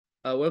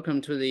Welcome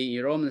to the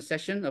enrollment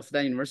session of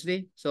Fudan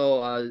University.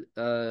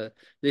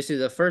 This is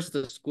the first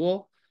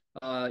school,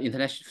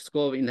 International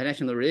School of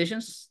International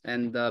Relations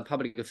and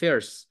Public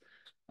Affairs.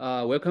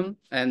 Welcome.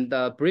 And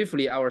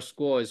briefly, our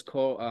school is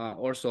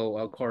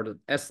also called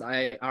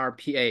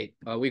SIRPA.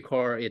 We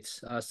call it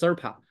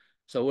SIRPA.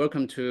 So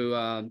welcome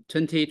to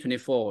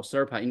 2024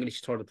 SIRPA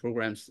English Tutor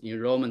Programs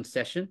enrollment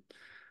session.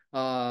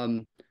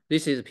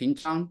 This is Ping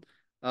Zhang.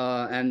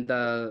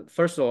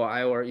 First of all,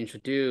 I will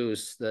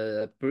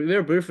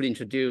very briefly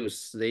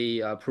introduce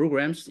the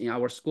programs in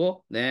our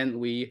school. Then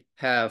we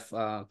have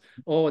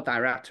all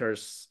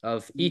directors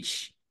of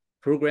each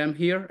program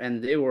here,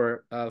 and they will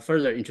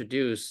further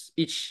introduce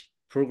each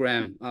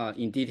program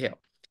in detail.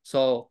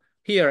 So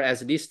here,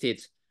 as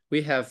listed,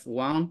 we have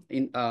one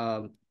in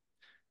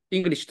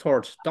English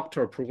Taught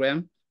Doctoral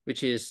program,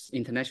 which is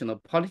International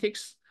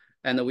Politics.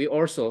 And we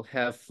also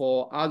have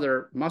 4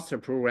 other master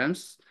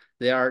programs.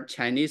 They are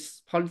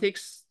Chinese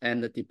Politics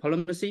and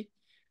Diplomacy,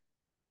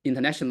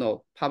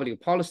 International Public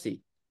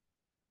Policy,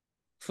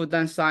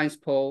 Fudan Science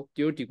Pole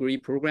Dual Degree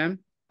Program,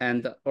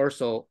 and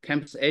also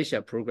Campus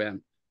Asia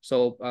Program.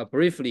 So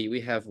briefly,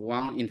 we have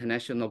 1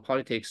 International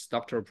Politics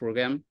Doctoral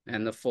Program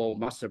and 4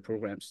 master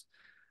programs.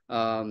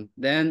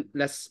 Then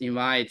let's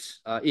invite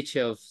each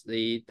of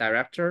the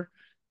director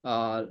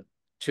to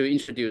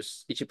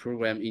introduce each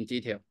program in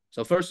detail.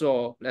 So first of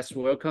all, let's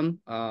welcome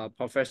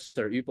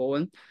Professor Yu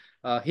Bowen.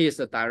 He is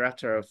the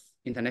director of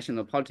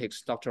International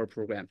Politics Doctoral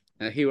Program,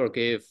 and he will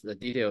give the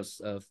details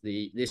of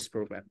this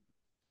program.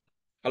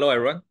 Hello,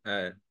 everyone.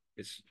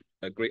 It's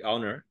a great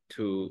honor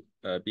to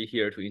be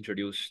here to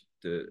introduce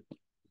the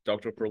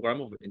doctoral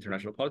program of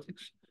international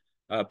politics.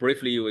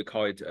 Briefly, we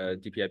call it a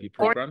DPIP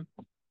program.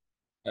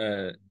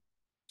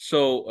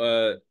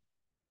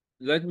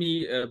 Let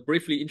me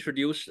briefly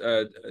introduce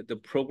the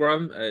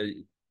program,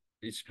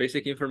 its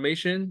basic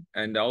information,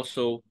 and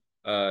also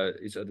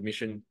its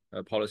admission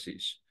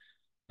policies.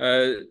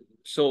 I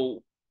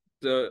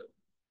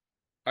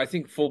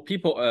think for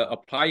people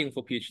applying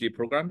for PhD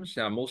programs,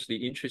 they are mostly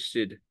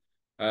interested,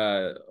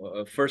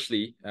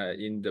 firstly,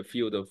 in the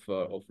field of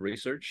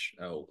research,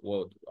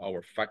 what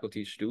our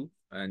faculties do.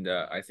 And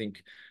I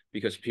think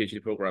because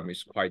PhD program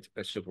is quite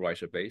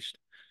supervisor based.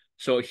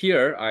 So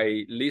here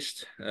I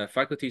list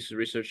faculty's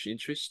research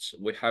interests.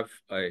 We have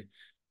a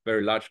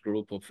very large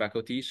group of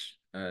faculties,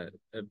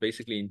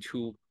 basically in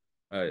 2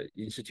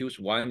 institutes.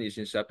 One is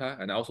in SEPA,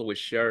 and also we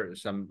share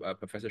some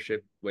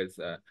professorship with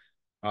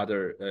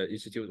other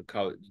institutes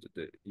called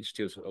the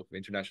Institute of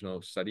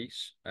International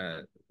Studies,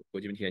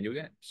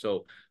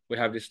 So we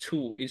have these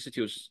 2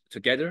 institutes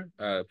together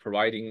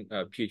providing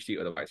PhD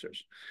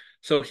advisors.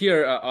 So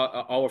here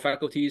our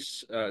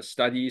faculties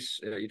studies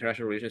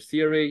international relations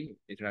theory,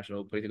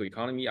 international political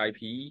economy,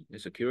 IPE,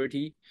 and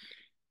security.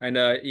 And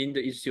in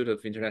the Institute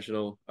of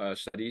International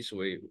Studies,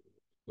 we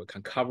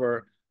can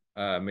cover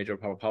major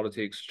power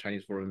politics,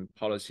 Chinese foreign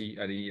policy,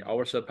 and in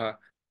our SEPA,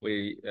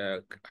 we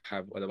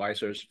have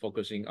advisors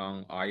focusing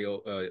on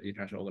IO,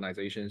 international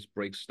organizations,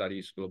 BRICS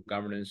studies, global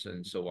governance,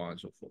 and so on and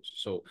so forth.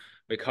 So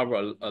we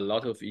cover a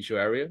lot of issue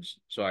areas.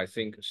 So I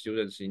think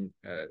students in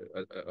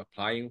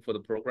applying for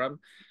the program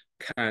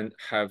can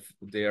have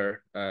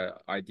their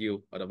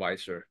ideal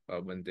advisor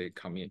when they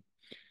come in.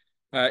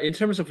 In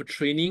terms of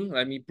training,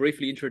 let me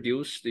briefly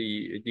introduce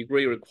the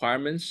degree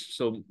requirements.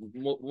 So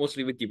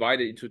mostly we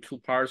divide it into 2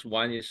 parts.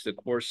 One is the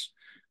course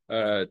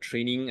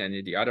training,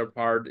 and the other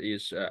part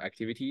is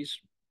activities.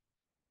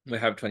 We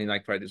have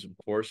 29 credits of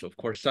course. Of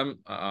course, some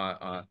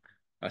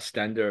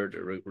standard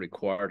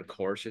required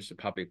courses,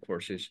 public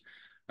courses.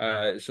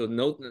 So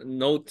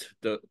note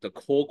the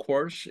core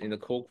course. In the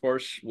core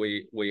course,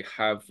 we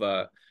have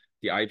the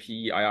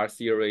IPE, IR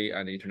theory,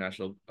 and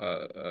international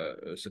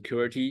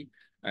security.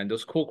 And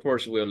those core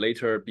courses will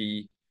later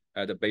be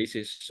the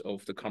basis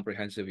of the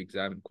comprehensive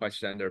exam, quite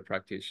standard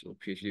practice of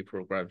PhD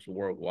programs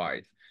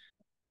worldwide.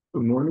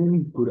 Good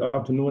morning, good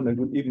afternoon, and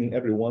good evening,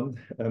 everyone.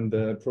 I'm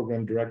the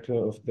program director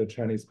of the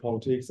Chinese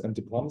Politics and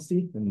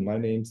Diplomacy, and my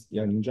name's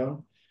Yang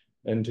Zhang.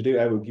 And today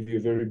I will give you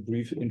a very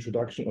brief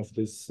introduction of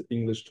this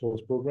English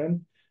Tours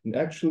program. And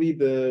actually,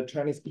 the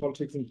Chinese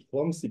Politics and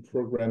Diplomacy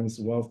program is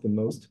one of the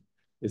most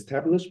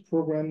established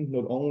program,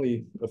 not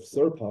only of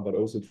SERPA, but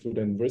also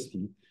Fudan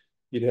University.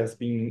 It has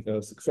been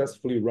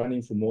successfully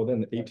running for more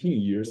than 18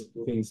 years,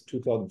 since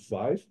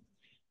 2005.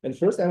 And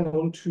first, I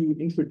want to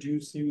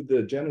introduce you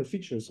the general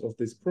features of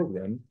this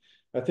program.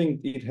 I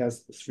think it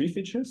has 3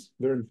 features,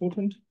 very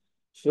important.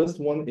 First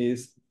one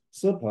is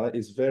SERPA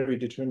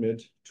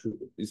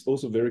is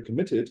also very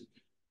committed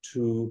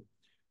to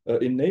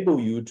enable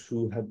you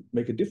to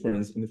make a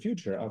difference in the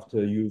future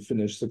after you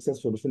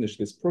successfully finish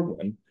this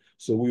program.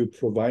 So we will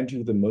provide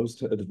you the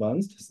most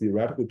advanced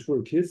theoretical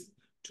toolkits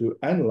to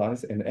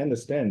analyze and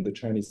understand the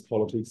Chinese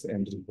politics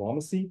and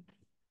diplomacy.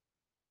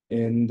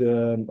 And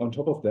on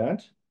top of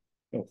that,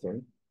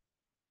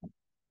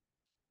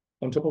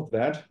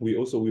 we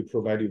also will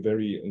provide you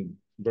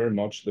very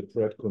much the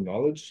practical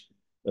knowledge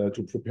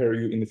to prepare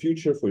you in the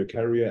future for your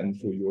career and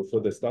for your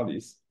further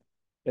studies.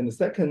 And the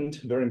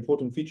second very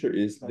important feature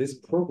is this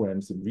program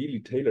is really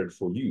tailored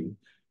for you.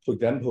 For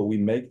example, we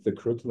make the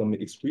curriculum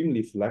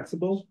extremely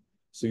flexible,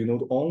 so you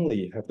not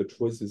only have the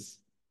choices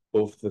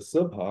of the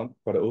SERPA,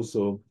 but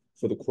also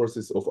for the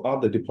courses of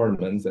other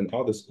departments and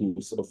other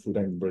schools of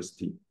Fudan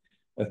University.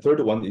 A third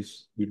one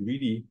is we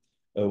really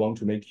want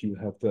to make you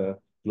have the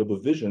global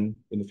vision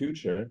in the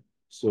future.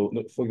 So,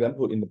 for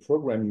example, in the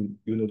program,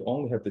 you not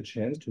only have the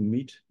chance to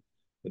meet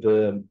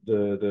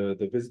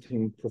the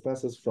visiting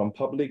professors from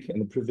public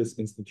and previous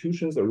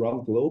institutions around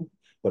the globe,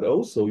 but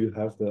also you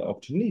have the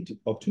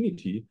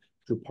opportunity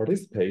to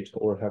participate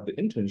or have the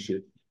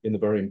internship in the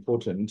very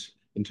important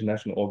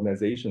international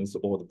organizations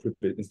or the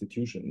private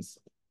institutions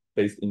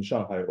based in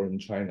Shanghai or in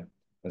China,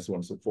 and so on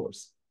and so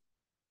forth.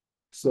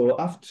 So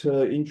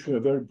after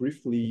very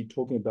briefly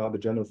talking about the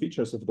general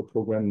features of the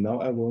program, now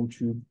I want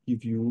to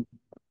give you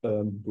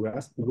a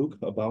grasp look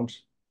about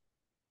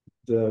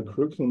the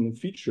curriculum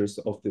features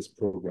of this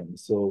program.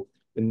 So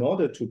in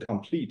order to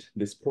complete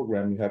this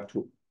program, you have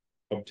to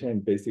obtain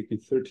basically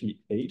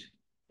 38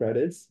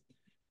 credits,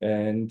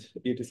 and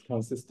it is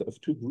consists of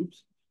two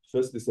groups.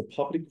 First is a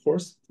public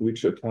course,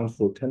 which accounts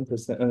for 10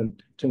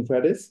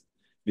 credits.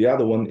 The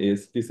other one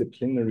is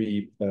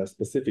disciplinary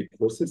specific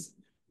courses,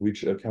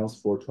 which accounts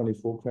for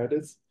 24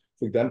 credits.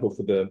 For example,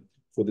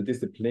 for the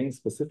discipline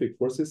specific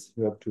courses,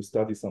 you have to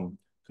study some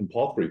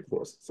compulsory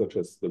course, such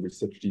as the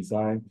research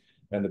design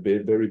and a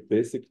very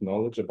basic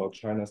knowledge about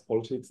China's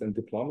politics and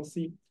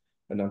diplomacy.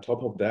 And on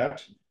top of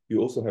that, you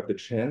also have the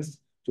chance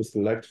to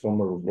select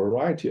from a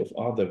variety of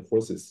other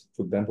courses.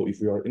 For example,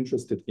 if you are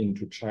interested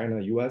into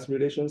China-US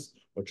relations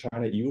or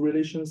China-EU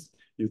relations,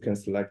 you can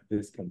select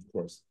this kind of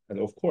course. And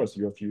of course,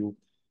 if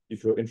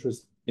you're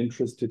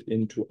interested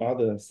into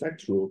other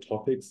sectoral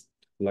topics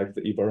like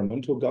the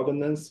environmental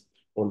governance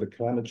or the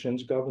climate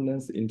change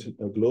governance, into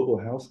global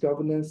health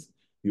governance,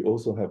 you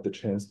also have the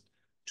chance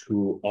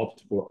to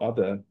opt for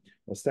other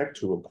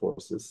sectoral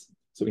courses.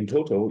 So in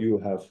total, you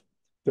have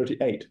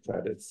 38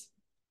 credits.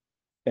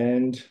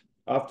 And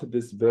after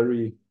this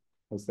very,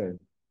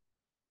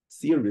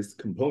 serious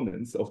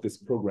components of this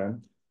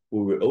program,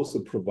 we will also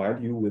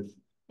provide you with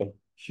a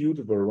huge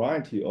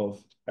variety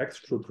of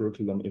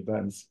extracurriculum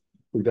events.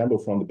 For example,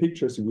 from the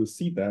pictures, you will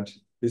see that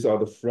these are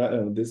the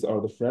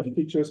friend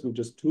pictures we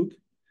just took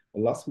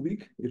last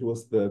week. It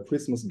was the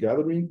Christmas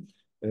gathering,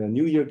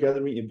 New Year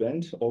gathering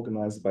event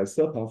organized by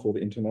SERPA for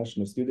the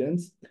international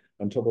students.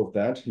 On top of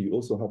that, you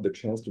also have the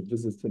chance to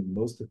visit the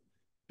most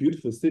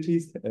beautiful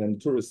cities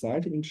and tourist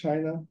sites in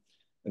China.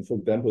 And for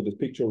example, the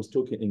picture was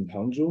taken in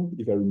Hangzhou,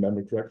 if I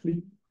remember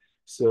correctly.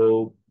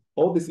 So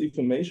all this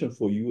information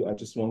for you, I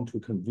just want to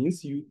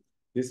convince you,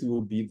 this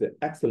will be the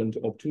excellent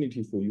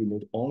opportunity for you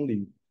not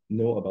only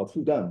know about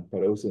Fudan,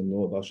 but also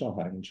know about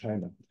Shanghai and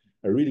China.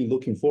 I'm really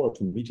looking forward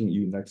to meeting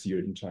you next year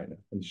in China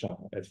and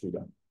Shanghai at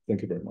Fudan.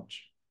 Thank you very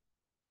much.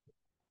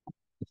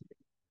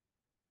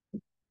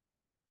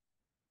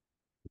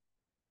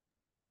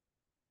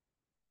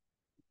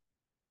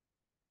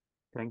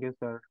 Thank you,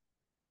 sir.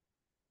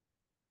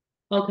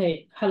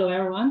 Okay, hello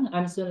everyone.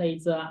 I'm Sun Lei,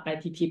 the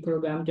IPP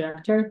Program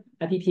Director.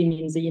 IPP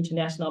means the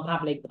International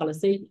Public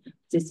Policy.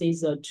 This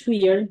is a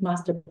 2-year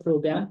master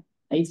program.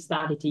 It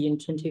started in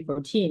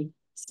 2014,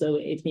 so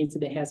it means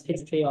it has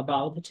history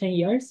about 10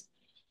 years.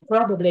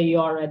 Probably you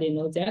already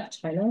know that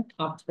China,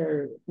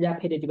 after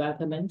rapid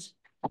development,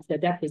 after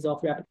decades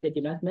of rapid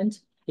development,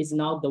 is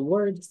now the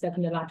world's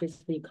second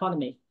largest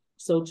economy.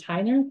 So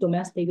China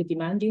domestic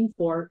demanding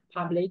for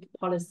public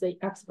policy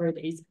expert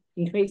is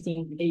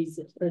increasing, is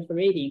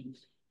proliferating.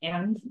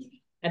 And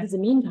at the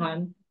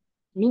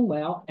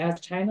meanwhile, as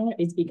China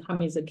is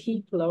becoming the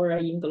key player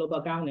in global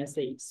governance,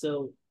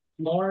 so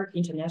more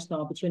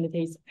international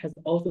opportunities has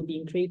also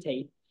been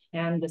created.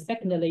 And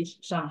secondly,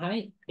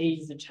 Shanghai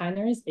is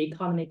China's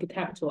economic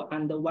capital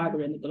and a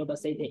vibrant global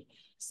city.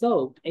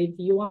 So if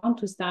you want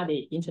to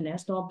study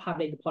international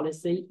public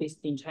policy based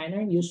in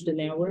China, you should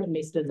never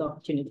miss the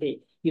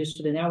opportunity. You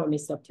should never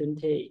miss the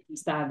opportunity to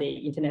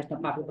study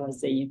international public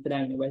policy in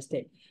Fudan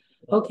University.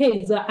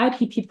 Okay, the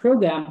IPP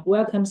program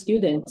welcomes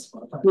students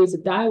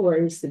with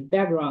diverse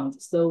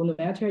backgrounds. So no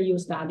matter you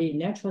study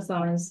natural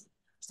science,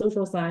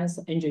 social science,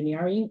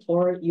 engineering,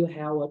 or you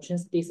have a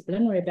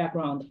transdisciplinary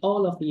background,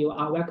 all of you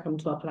are welcome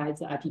to apply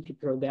the IPP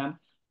program.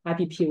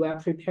 IPP will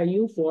prepare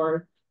you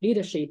for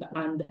leadership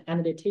and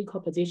analytical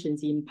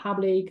positions in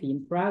public,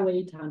 in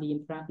private, and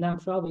in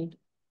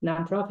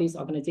non-profit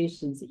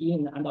organizations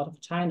in and out of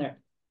China.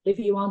 If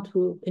you want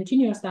to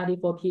continue your study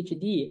for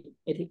PhD,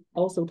 it is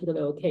also totally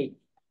okay.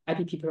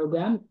 IPP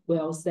program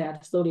will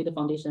set solid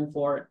foundation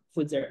for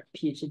further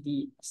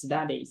PhD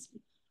studies.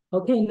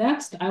 Okay,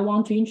 next, I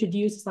want to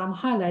introduce some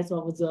highlights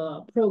of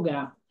the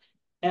program.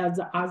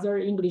 As other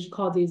English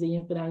courses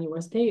in Fudan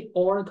University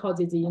or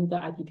courses in the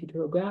IPP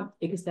program,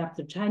 except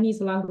the Chinese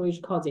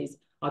language courses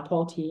are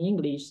taught in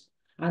English,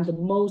 and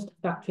most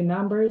faculty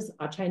members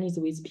are Chinese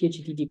with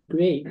PhD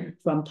degree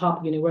from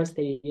top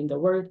university in the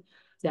world.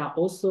 There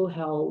also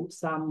have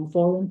some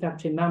foreign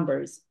faculty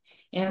members.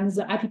 And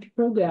the IPP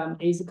program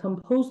is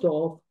composed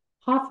of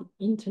half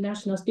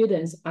international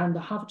students and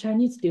half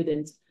Chinese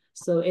students.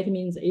 So it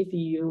means if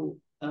you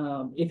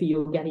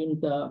get in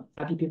the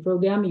IPP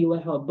program, you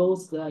will have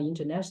both the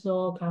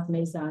international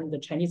classmates and the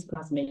Chinese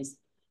classmates.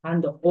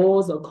 And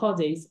all the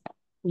courses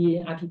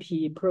in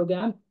IPP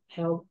program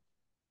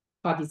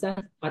are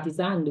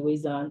designed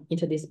with an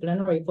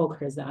interdisciplinary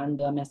focus and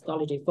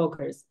methodology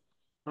focus.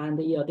 And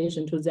in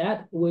addition to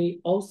that, we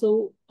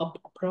also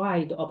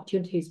provide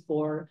opportunities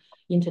for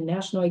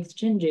international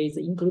exchanges,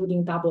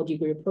 including double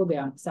degree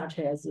programs, such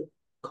as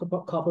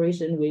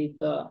cooperation with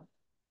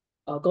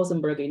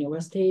Gothenburg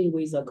University,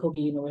 with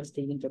Kobe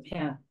University in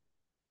Japan.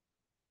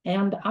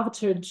 And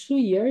after 2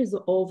 years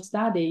of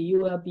study,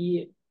 you will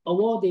be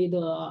awarded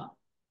a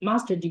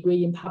master's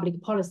degree in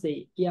public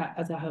policy. Yeah,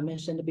 as I have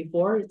mentioned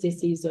before,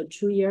 this is a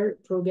 2-year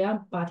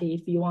program, but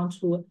if you want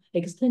to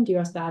extend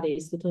your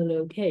studies, it's totally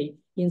okay.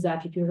 In the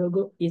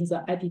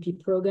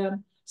IPP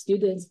program,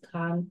 students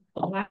can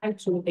apply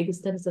to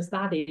extend the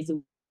studies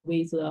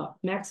with a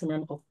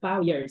maximum of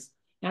 5 years.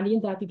 And in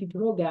the IPP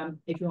program,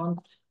 if you want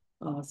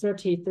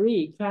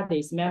 33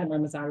 credits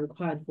minimums are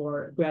required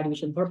for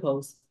graduation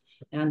purpose.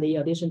 And in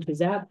addition to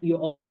that,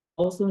 you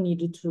also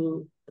need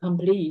to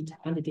complete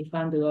and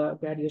define the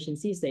graduation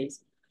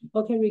thesis.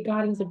 Okay,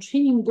 regarding the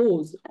training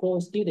goals for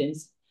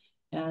students,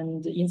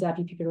 and in the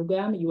IPP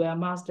program, you will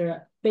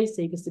master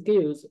basic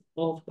skills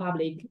of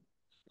public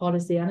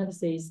policy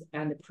analysis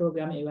and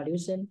program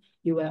evaluation.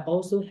 You will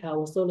also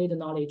have solid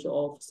knowledge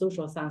of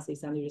social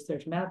sciences and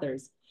research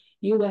methods.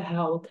 You will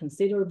have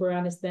considerable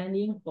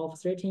understanding of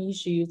certain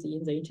issues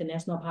in the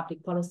international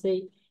public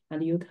policy,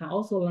 and you can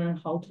also learn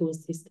how to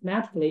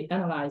systematically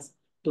analyze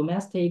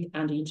domestic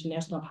and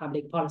international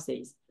public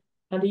policies.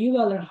 And you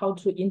will learn how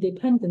to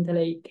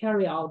independently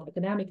carry out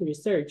academic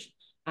research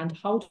and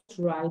how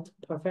to write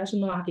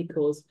professional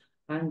articles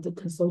and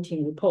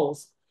consulting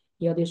reports.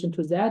 In addition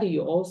to that,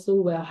 you also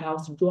will have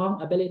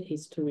strong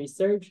abilities to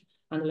research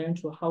and learn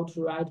how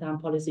to write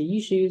on policy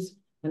issues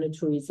and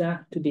to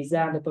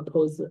design the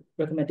proposed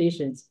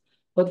recommendations.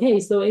 Okay,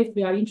 so if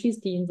you are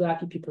interested in the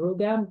IPP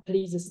program,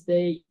 please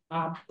stay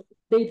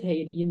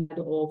updated in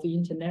the of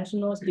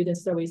International Student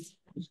Service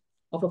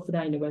of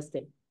Fudan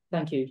University.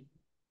 Thank you.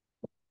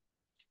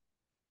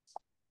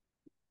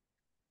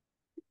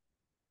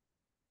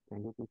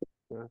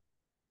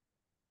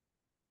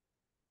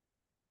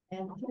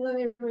 And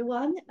hello,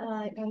 everyone.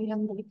 I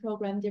am the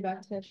program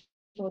director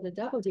for the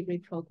double degree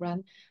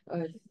program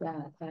of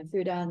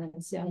Fudan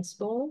and Sciences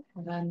Po,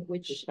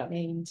 which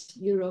named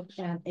Europe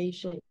and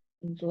Asia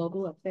in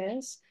Global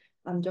Affairs.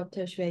 I'm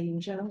Dr.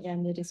 Xueying Zhang,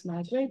 and it is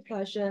my great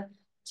pleasure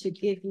to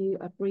give you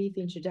a brief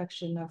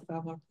introduction of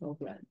our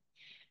program.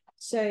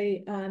 So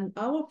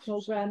our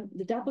program,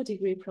 the double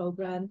degree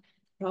program,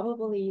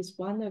 probably is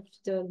one of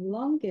the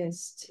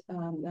longest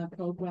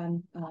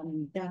program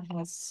that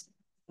has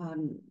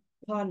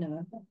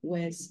partner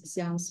with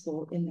Sciences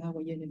Po in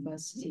our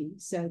university.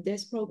 So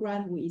this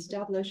program we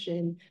established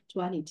in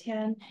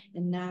 2010,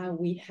 and now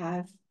we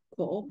have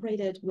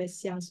cooperated with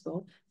Sciences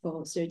Po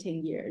for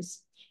 13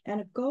 years.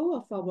 And the goal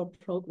of our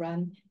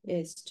program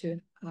is to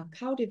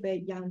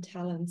cultivate young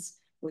talents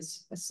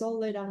with a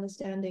solid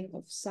understanding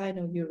of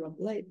Sino-Europe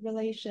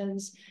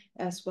relations,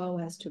 as well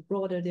as to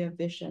broaden their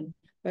vision,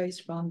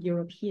 both from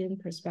European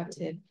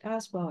perspective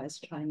as well as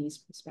Chinese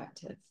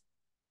perspective.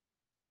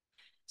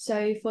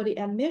 So for the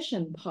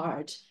admission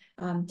part,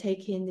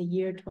 taking the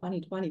year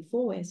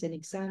 2024 as an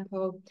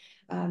example,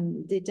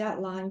 the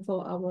deadline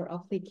for our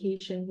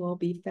application will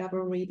be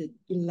February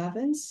the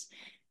 11th.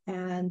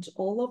 And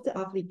all of the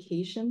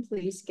application,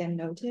 please get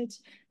noted,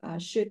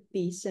 should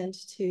be sent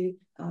to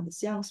the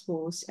Sciences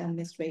Po's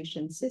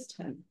administration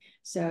system.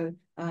 So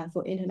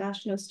for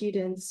international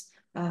students,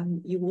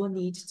 you will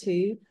need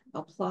to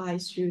apply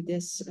through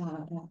this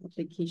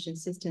application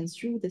system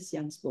through the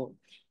Sciences Po.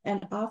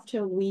 And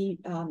after we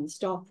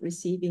stop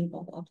receiving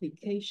all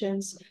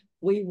applications,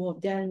 we will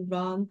then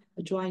run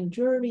a joint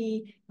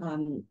jury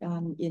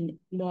in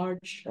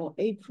March or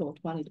April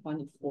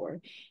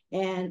 2024.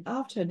 And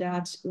after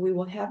that, we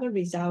will have a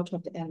result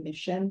of the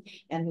admission,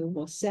 and we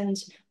will send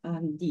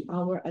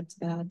our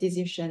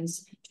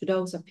decisions to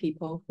those of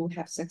people who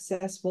have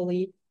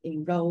successfully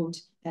enrolled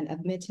and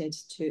admitted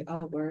to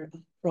our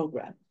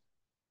program.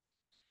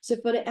 So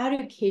for the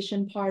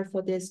education part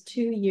for this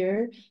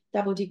 2-year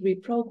double degree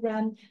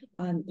program,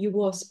 you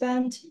will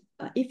spend,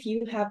 if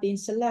you have been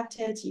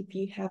selected, if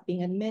you have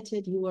been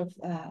admitted, you will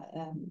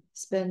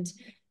spend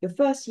your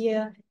first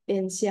year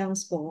in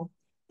Sciences Po.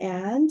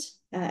 And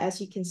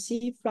as you can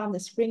see from the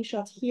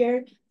screenshot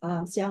here,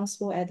 Sciences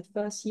Po at the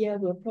first year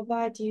will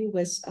provide you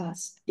with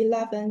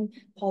 11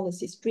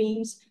 policy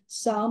streams.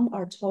 Some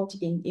are taught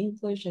in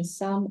English and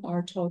some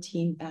are taught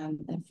in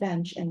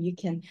French, and you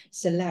can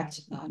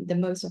select the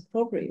most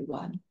appropriate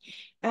one.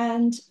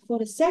 And for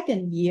the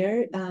second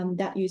year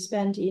that you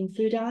spend in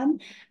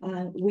Fudan,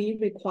 we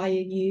require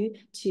you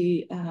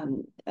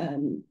to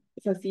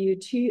fulfill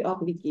 2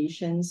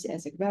 obligations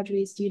as a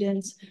graduate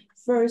student.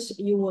 First,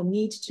 you will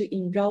need to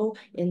enroll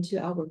into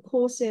our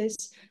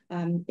courses,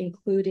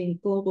 including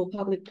global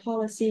public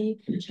policy,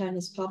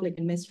 Chinese public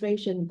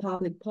administration,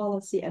 public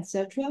policy,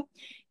 etc.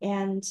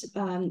 And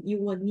you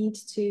will need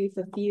to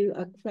fulfill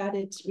a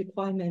credit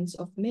requirement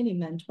of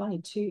minimum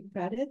 22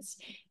 credits.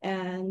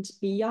 And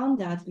beyond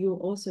that, you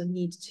also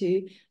need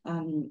to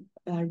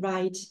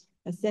write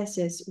a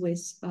thesis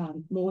with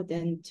more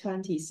than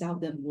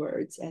 20,000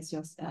 words as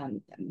your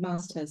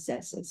master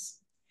thesis.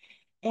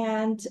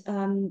 And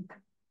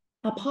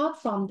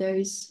apart from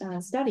those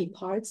study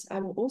parts, I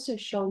will also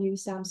show you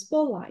some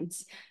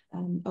spotlights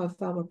of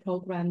our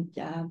program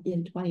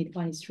in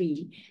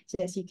 2023. So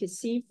as you can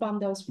see from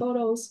those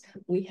photos,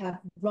 we have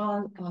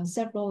run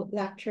several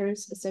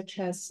lectures, such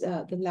as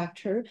the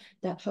lecture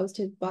that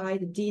hosted by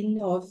the Dean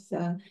of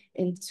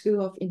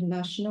School of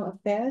International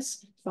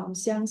Affairs from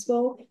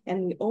Xiangsbo,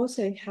 and we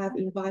also have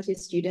invited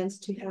students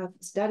to have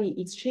study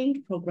exchange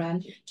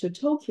program to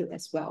Tokyo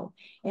as well.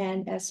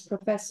 And as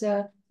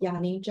Professor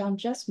Yaning Zhang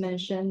just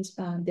mentioned,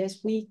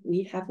 this week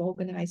we have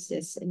organized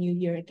this New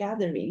Year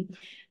gathering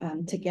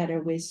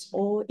together with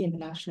all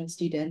international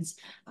students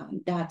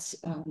that's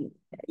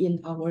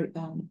in our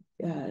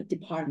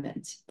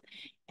department.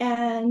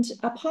 And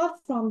apart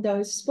from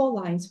those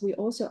spotlights, we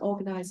also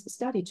organize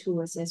study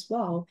tours as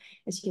well.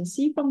 As you can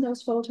see from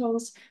those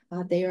photos,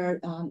 they are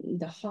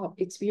the hub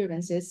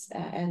experiences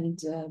and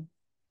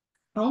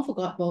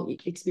unforgettable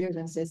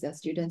experiences that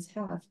students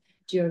have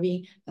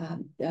during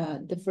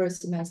the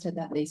first semester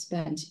that they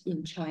spent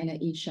in China,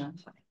 in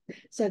Shanghai.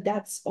 So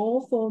that's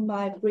all for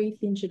my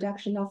brief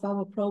introduction of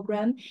our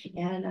program,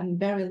 and I'm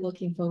very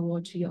looking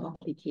forward to your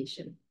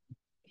application.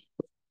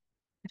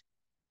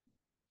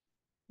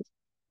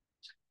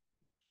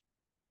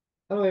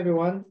 Hello,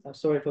 everyone.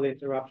 Sorry for the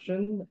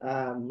interruption.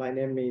 My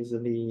name is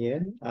Li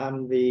Yan.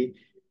 I'm the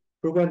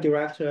Program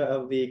Director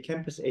of the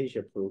Campus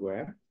Asia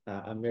program.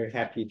 I'm very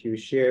happy to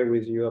share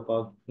with you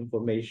about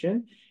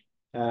information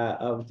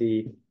of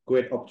the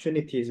great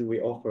opportunities we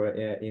offer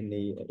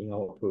in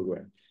our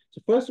program. So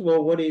first of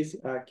all, what is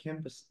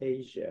Campus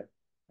Asia?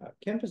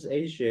 Campus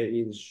Asia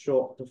is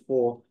short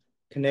for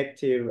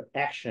Connective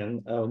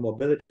Action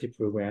Mobility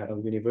Program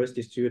of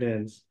university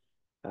students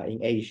in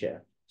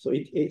Asia. So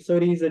it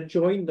is a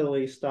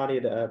jointly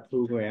started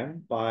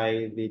program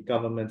by the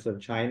governments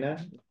of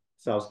China,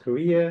 South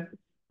Korea,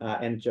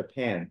 and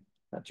Japan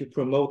to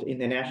promote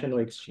international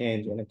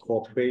exchange and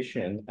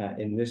cooperation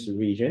in this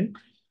region.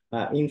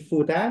 In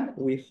Fudan,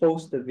 we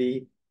host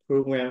the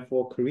program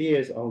for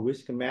careers on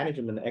risk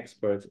management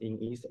experts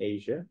in East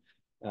Asia.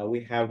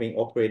 We have been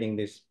operating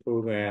this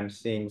program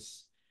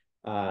since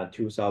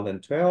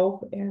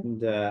 2012,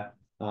 and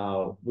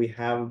we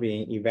have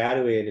been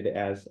evaluated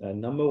as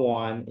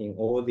 #1 in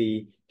all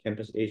the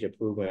Campus Asia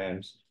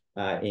programs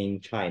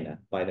in China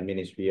by the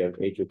Ministry of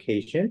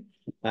Education.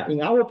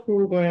 In our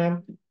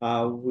program,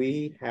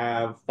 we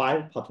have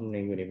 5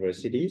 partnering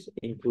universities,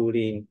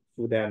 including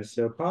Fudan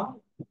Serpa,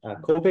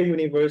 Kobe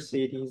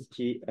University's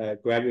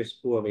Graduate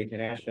School of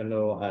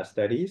International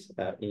Studies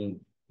in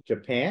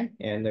Japan,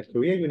 and the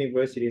Korea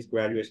University's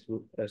Graduate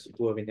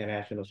School of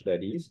International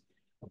Studies,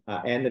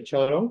 and the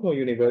Chulalongkorn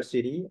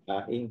University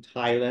in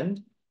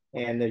Thailand,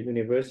 and the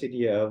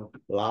University of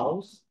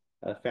Laos,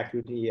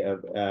 Faculty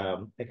of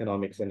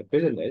Economics and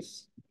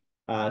Business.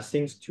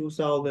 Since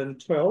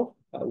 2012,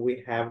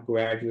 we have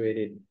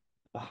graduated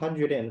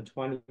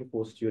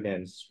 124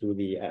 students through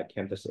the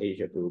Campus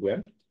Asia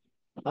program.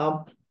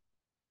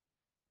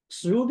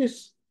 Through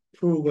this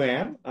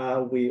program,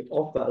 we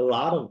offer a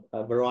lot of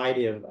a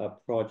variety of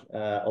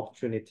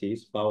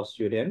opportunities for our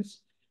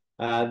students.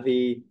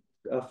 The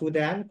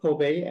Fudan,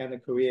 Kobe,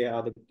 and Korea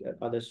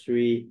are the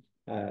 3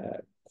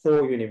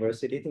 core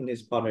universities in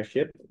this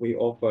partnership. We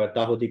offer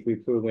double degree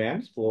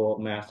programs for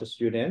master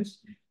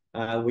students.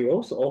 We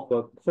also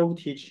offer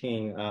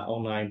co-teaching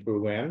online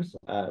programs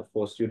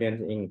for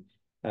students in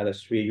the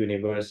 3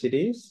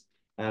 universities.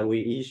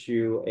 We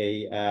issue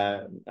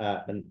a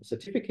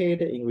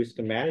certificate in risk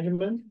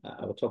management.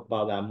 I will talk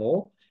about that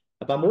more.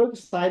 But more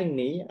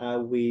excitingly,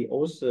 we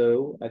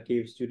also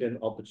give student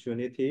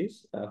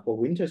opportunities for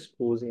winter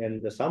schools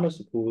and the summer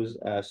schools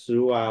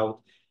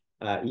throughout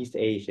East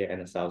Asia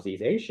and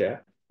Southeast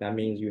Asia. That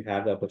means you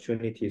have the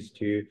opportunities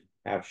to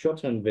have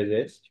short-term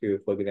visits to,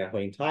 for example,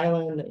 in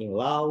Thailand, in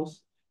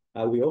Laos.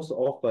 We also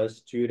offer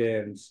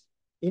students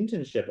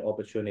internship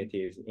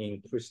opportunities in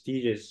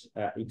prestigious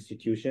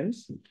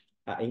institutions,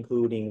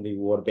 including the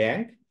World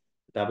Bank,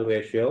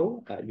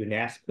 WHO,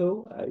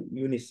 UNESCO,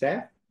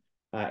 UNICEF,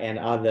 and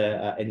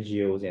other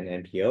NGOs and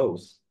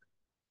NPOs.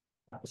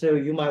 So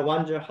you might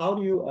wonder, how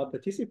do you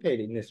participate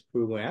in this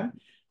program?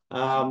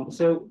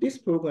 So this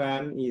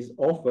program is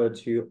offered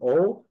to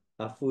all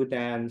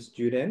Fudan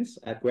students,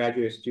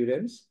 graduate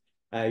students.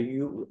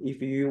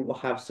 If you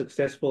have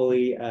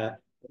successfully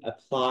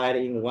applied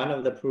in one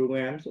of the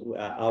programs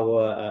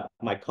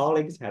my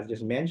colleagues has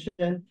just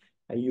mentioned,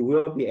 you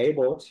will be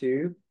able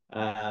to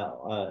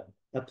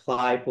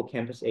apply for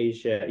Campus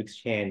Asia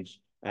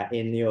exchange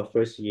in your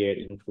first year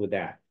in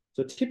Fudan.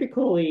 So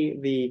typically,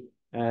 the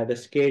the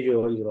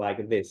schedule is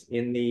like this.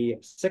 In the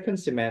second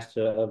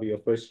semester of your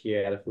first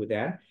year at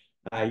Fudan,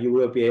 you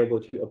will be able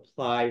to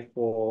apply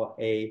for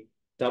a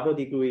double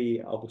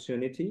degree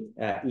opportunity,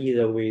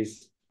 either with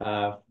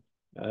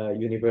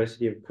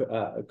University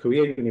of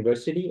Korea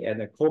University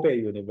and Kobe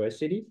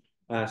University.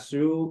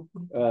 Through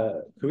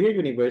Korea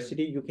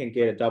University, you can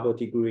get a double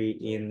degree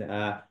in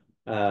a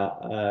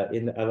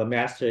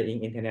master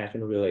in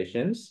international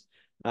relations.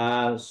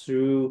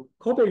 Through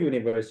Kobe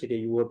University,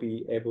 you will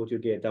be able to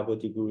get double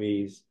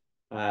degrees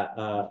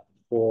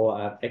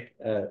for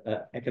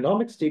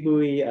economics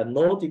degree, a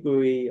law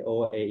degree,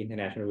 or a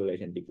international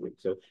relation degree.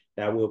 So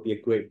that will be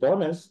a great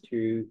bonus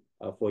to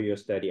for your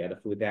study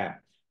at Fudan.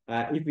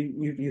 If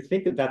you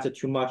think that that's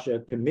too much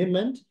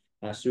commitment,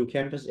 through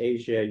Campus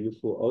Asia, you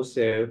could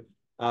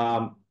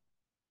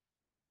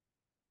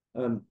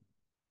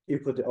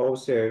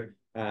also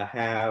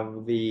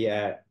have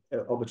the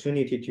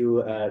opportunity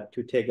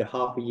to take a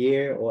half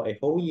year or a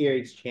whole year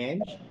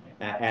exchange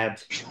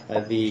at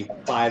the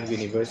 5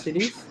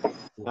 universities.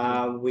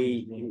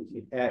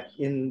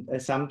 In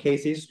some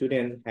cases,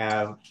 students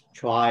have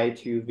tried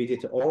to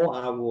visit all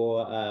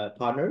our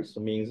partners.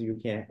 It means you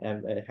can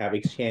have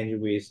exchange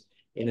with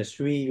in the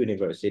 3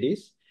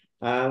 universities.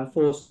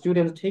 For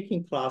students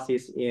taking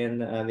classes in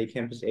the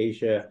Campus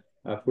Asia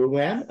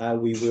program,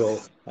 we will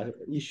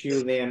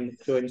issue them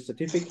joint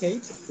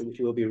certificate, which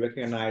will be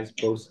recognized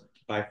both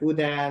by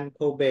Fudan,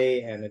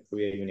 Kobe, and the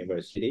Korea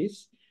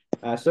universities.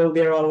 So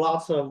there are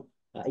lots of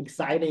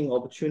exciting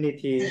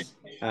opportunities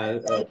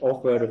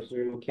offered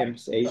through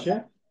Campus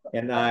Asia,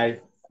 and I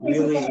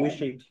really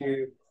wishing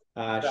to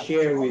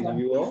share with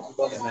you all,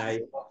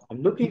 and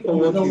I'm looking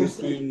forward to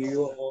seeing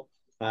you all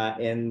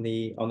on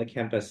the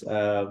campus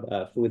of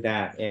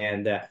Fudan,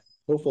 and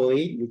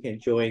hopefully you can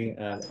join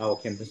our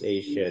Campus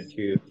Asia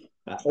to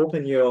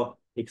open your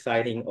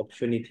exciting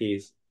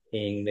opportunities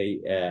in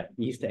the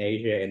East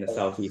Asia and the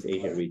Southeast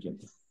Asia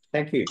regions.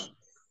 Thank you.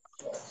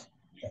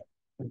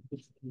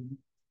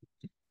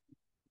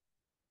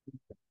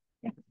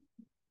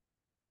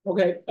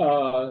 Okay,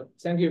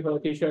 thank you for the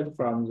teacher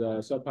from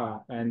the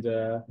SOPA, and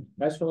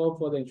let's follow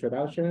for the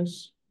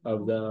introductions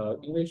of the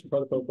English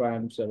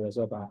programs of the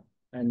SOPA.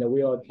 And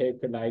we'll take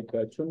like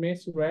 2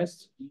 minutes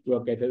rest. We'll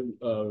get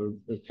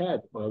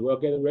prepared. We'll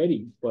get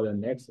ready for the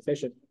next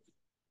session.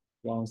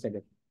 1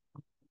 second.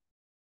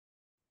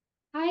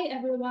 Hi,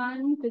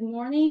 everyone. Good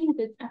morning,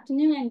 good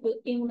afternoon, and good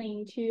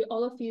evening to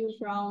all of you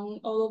from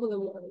all over the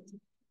world.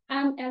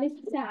 I'm Alice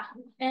Xia,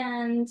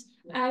 and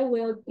I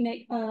will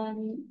make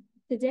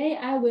today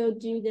I will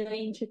do the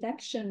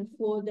introduction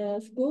for the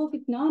School of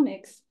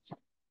Economics,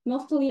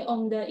 mostly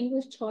on the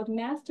English taught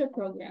master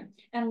program,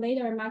 and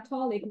later my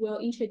colleague will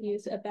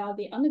introduce about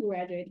the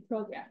undergraduate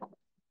program.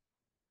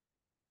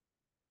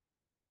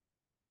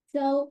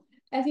 So,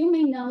 as you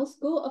may know,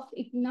 School of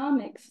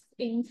Economics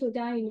in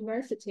Fudan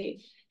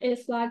University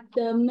is like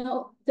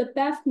the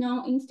best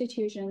known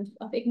institution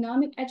of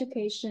economic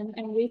education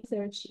and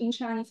research in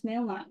Chinese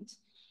mainland.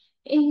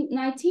 In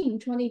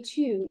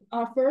 1922,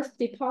 our first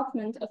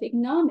Department of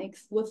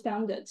Economics was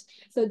founded.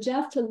 So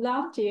just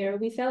last year,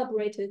 we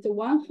celebrated the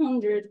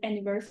 100th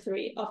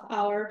anniversary of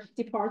our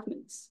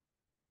departments.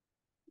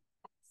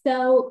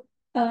 So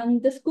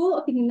the School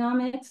of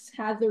Economics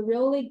has a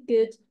really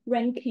good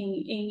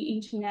ranking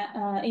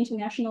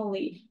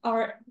internationally.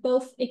 Our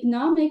both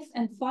economics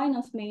and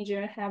finance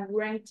major have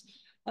ranked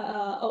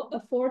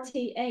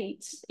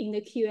 48 in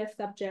the QS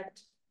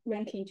subject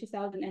ranking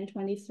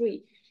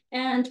 2023.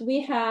 And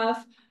we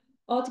have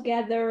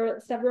altogether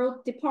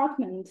several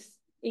departments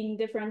in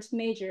different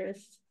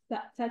majors,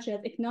 such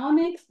as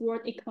economics,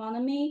 world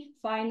economy,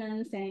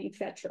 finance, and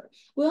etc.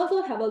 We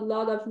also have a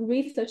lot of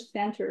research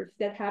centers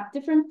that have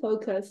different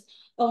focus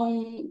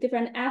on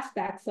different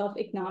aspects of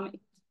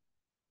economics.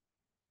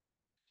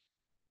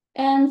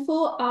 And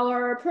for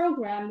our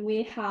program,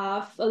 we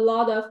have a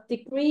lot of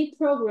degree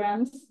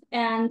programs,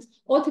 and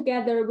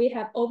altogether we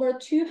have over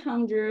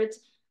 200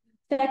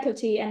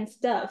 faculty and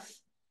staff.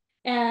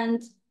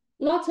 And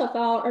lots of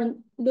our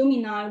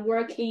alumni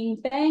work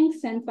in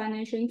banks and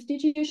financial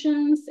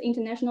institutions,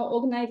 international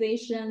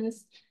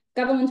organizations,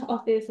 government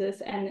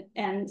offices,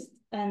 and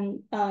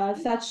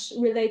such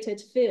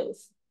related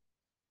fields.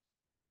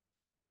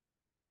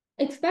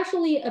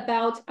 Especially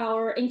about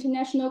our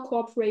international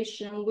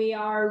cooperation, we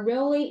are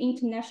really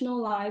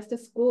internationalized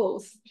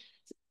schools.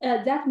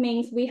 That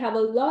means we have a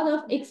lot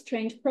of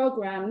exchange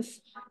programs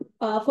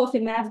for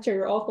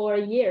semester or for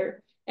a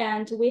year.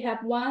 And we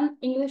have one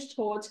English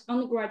taught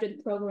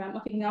undergraduate program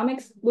of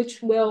economics,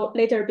 which will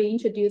later be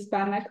introduced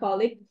by my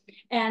colleague.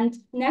 And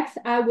next,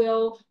 I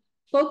will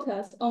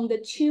focus on the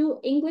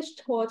 2 English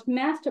taught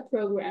master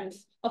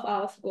programs of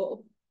our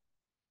school.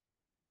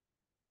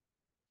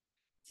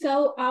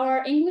 So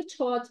our English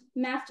taught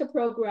master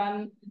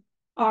program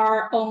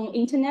are on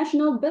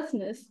international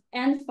business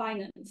and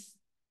finance.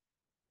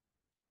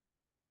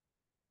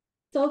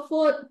 So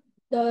for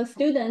the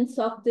students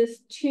of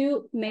these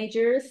 2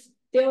 majors,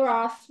 there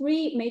are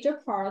 3 major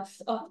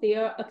parts of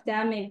their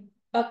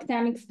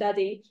academic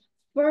study.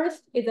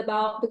 First is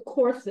about the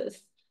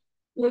courses.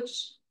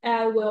 which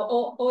I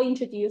will all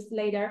introduce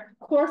later,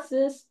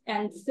 courses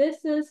and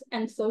thesis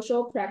and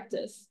social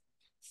practice.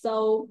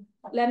 So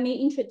let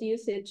me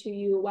introduce it to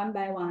you one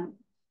by one.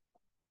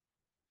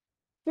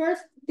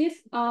 First,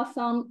 these are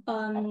some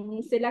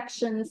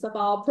selections of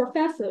our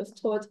professors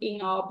taught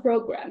in our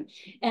program.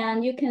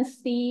 And you can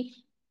see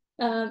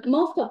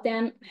most of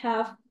them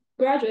have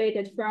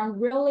graduated from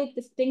really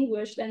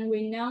distinguished and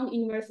renowned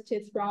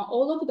universities from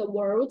all over the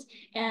world.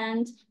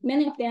 And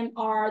many of them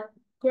are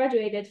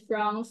graduated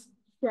from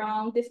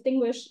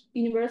distinguished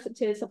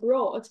universities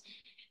abroad.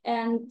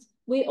 And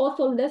we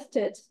also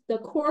listed the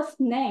course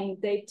name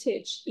they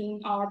teach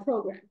in our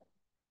program.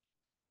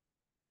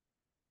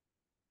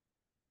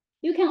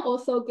 You can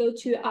also go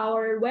to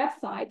our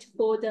website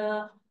for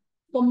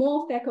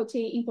more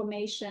faculty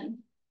information.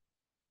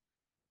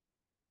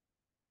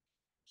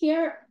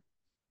 Here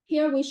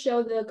we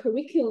show the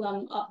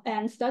curriculum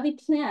and study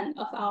plan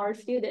of our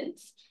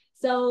students.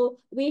 So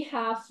we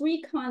have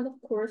 3 kinds of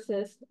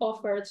courses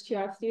offered to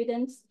our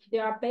students.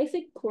 There are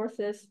basic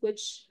courses,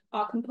 which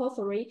are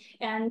compulsory,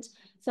 and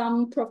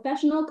some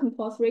professional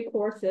compulsory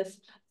courses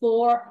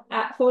for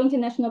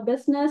international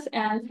business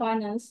and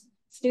finance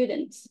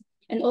students.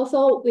 And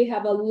also we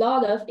have a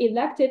lot of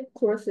elective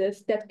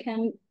courses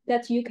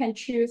that you can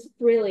choose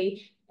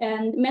freely.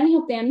 And many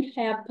of them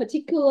have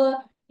particular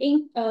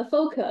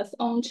focus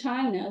on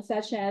China,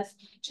 such as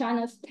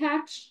China's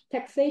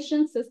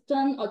taxation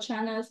system or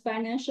China's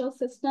financial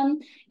system,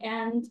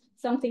 and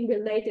something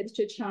related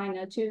to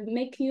China to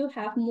make you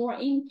have more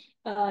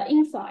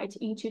insight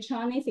into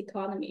Chinese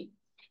economy.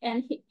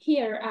 And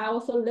here I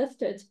also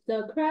listed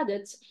the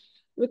credit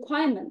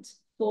requirement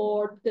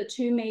for the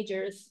 2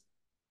 majors.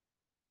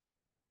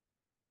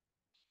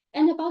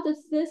 And about the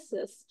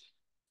thesis,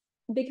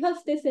 because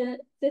this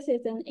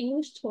is an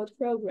English taught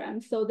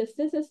program, so the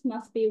thesis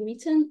must be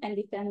written and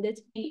defended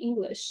in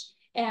English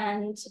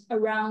and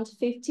around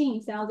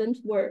 15,000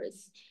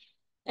 words.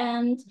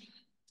 And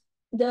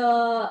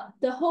the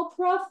whole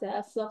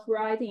process of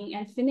writing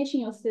and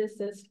finishing your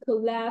thesis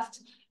could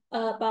last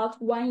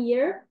about 1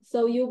 year.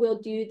 So you will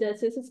do the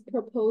thesis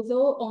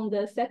proposal on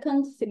the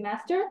 2nd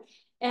semester,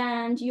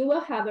 and you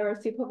will have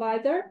a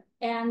supervisor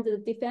and the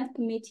defense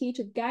committee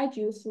to guide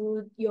you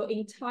through your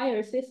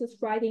entire thesis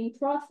writing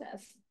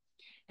process.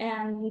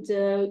 And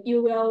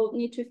you will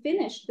need to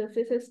finish the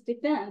thesis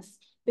defense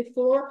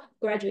before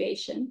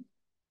graduation.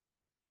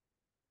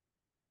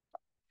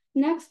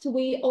 Next,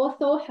 we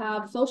also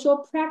have social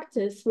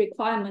practice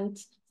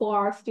requirements for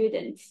our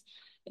students.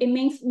 It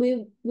means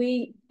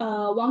we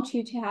want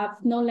you to have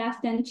no less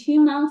than 2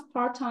 months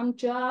part-time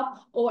job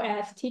or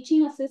as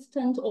teaching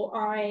assistant or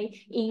RA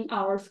in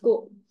our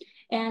school.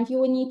 And you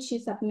will need to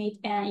submit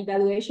an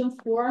evaluation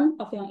form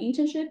of your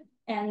internship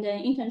and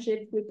an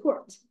internship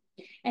report.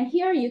 And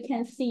here you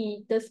can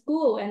see the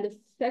school and the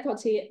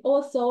faculty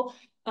also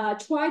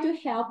try to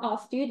help our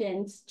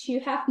students to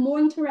have more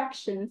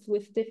interactions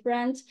with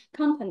different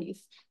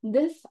companies.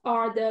 These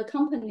are the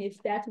companies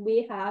that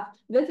we have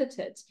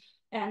visited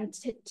and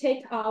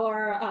take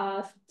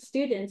our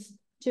students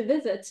to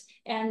visit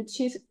and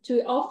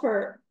to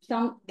offer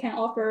can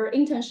offer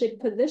internship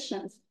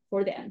positions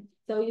for them.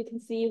 So you can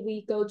see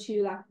we go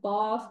to like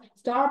Bosch,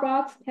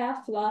 Starbucks,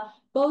 Tesla,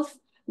 both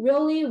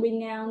really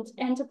renowned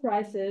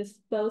enterprises,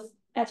 both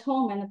at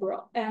home and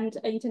abroad, and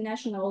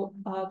international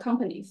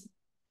companies.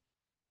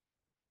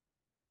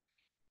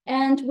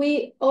 And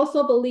we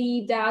also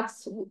believe that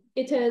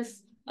it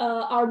is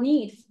our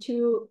need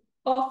to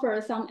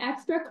offer some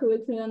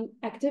extracurricular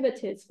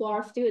activities for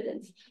our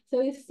students.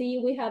 So you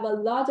see, we have a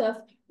lot of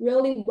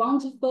really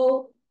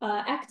wonderful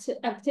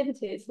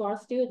activities for our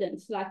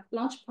students, like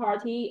lunch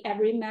party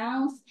every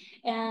month,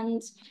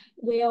 and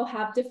we'll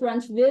have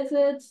different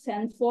visits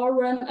and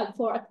forum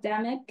for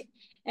academic,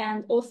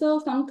 and also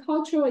some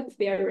cultural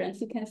experience.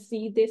 You can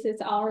see this is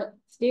our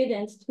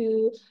students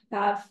who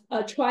have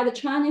tried the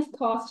Chinese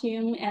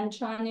costume and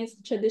Chinese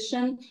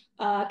tradition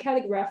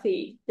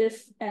calligraphy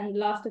this and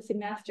last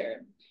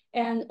semester,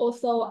 and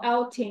also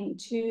outing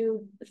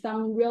to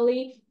some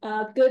really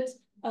good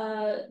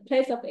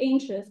place of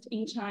interest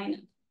in China.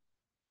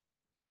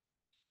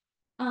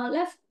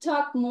 Let's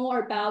talk more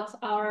about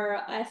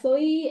our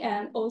SOE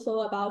and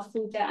also about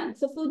Fudan.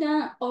 So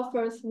Fudan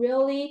offers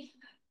really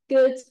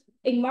good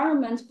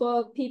environment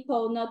for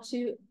people not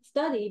to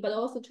study, but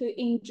also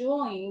to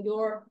enjoy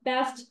your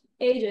best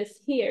ages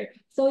here.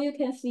 So you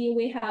can see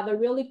we have a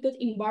really good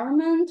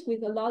environment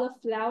with a lot of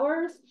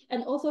flowers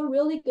and also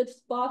really good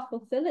sport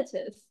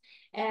facilities.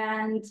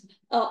 And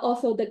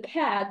also the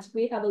cats,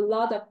 we have a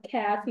lot of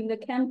cats in the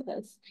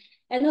campus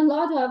and a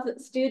lot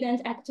of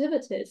student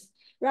activities.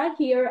 Right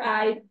here,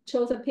 I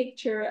chose a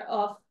picture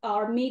of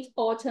our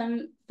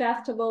Mid-Autumn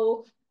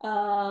Festival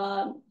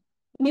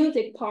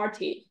music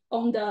party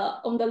on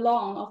the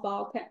lawn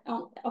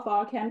of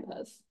our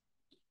campus.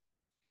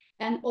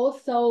 And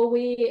also,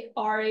 we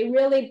are a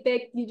really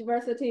big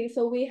university,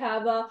 so we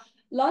have a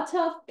lot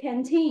of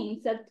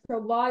canteens that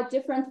provide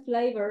different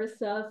flavors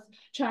of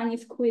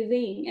Chinese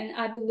cuisine, and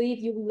I believe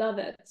you love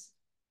it.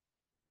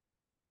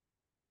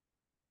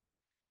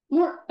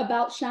 more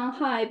about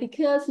Shanghai,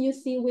 because you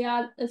see we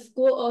are a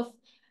school of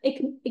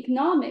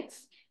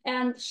economics,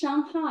 and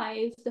Shanghai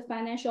is the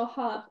financial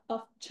hub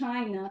of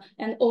China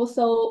and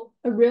also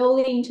a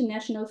really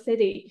international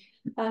city.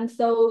 And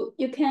so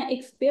you can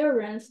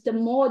experience the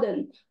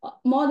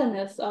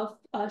modernness of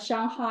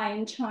Shanghai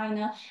in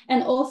China,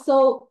 and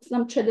also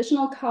some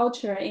traditional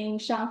culture in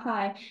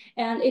Shanghai.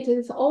 And it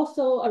is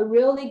also a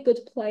really good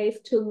place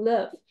to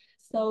live.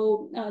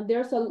 So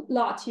there's a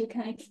lot you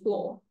can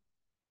explore.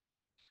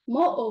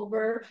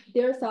 Moreover,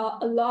 there's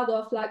a lot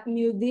of like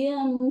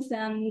museums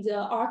and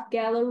art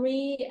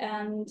gallery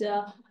and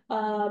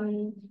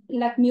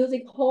like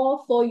music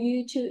hall for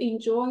you to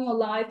enjoy your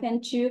life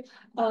and to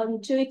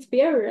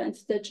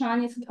experience the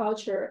Chinese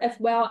culture as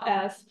well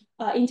as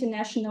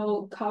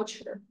international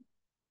culture.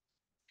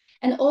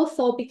 And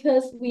also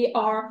because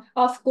our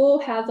school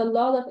has a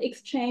lot of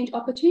exchange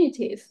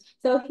opportunities.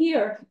 So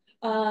here,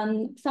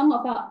 some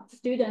of our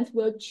students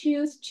will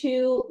choose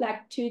to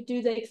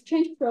do the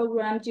exchange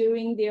program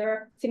during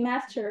their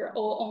semester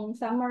or on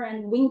summer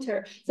and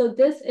winter. So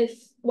this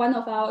is one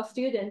of our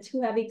students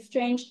who have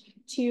exchanged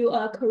to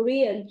a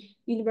Korean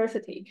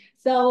university.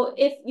 So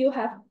if you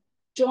have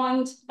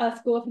joined a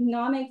School of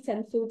Economics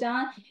and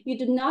Fudan, you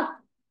do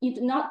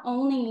not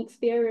only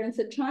experience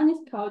the Chinese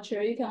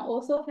culture, you can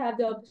also have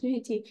the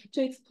opportunity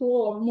to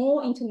explore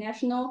more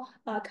international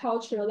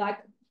culture like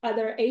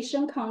other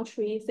Asian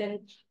countries, and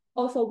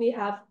also we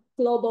have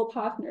global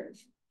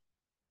partners.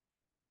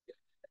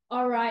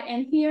 All right,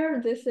 and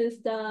here, this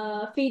is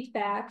the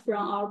feedback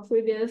from our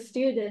previous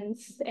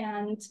students,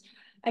 and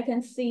I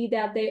can see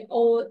that they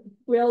all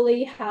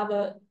really have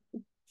a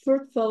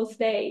fruitful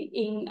stay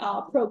in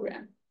our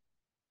program.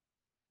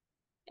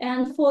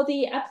 And for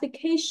the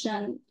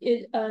application,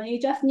 you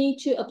just need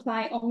to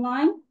apply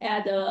online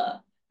at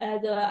the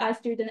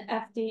iStudent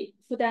FD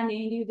Fudan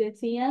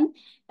University,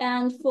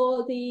 and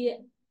for the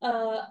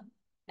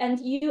and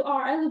you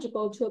are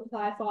eligible to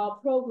apply for our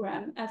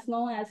program as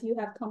long as you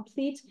have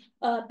complete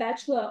a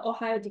bachelor or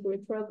higher degree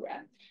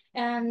program.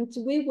 And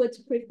we would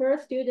prefer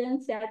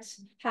students that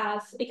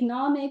has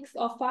economics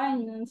or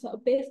finance or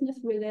business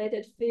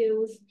related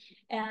fields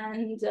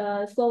and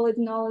solid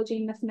knowledge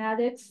in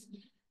mathematics.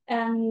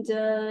 And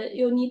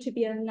you'll need to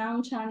be a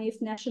non-Chinese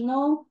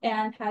national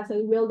and has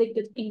a really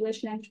good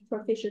English language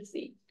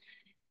proficiency.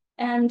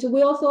 And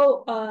we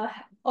also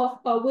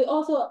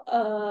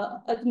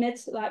admit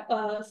like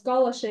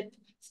scholarship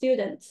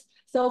students.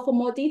 So for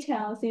more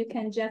details, you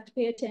can just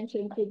pay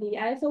attention to the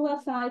ISO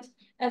website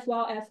as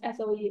well as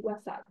SOE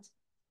website.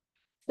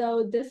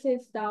 So this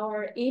is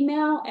our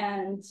email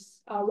and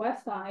our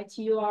website.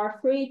 You are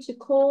free to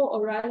call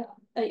or write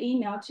an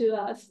email to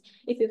us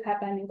if you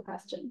have any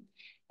question.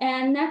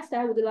 And next,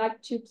 I would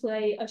like to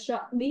play a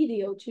short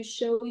video to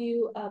show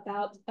you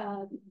about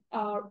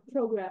our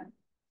program.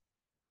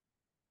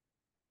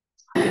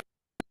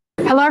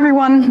 Hello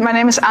everyone, my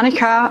name is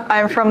Annika.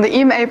 I'm from the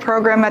EMA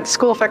program at the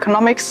School of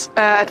Economics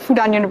at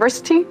Fudan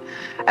University.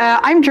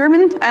 I'm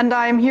German and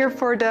I'm here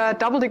for the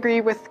double degree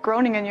with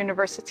Groningen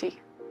University.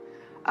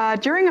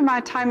 During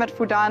my time at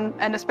Fudan,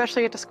 and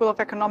especially at the School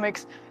of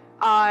Economics,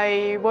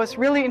 I was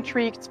really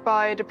intrigued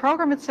by the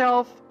program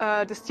itself,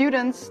 the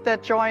students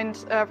that joined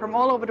from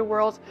all over the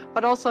world,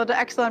 but also the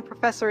excellent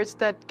professors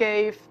that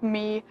gave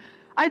me,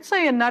 I'd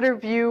say, another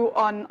view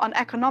on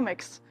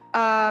economics.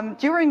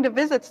 During the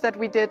visits that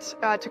we did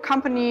to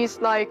companies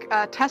like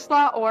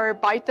Tesla or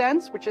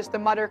ByteDance, which is the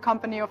mother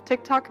company of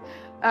TikTok,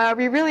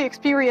 we really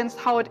experienced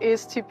how it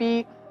is to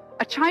be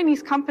a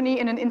Chinese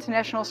company in an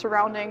international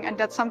surrounding, and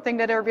that's something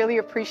that I really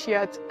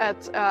appreciate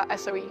at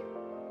SOE.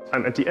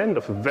 I'm at the end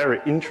of a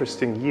very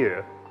interesting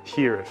year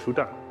here at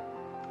Fudan.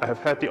 I have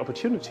had the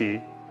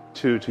opportunity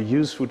to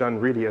use Fudan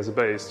really as a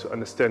base to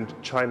understand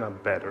China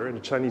better and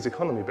the Chinese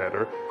economy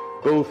better,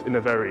 both in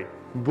a very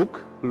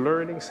book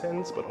learning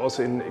sense, but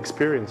also in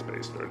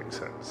experience-based learning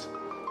sense.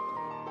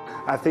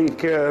 I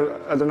think,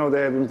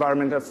 the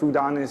environment at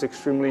Fudan is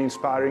extremely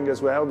inspiring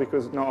as well,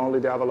 because not only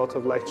they have a lot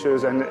of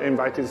lectures and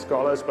invited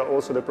scholars, but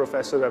also the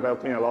professors have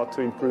helped me a lot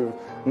to improve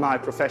my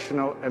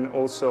professional and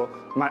also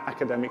my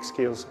academic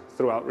skills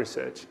throughout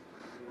research.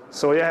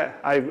 So yeah,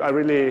 I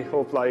really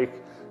hope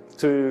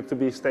to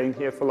be staying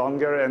here for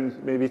longer and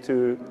maybe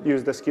to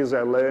use the skills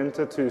I learned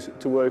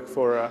to work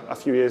for a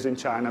few years in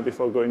China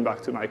before going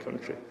back to my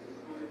country.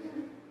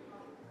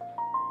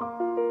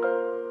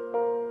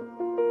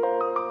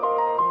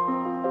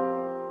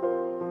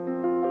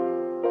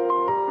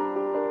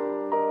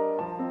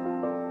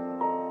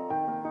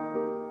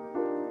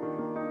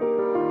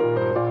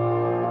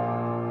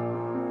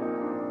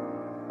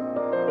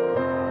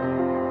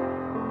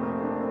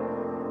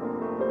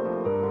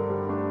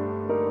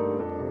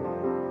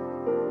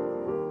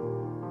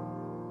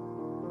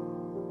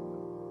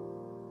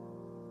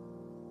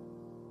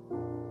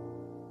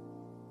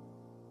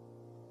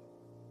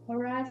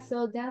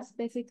 So that's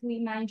basically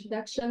my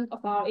introduction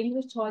of our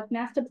English Choice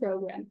Master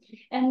Program.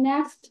 And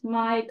next,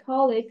 my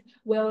colleague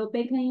will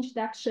make an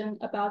introduction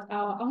about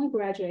our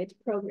undergraduate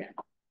program.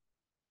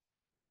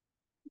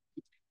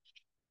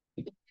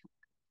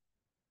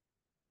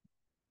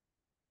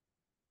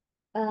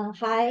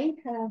 Hi,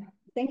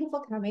 thank you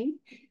for coming.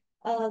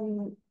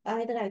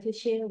 I'd like to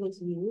share with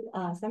you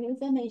some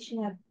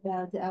information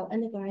about our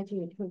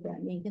undergraduate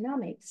program in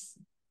economics.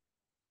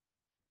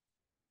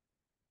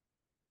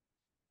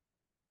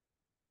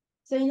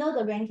 So you know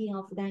the ranking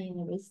of Fudan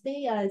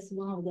University is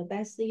one of the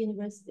best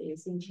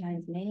universities in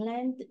Chinese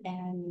mainland,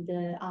 and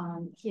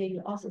here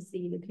you also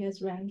see the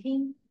CARES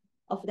ranking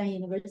of Fudan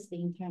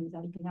University in terms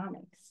of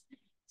economics.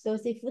 So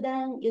see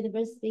Fudan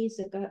University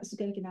School of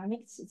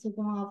Economics is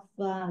one of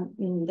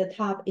the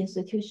top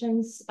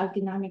institutions of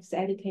economics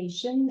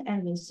education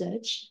and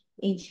research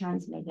in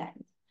Chinese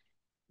mainland.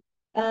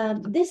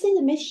 This is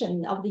the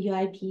mission of the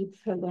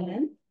UIP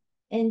program.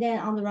 And then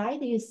on the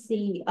right, you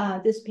see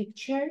this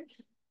picture.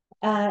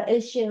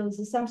 It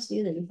shows some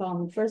students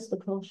from first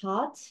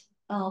cohort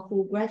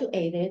who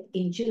graduated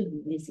in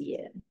June this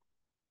year.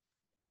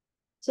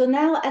 So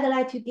now I'd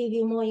like to give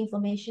you more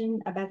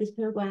information about this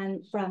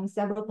program from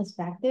several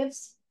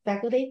perspectives: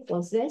 faculty,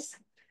 courses,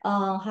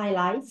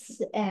 highlights,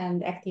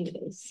 and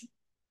activities.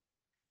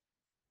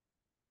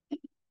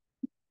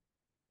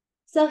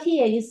 So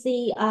here you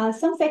see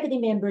some faculty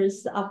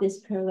members of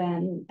this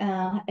program,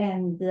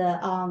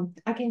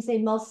 I can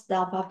say most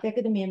of our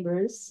faculty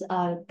members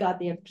got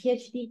their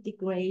PhD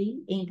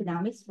degree in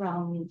economics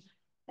from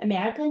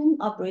American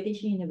or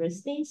British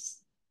universities.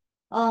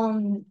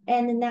 And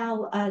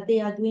now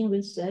they are doing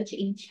research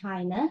in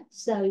China.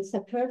 So it's a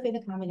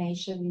perfect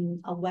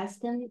combination of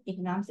Western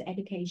economics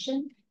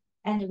education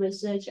and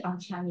research on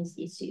Chinese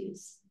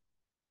issues.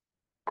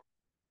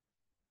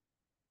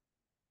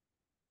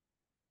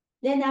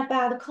 Then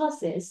about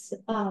courses,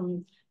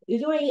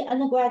 usually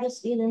undergraduate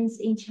students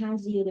in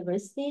Chinese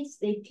universities,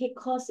 they take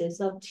courses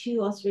of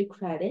 2 or 3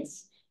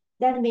 credits.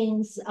 That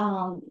means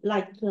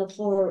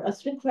for a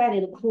 3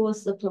 credit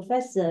course, the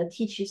professor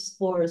teaches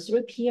for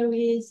 3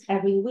 periods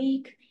every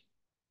week.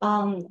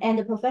 And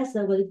the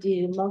professor will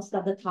do most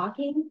of the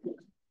talking.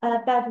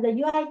 But the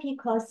UIP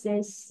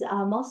courses,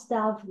 most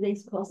of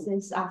these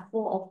courses are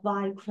 4 or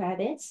 5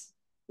 credits,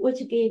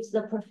 which gives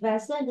the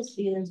professor and the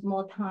students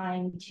more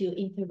time to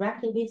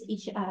interact with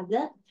each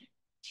other,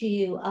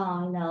 to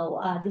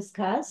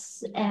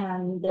discuss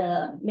and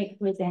make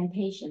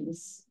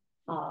presentations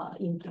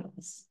in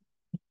class.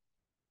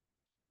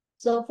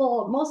 So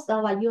for most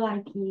of our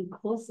UIP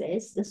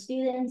courses, the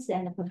students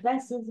and the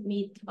professors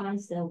meet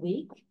twice a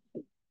week,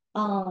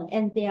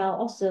 and there are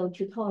also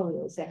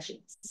tutorial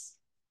sessions.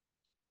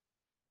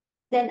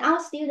 Then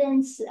our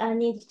students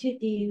need to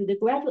do the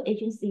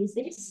graduation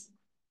thesis,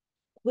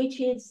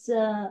 which is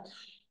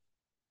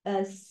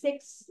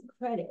 6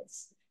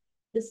 credits.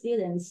 The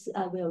students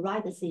will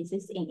write the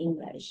thesis in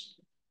English.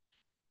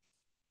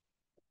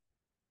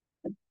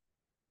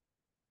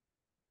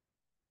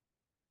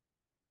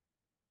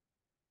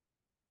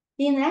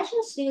 The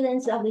international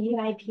students of the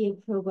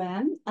UIP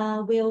program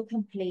will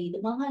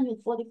complete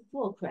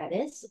 144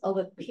 credits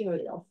over a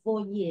period of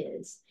 4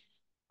 years.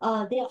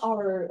 There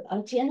are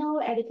general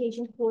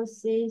education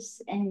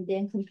courses and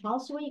then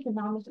compulsory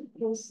economics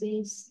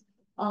courses,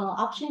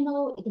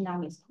 optional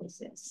economics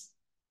courses.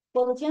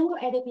 For the general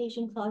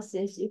education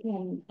courses, you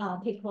can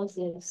take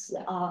courses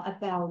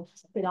about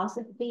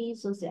philosophy,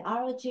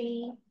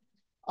 sociology,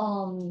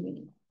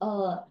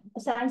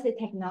 science and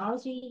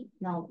technology.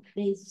 Now,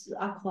 these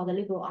are called the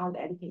liberal art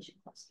education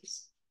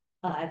courses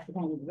at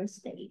Fudan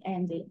University.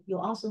 And you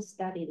also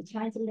study the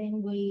Chinese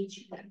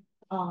language,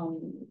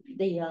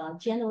 the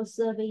general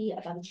survey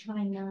about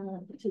China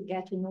to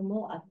get to know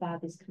more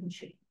about this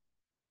country.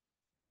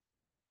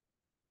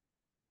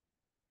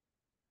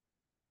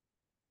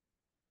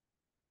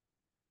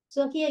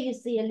 So here you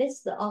see a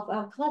list of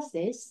our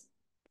courses.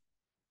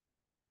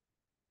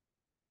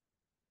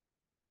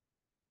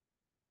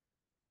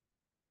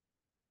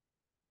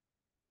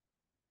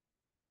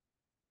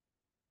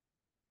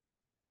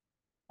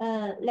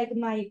 Like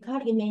my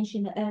colleague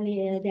mentioned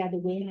earlier, that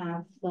we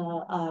have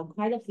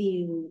quite a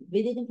few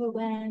visiting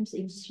programs,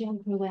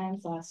 exchange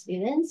programs for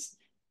students.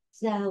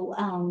 So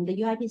the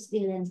UIP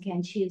students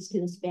can choose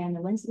to spend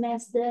 1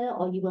 semester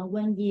or even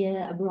 1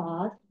 year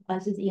abroad,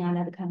 in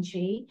another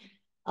country.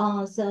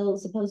 So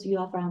suppose you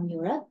are from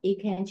Europe, you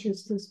can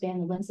choose to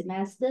spend 1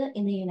 semester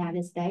in the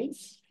United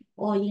States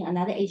or in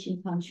another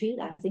Asian country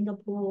like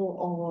Singapore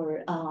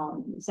or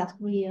South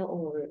Korea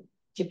or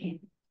Japan.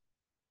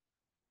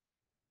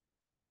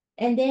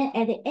 And then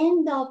at the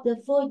end of the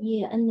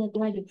 4-year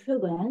undergraduate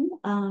program,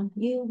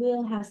 you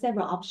will have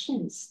several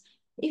options.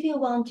 If you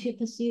want to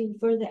pursue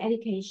further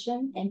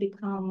education and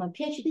become a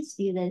PhD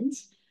student,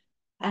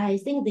 I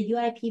think the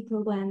UIP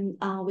program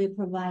will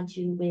provide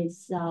you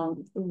with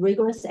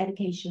rigorous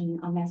education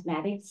on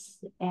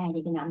mathematics and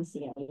economics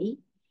theory.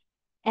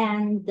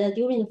 And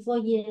during the 4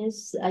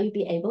 years, you'll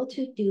be able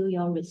to do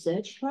your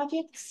research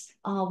projects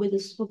with the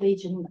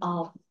supervision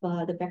of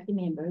the faculty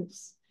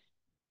members.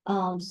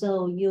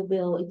 So you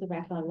will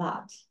interact a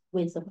lot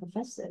with the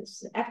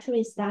professors.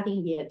 Actually,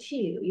 starting year 2,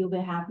 you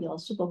will have your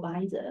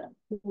supervisor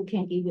who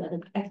can give you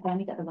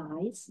academic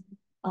advice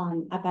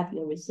about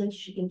your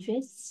research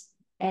interests.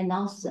 And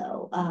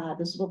also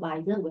the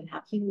supervisor will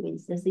help you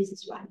with the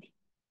thesis writing.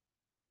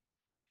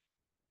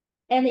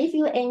 And if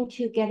you aim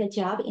to get a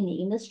job in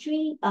the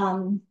industry,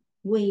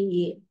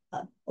 we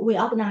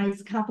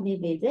organize company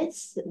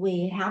visits.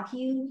 We help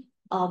you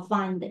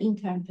find the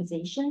intern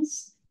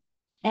positions.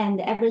 And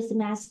every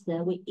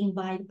semester, we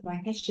invite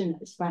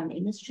practitioners from the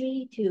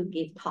industry to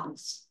give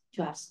talks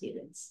to our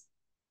students.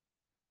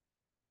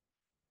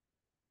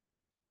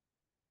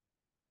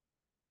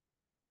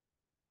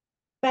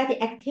 By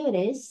the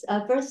activities,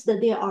 first,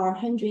 there are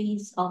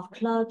hundreds of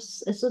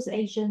clubs,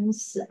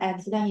 associations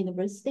at Fudan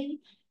University.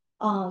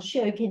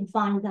 Sure, you can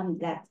find them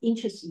that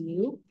interest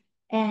you.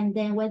 And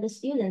then when the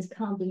students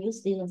come, the new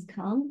students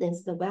come,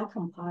 there's the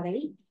welcome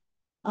party.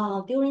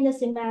 During the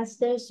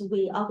semesters,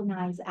 we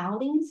organize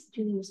outings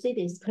to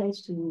cities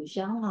close to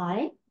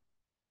Shanghai.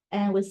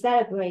 And we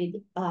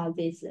celebrate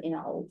these,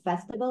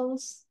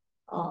 festivals.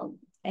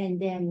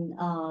 And then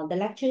the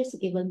lectures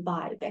given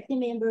by faculty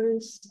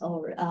members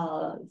or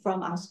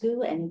from our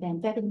school, and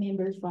then faculty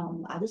members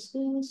from other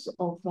schools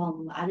or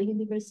from other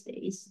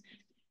universities.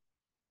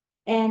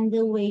 And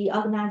we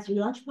organize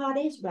lunch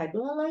parties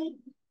regularly.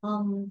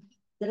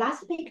 The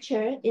last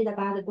picture is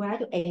about the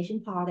graduation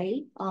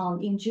party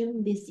in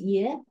June this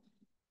year.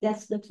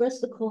 That's the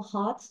first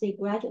cohort. They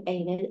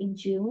graduated in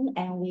June,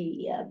 and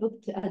we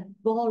booked a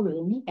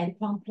ballroom at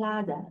Crown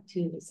Plaza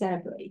to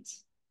celebrate.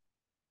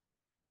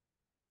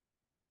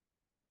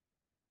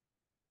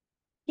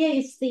 Here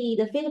you see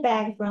the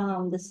feedback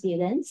from the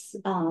students.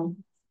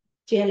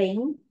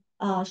 Jilin,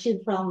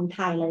 she's from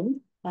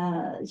Thailand.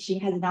 She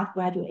has not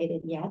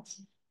graduated yet.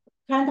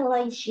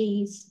 Currently,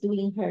 she's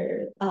doing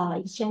her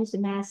exchange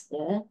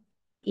semester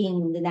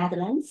in the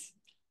Netherlands.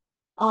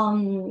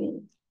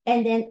 And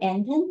then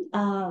Anton,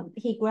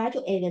 he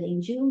graduated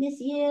in June this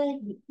year.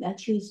 He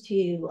chose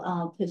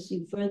to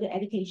pursue further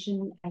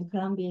education at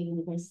Columbia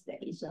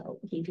University. So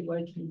he's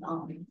working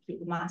on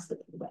his master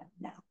program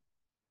now.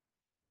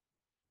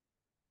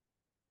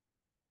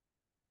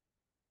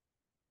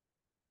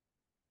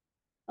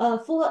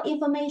 For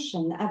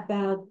information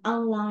about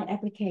online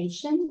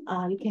application,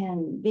 you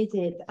can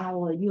visit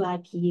our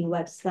UIP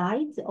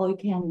website, or you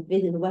can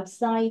visit the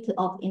website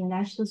of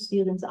International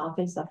Students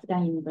Office of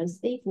Fudan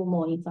University for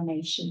more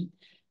information.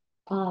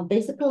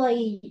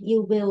 Basically,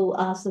 you will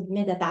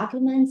submit the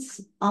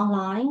documents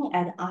online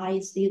at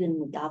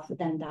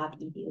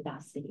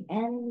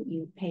istudent.fudan.edu.cn.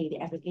 You pay the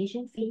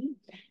application fee,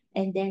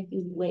 and then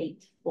you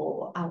wait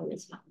for our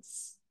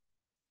response.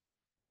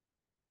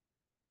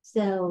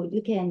 So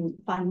you can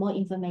find more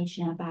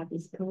information about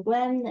this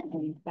program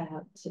and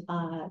about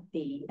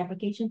the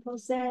application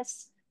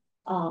process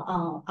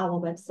on our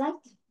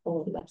website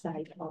or the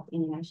website of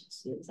International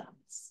Students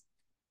Office.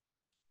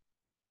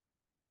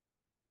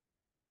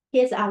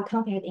 Here's our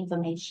contact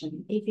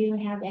information. If you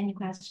have any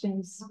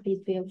questions,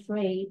 please feel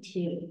free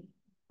to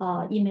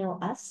email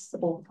us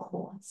or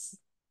call us.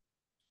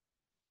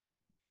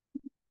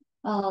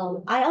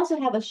 I also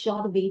have a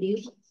short video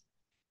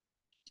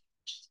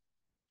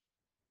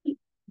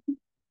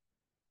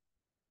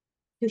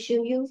to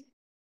show you.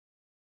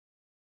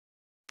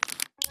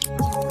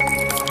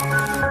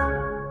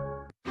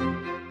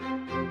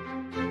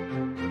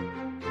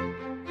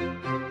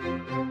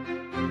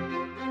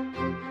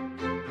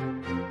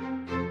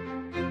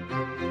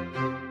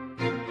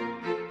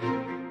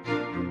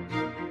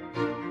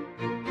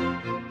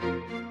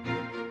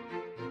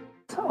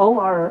 All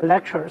our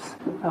lecturers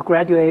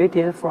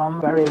graduated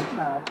from very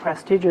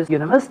prestigious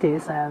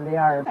universities, and they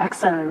are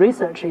excellent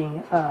research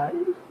in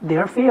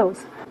their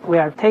fields. We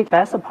are taking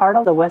best part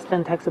of the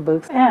Western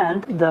textbooks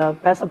and the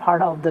best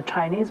part of the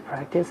Chinese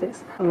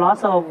practices.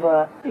 Lots of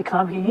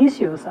economic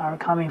issues are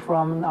coming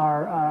from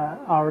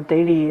our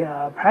daily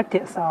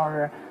practice,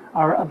 our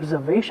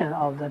observation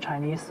of the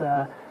Chinese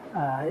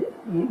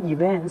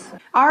events.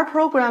 Our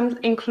program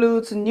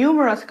includes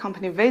numerous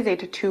company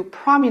visits to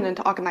prominent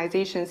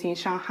organizations in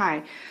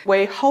Shanghai.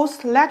 We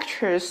host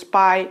lectures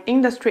by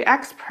industry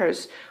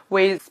experts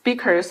with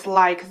speakers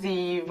like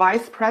the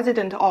Vice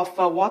President of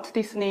Walt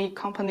Disney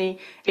Company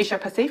Asia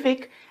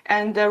Pacific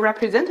and the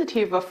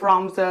representative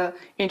from the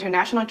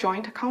International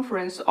Joint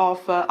Conference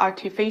of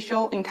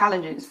Artificial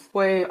Intelligence.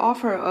 We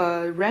offer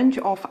a range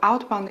of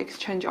outbound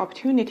exchange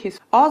opportunities.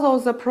 Although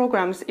the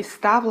programs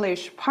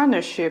establish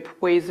partnership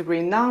with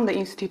renowned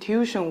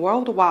institutions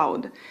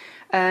worldwide,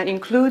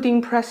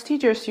 including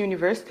prestigious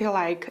universities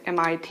like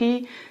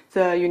MIT,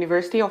 the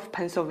University of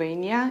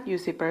Pennsylvania,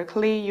 UC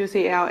Berkeley,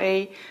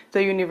 UCLA,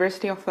 the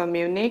University of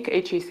Munich,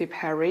 HEC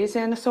Paris,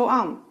 and so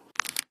on.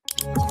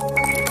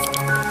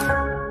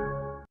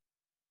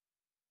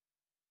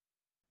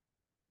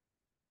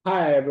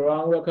 Hi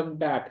everyone, welcome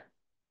back.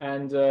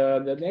 And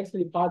the next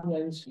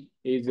department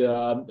is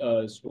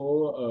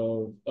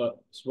School of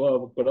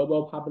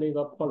Global Public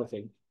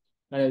Policy.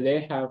 And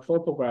they have 4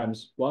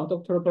 programs, 1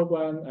 doctoral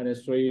program and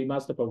 3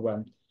 master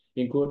programs,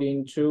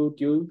 including 2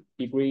 dual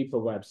degree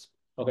programs.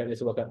 Okay,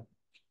 let's welcome.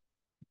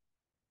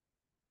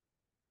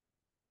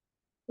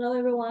 Hello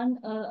everyone,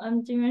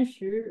 I'm Jingyuan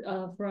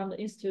Xu from the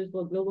Institute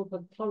for Global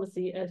Public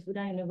Policy at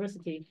Fudan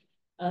University.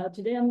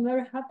 Today I'm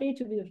very happy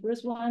to be the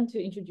first one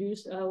to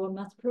introduce our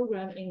master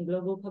program in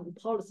global public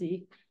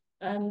policy.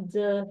 And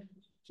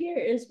here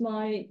is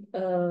my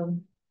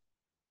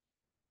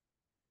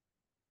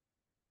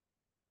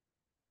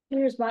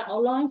here's my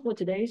outline for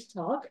today's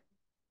talk.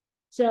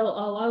 So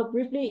I'll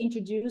briefly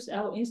introduce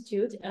our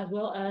institute as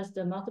well as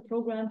the master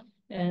program,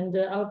 and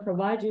I'll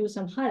provide you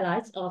some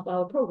highlights of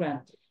our program.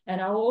 And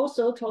I will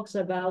also talk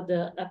about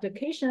the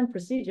application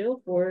procedure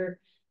for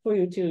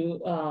you to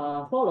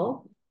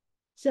follow.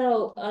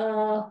 So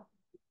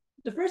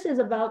the first is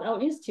about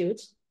our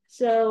institute.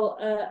 So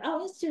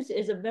our institute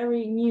is a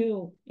very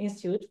new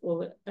institute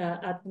for,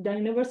 at the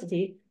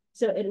university.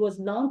 So it was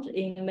launched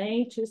in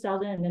May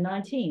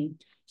 2019.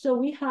 So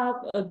we have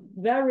a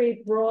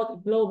very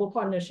broad global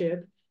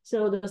partnership.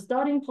 So the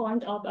starting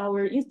point of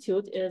our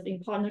institute is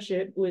in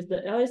partnership with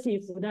the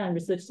LSE Fudan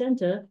Research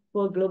Center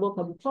for Global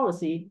Public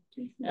Policy.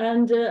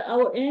 And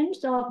our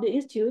aims of the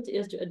institute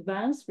is to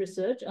advance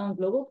research on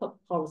global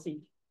public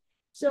policy.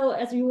 So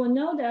as you will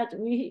know that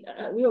we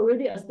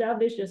already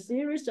established a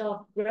series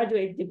of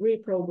graduate degree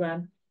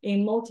program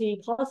in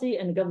multi-policy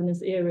and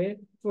governance area.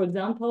 For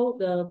example,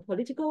 the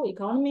political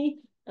economy,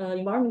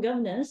 environment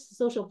governance,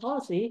 social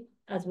policy,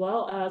 as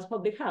well as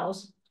public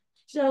health.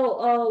 So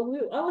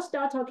I will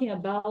start talking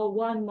about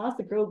one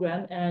master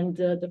program, and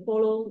the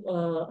follow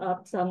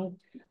up some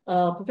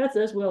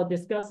professors will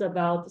discuss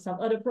about some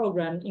other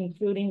program,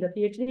 including the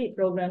PhD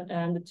program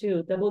and the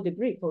 2 double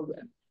degree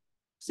program.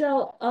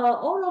 So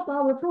all of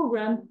our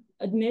program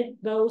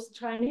admit both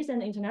Chinese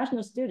and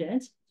international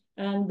students,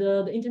 and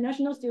the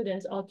international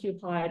students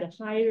occupy the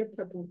higher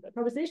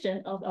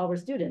proportion of our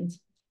students.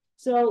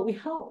 So we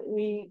hope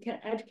we can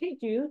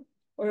educate you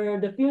or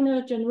the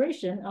future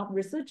generation of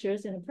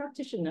researchers and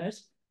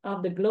practitioners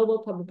of the global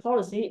public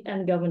policy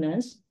and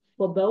governance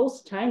for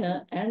both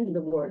China and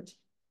the world.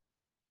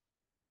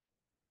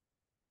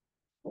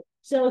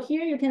 So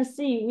here you can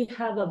see we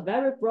have a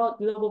very broad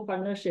global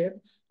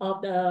partnership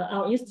of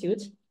our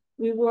institute.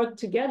 We work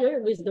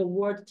together with the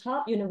world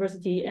top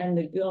university and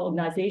the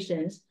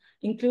organizations,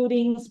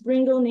 including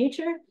Springle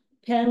Nature,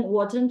 Penn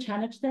Wharton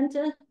China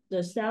Center,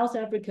 the South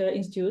Africa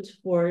Institute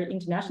for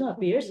International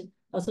Affairs,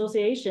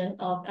 Association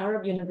of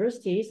Arab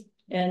Universities,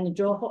 and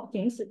Johns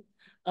Hopkins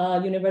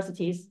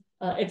universities,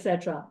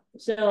 etc.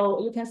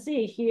 So you can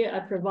see here, I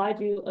provide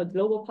you a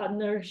global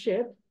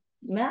partnership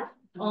map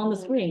on the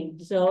screen.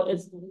 So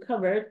it's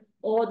covered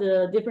all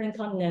the different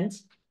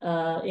continents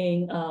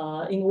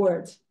in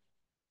words.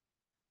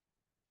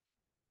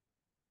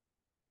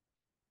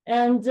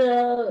 And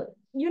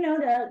you know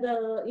that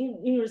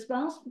in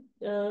response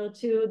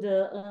to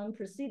the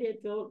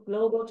unprecedented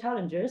global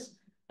challenges,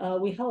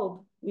 we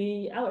hope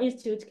our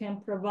institute can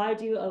provide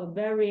you a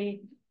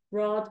very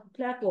broad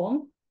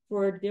platform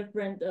for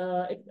different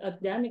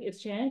academic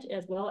exchange,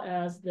 as well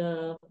as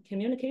the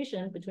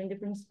communication between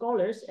different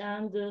scholars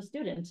and the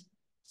students.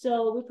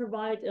 So we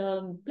provide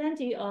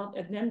plenty of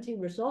academic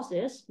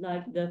resources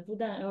like the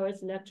Fudan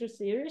LS lecture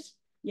series,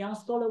 Young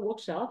Scholar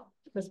Workshop,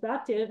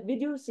 Perspective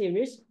video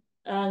series,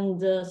 and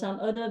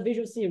some other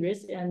visual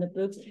series and the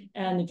books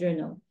and the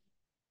journal.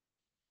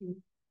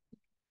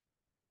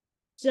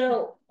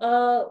 So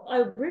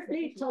I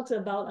briefly talked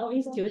about our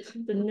institute.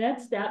 The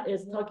next step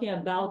is talking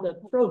about the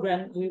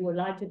program we would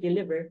like to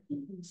deliver.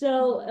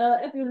 So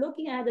if you're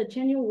looking at the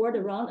changing world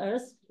around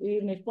us,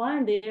 we may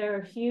find there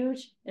are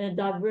huge and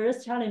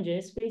diverse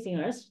challenges facing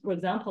us. For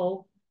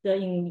example, the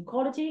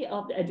inequality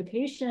of the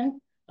education,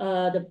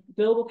 the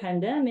global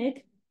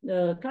pandemic,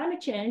 the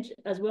climate change,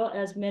 as well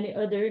as many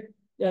other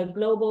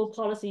global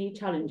policy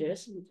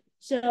challenges.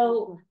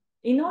 So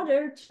in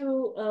order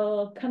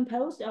to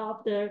compose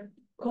of the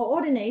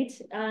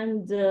coordinate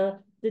and the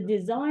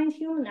design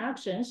human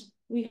actions,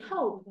 we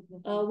hope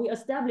we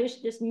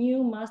establish this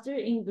new Master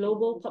in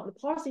Global Public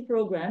Policy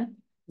program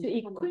to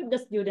equip the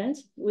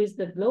students with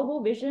the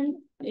global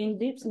vision,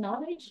 in-depth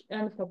knowledge,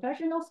 and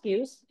professional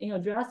skills in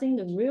addressing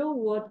the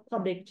real-world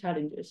public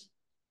challenges.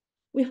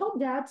 We hope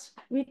that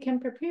we can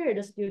prepare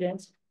the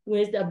students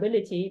with the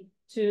ability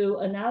to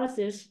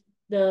analyze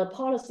the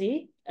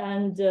policy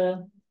and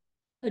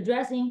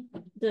addressing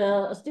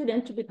the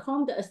student to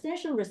become the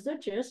essential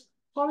researchers,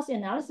 policy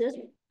analysis,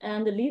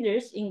 and the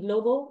leaders in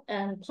global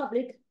and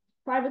public,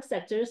 private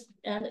sectors,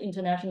 and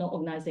international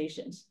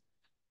organizations.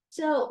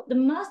 So the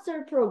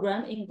master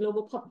program in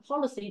global public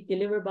policy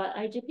delivered by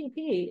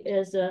IGPP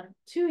is a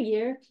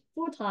 2-year,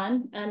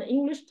 full-time, and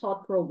English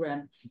taught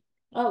program.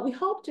 We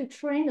hope to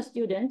train the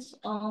students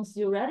on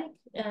theoretic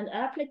and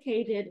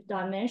applied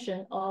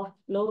dimension of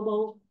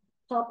global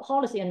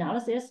policy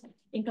analysis,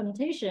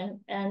 implementation,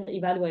 and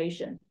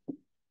evaluation.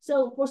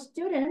 So for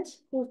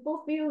students who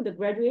fulfill the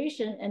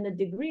graduation and the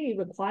degree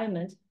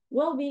requirement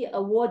will be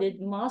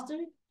awarded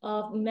Master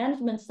of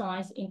Management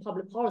Science in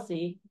Public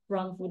Policy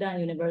from Fudan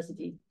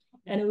University.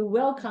 And we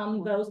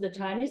welcome both the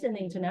Chinese and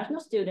the international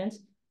students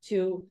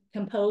to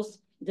compose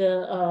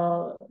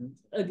the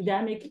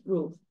academic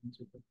group.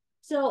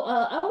 So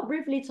I will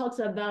briefly talk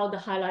about the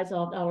highlights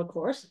of our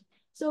course.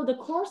 So the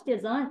course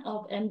design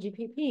of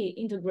MGPP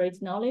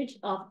integrates knowledge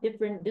of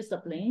different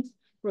disciplines.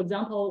 For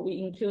example, we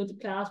include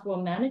class for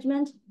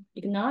management,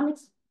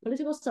 economics,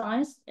 political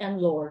science, and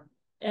law.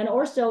 And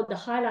also the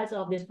highlights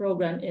of this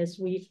program is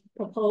we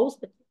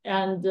proposed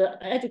and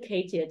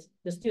educated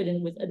the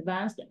student with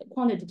advanced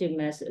quantitative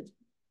method.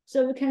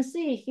 So you can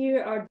see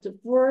here are the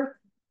four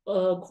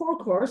core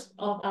course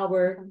of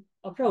our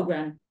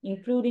program,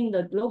 including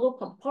the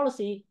global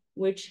policy,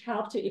 which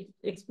help to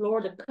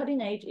explore the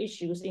cutting edge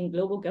issues in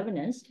global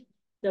governance,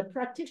 the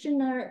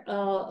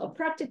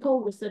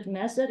practical research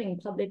method in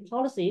public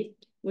policy,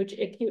 which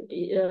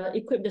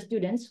equip the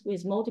students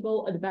with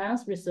multiple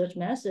advanced research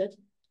methods,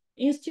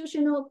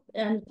 institutional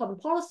and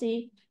public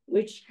policy,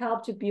 which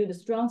help to build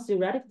strong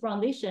theoretic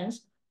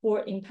foundations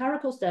for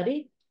empirical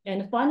study,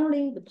 and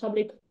finally, the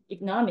public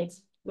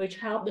economics, which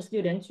help the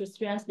students to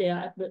strengthen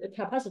their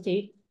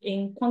capacity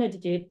in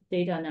quantitative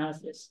data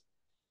analysis.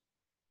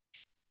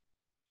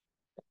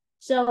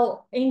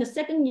 So in the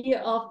second year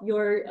of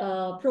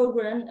your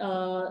program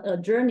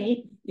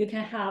journey, you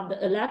can have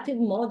the elective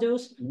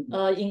modules,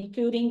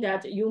 including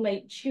that you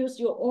may choose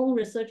your own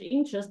research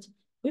interest.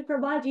 We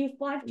provide you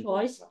 5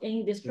 choices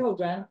in this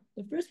program.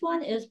 The first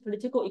one is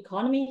political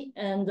economy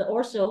and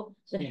also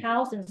the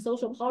health and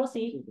social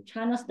policy,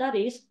 China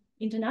studies,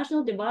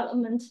 international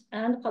development,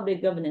 and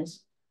public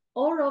governance.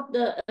 All of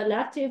the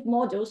elective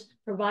modules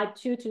provide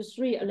 2 to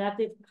 3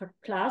 elective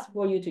class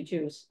for you to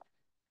choose.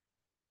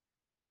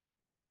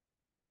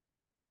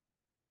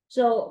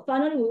 So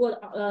finally,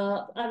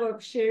 I will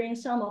sharing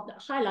some of the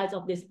highlights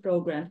of this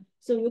program.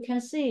 So you can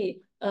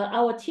see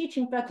our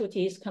teaching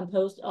faculty is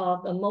composed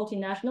of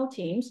multinational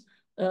teams.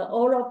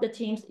 All of the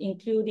teams,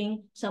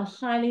 including some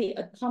highly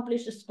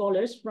accomplished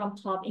scholars from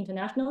top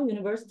international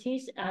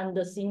universities and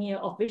the senior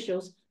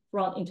officials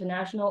from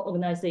international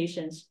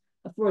organizations.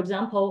 For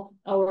example,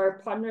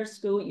 our partner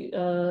school,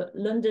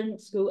 London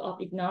School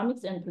of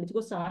Economics and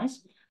Political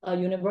Science,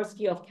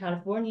 University of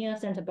California,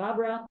 Santa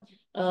Barbara,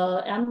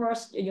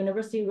 Amherst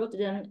University,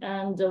 Rotterdam,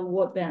 and the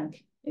World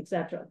Bank,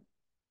 etc.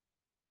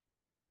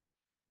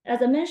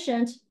 As I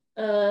mentioned,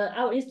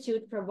 our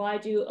institute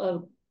provides you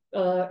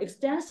a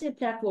extensive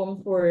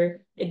platform for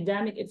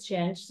academic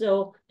exchange.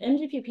 So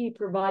MGPP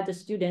provides the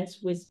students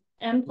with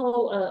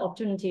ample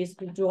opportunities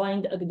to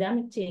join the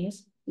academic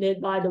teams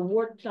led by the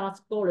world-class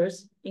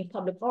scholars in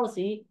public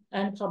policy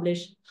and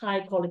publish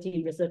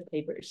high-quality research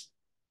papers.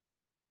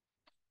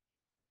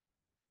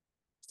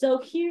 So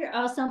here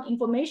are some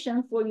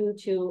information for you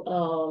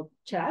to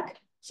check.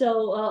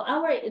 So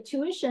our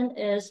tuition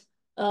is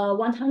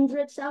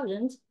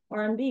 100,000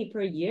 RMB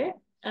per year.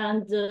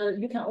 And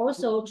you can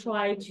also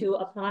try to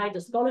apply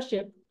the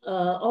scholarship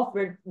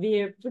offered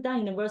via Fudan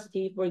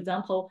University. For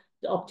example,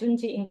 the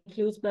opportunity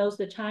includes both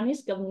the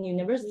Chinese government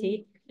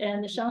university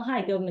and the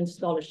Shanghai government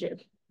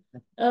scholarship.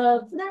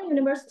 Fudan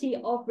University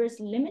offers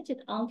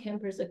limited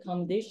on-campus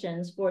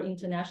accommodations for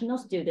international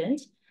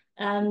students.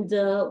 And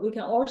we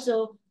can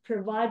also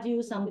provide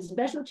you some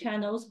special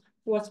channels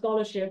for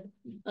scholarship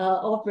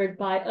offered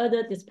by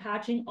other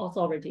dispatching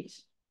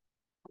authorities.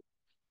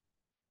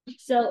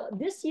 So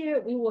this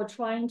year, we were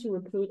trying to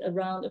recruit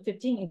around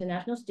 15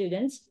 international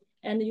students,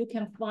 and you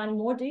can find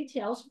more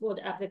details for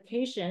the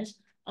applications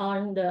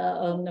on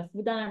the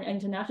Fudan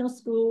International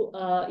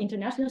School,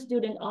 International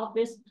Student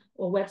Office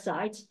or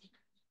website.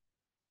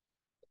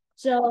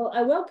 So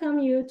I welcome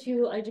you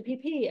to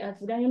IGPP at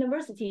Fudan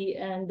University,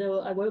 and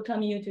I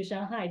welcome you to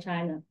Shanghai,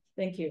 China.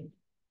 Thank you.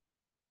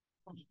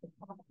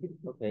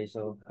 Okay,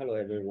 so hello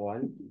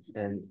everyone,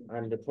 and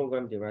I'm the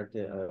program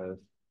director of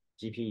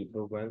GPE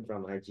program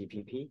from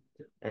IGPP,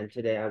 and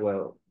today I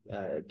will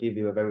give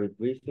you a very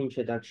brief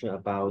introduction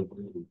about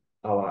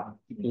our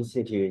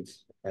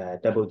institute's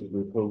double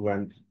degree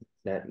program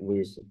that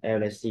with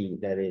LSE,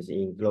 that is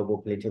in global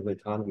political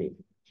economy.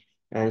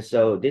 And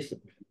so this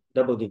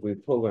double degree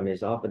program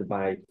is offered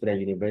by Fudan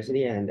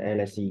University and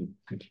LSE.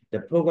 The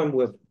program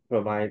will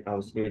provide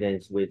our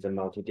students with a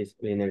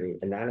multidisciplinary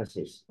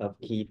analysis of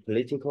key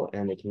political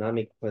and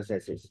economic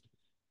processes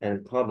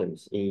and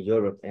problems in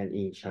Europe and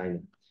in China,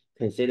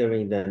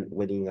 considering them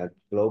within a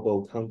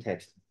global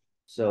context.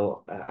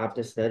 So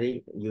after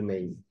study, you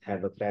may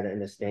have a better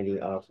understanding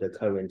of the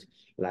current,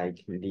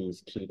 like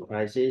these key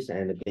crises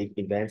and the big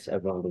events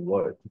around the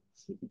world.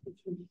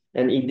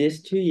 And in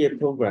this 2-year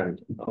program,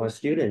 our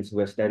students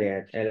will study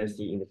at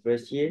LSE in the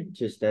first year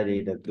to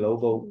study the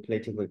global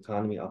political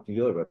economy of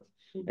Europe.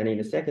 And in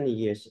the second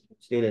year,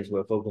 students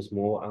will focus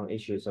more on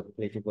issues of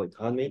political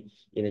economy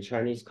in the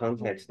Chinese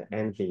context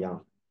and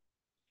beyond.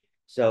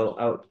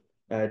 So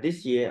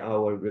this year,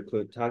 our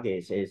recruit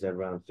target is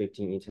around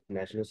 15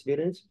 international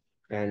students.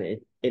 And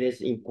it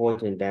is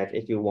important that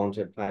if you want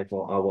to apply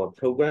for our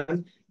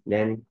program,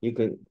 then you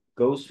can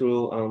go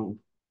through on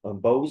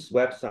both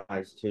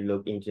websites to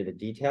look into the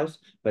details,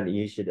 but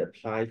you should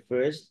apply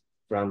first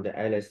from the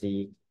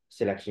LSE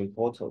selection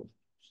portal.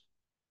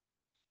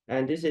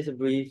 And this is a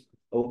brief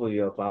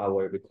overview of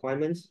our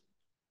requirements.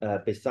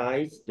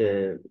 Besides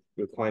the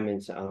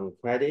requirements on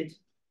credit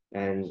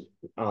and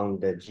on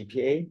the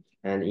GPA,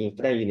 and in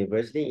Fudan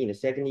University, in the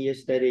second year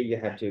study, you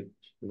have to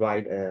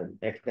write an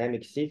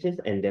academic thesis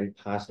and then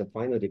pass the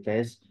final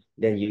defense,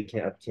 then you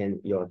can obtain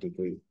your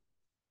degree.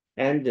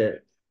 And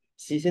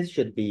thesis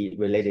should be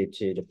related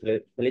to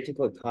the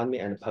political economy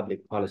and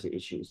public policy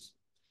issues.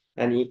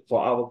 And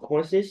for our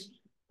courses,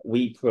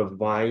 we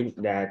provide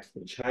that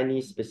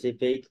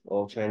Chinese-specific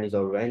or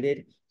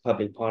Chinese-oriented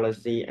public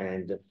policy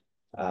and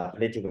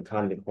political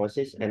economy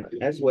courses, and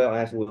as well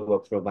as we will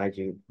provide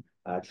you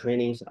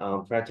trainings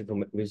on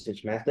practical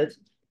research methods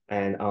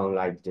and on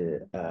like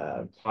the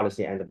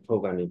policy and the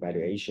program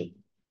evaluation.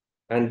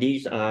 And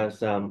these are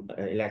some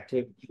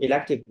elective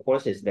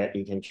courses that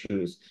you can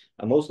choose.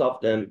 Most of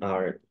them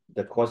are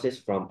the courses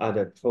from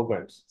other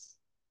programs.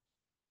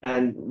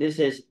 And this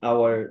is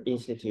our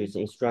institute's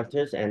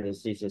instructors and the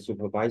thesis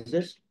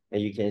supervisors.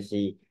 And you can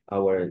see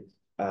our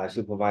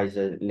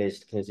supervisor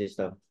list consists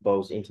of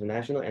both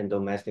international and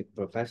domestic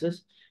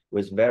professors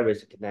with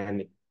various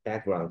academic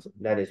backgrounds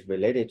that is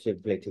related to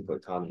political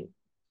economy.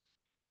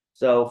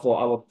 So for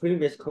our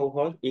previous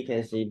cohort, you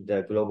can see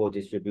the global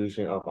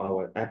distribution of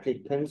our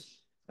applicants.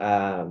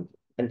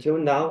 Until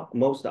now,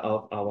 most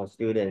of our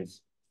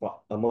students,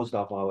 most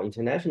of our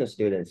international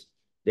students,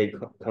 they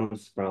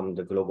comes from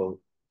the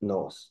global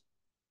north.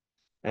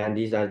 And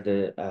these are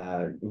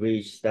the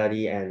reach,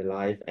 study, and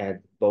life at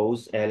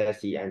both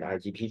LSE and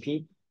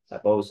IGPP.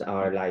 Both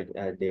are like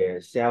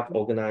their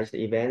self-organized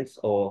events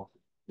or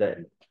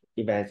the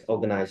events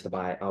organized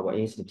by our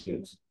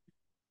institutes.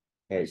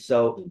 Okay,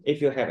 so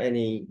if you have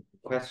any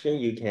question,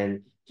 you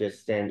can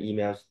just send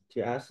emails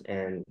to us,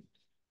 and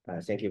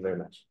thank you very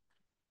much.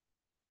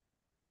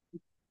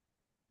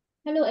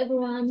 Hello,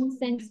 everyone.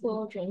 Thanks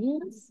for joining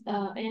us.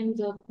 I am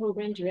the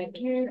program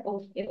director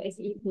of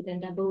LSE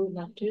Fudan Double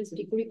Master's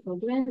Degree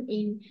Program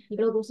in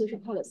Global Social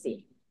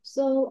Policy.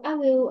 So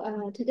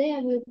today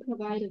I will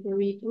provide a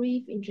very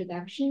brief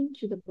introduction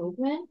to the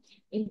program,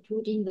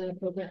 including the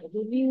program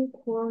overview,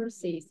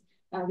 courses,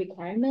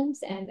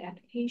 requirements, and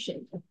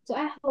application. So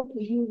I hope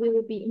you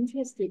will be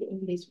interested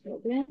in this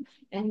program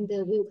and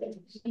will get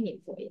training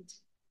for it.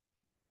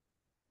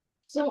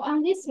 So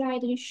on this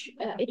slide,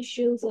 it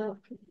shows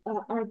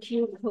our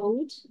QR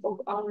code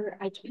of our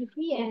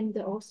IGP and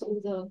also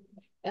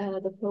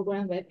the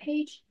program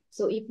webpage.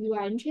 So if you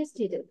are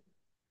interested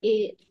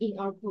in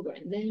our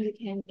program, then you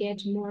can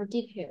get more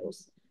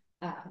details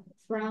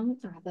from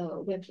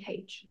the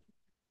webpage.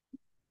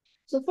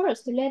 So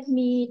first, let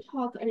me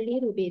talk a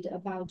little bit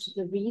about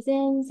the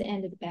reasons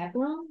and the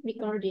background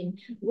regarding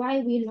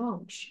why we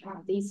launched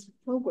this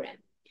program.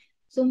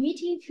 So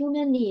meeting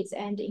human needs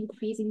and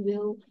increasing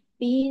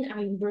well-being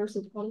are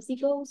universal policy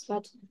goals,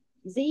 but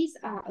these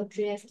are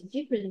addressed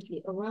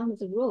differently around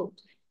the world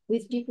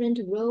with different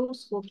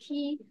roles for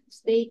key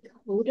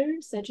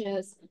stakeholders such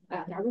as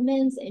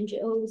governments,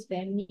 NGOs,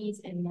 families,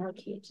 and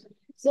markets.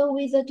 So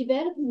with the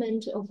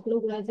development of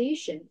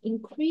globalization,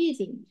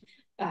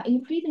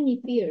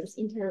 increasingly fierce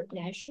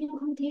international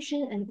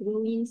competition and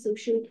growing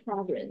social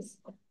problems,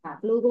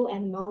 global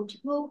and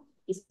multiple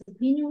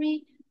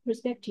disciplinary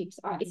perspectives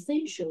are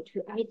essential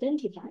to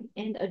identify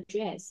and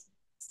address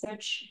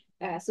such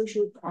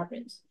social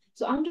problems.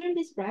 So under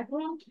this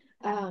background,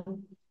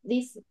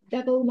 this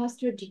double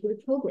master degree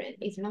program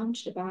is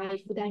launched by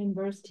Fudan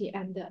University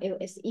and the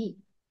LSE.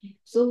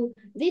 So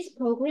this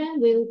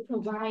program will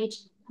provide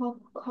top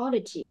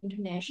quality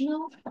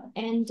international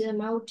and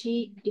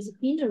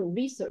multidisciplinary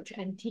research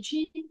and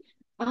teaching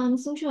on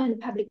social and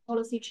public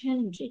policy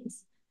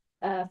challenges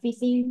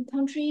facing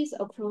countries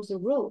across the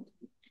world.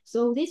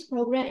 So this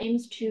program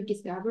aims to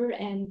discover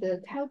and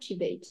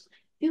cultivate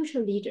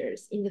future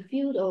leaders in the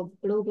field of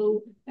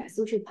global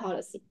social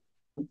policy.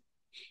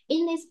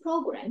 In this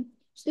program,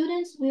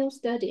 students will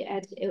study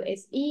at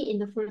LSE in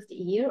the first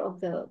year of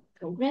the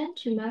program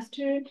to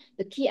master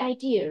the key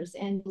ideas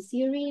and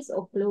theories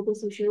of global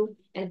social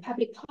and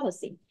public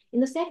policy. In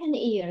the second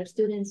year,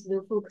 students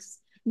will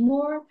focus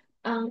more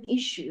on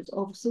issues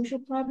of social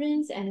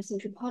problems and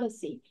social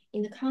policy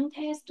in the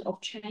context of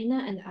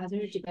China and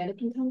other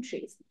developing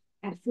countries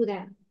at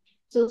Fudan.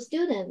 So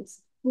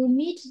students who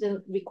meet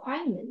the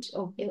requirement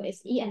of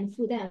LSE and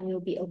Fudan will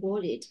be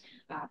awarded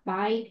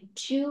by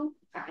 2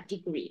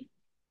 degrees.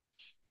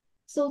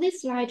 So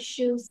this slide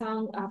shows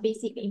some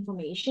basic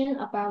information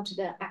about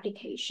the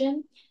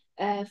application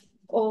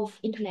of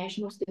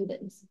international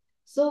students.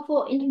 So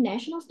for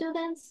international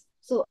students,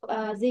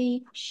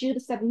 they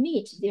should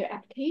submit their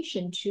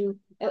application to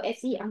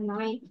LSE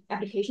online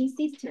application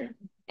system.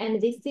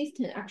 And this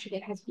system actually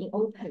has been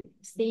open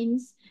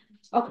since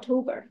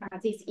October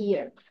this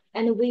year.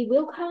 And we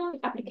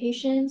welcome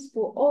applications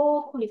for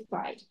all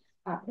qualified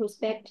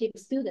prospective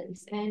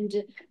students. And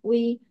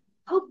we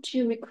hope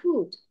to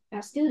recruit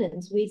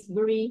students with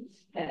very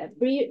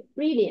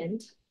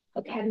brilliant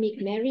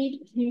academic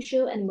merit,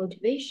 potential, and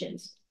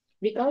motivations,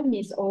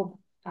 regardless of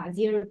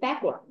their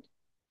background.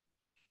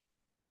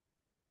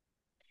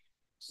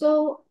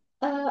 So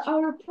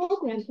our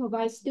program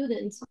provides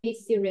students with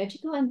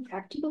theoretical and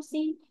practical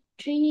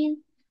training,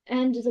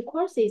 and the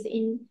courses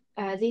in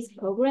this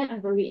program are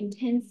very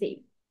intensive,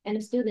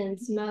 and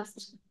students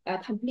must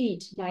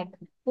complete like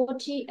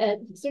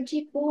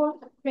 34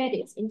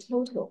 credits in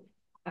total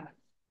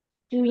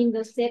during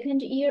the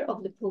second year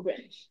of the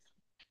program.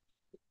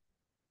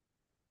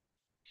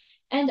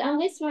 And on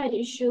this slide,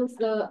 it shows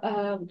the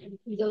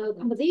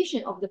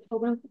composition of the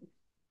program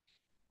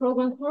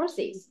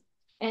courses.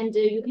 And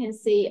you can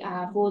see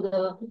for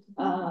the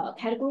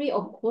category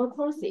of core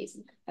courses,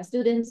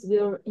 students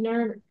will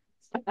learn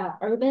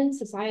urban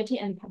society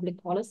and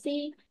public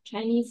policy,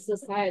 Chinese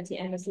society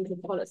and social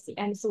policy,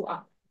 and so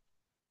on.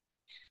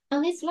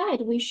 On this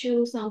slide, we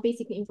show some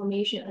basic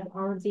information of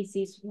our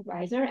ZC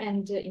supervisor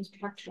and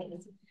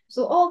instructors.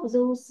 So all of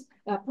those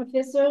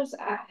professors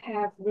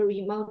have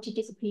very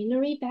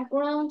multidisciplinary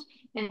background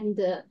and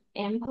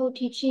ample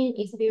teaching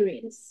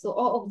experience. So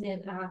all of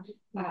them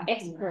are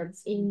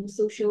experts in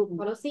social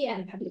policy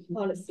and public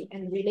policy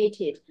and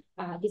related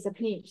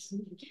disciplines.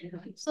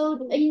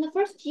 So in the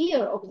first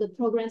year of the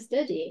program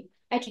study,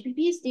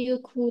 IGPP still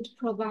could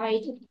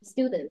provide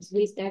students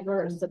with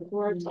diverse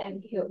support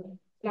and help,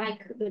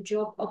 like the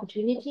job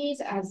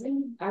opportunities as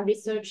a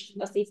research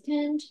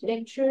assistant,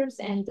 lectures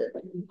and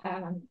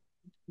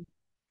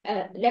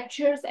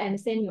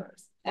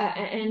seminars,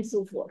 and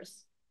so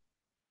forth.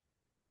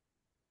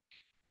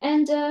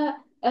 And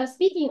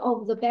speaking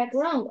of the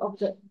background of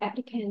the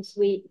applicants,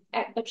 we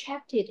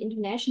attracted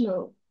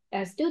international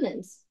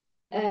students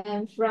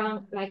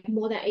from like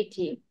more than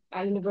 80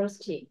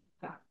 universities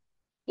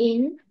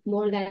in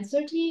more than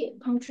 30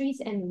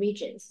 countries and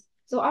regions.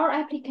 So our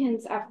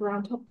applicants are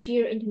from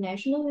top-tier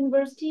international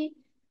university,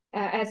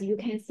 as you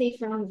can see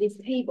from this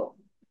table.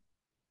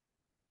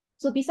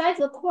 So besides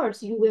the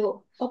course, you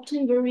will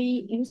obtain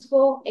very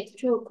useful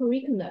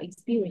extracurricular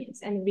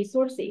experience and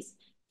resources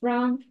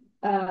from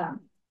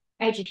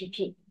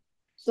IGPP.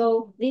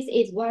 So this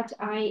is what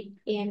I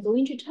am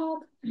going to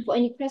talk. For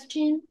any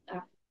question,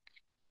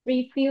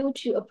 feel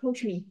to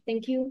approach me.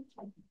 Thank you.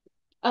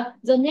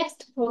 The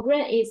next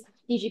program is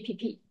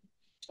DGPP.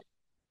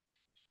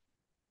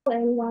 Hello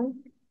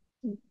everyone,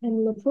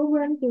 I'm the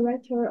program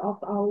director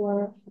of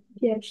our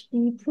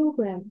PhD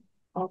program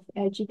of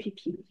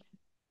IGPP.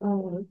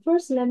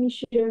 First, let me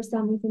share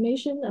some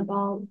information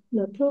about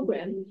the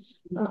program.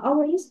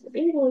 Our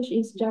English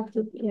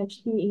instructor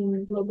PhD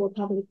in Global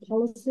Public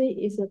Policy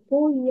is a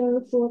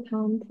 4-year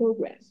full-time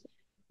program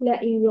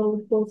that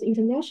enrolls both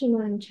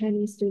international and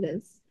Chinese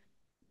students.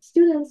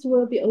 Students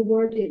will be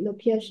awarded the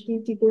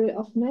PhD degree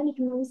of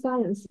Management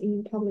Science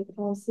in Public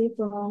Policy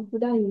from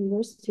Fudan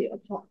University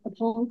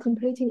upon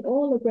completing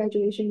all the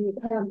graduation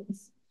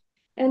requirements.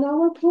 And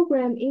our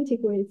program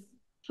integrates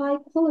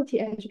high-quality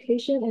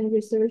education and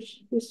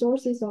research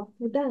resources of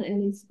Fudan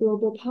and its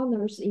global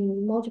partners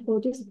in multiple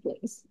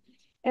disciplines.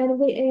 And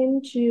we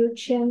aim to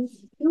train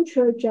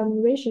future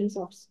generations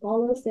of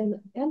scholars and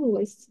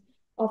analysts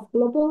of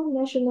global,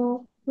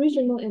 national,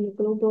 regional, and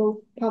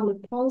global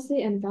public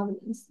policy and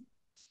governance.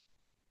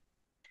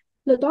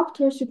 The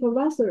doctor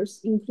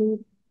supervisors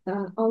include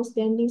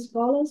outstanding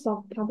scholars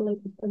of public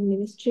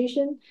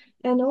administration,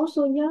 and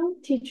also young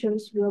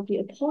teachers will be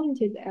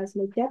appointed as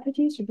the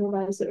deputy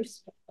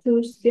supervisors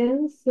to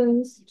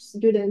strengthen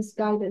students'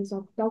 guidance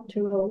of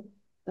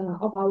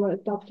our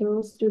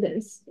doctoral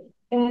students.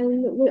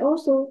 And we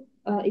also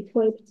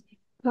equipped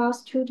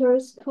class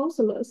tutors,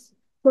 counselors,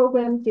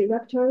 program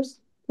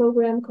directors,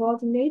 program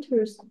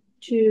coordinators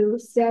to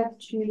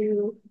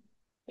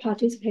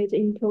participate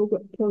in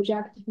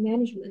project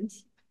management.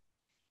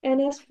 And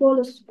as for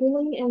the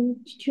schooling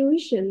and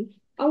tuition,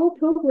 our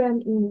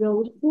program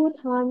enrolled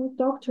full-time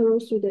doctoral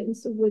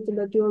students with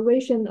the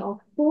duration of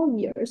 4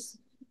 years,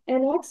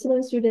 and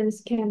excellent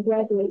students can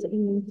graduate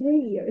in 3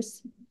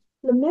 years.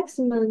 The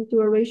maximum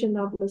duration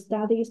of the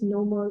study is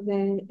no more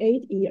than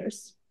 8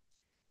 years.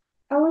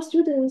 Our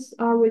students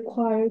are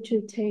required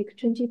to take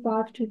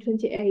 25 to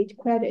 28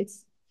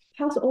 credits,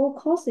 pass all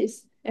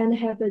courses, and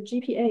have a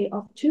GPA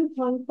of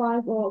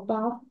 2.5 or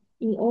above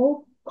in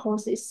all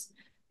courses.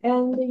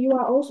 And you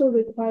are also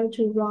required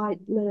to write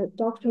the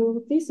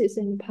doctoral thesis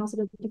and pass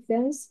the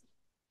defense,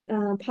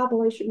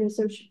 publish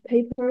research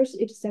papers,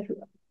 etc.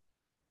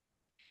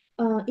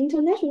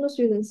 International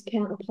students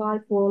can apply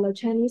for the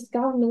Chinese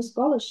government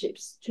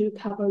scholarships to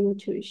cover your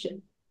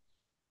tuition.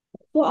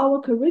 For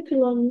our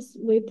curriculums,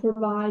 we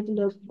provide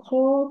the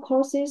core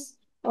courses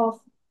of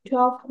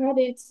 12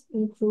 credits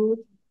include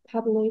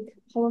public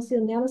policy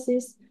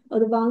analysis,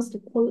 advanced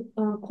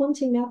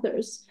quantitative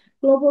methods,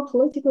 global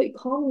political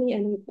economy,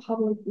 and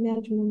public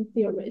management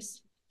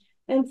theories.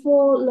 And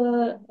for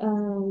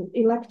the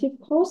elective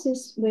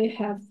courses, we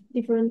have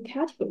different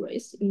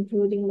categories,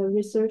 including the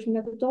research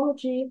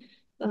methodology,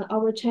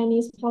 our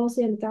Chinese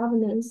policy and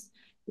governance,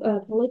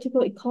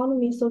 political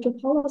economy, social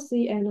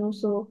policy, and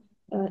also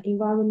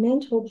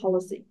environmental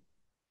policy.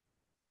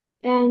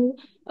 And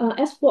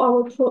as for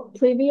our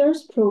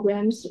previous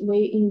programs,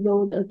 we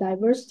enrolled a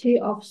diversity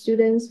of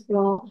students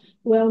from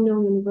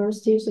well-known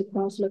universities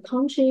across the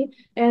country,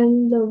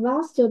 and the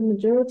vast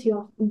majority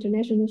of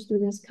international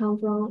students come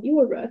from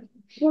Europe,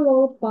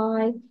 followed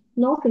by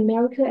North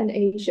America and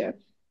Asia.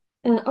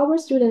 Our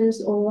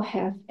students all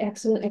have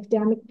excellent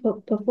academic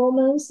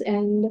performance,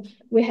 and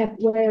we have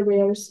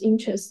various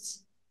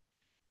interests.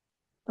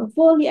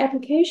 For the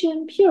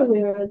application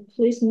period,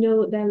 please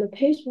note that the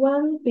page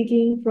 1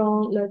 begins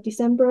from the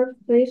December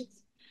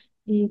 5th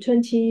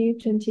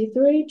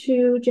 2023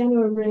 to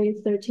January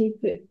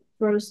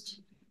 31st,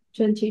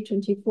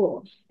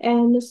 2024.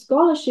 And the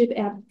scholarship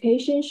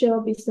application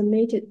shall be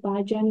submitted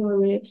by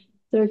January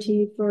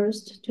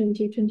 31st,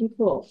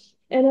 2024.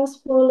 And as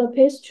for the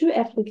phase 2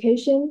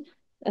 application,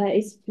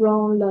 it's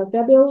from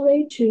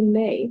February to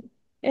May.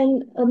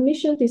 And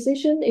admission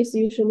decision is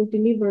usually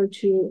delivered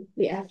to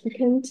the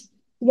applicant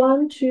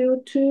 1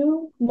 to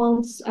 2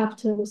 months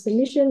after the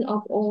submission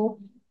of all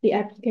the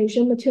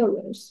application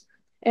materials.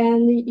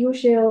 And you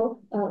shall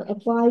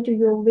apply to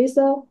your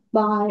visa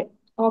by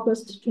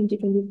August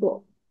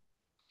 2024.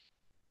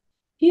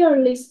 Here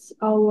lists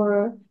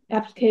our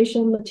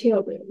application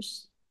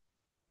materials.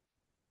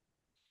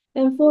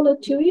 And for the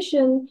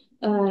tuition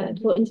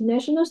for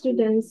international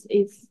students,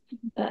 it's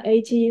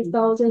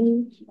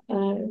 80,000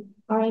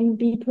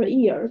 RMB per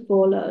year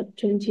for the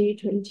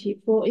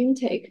 2024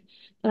 intake.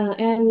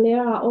 And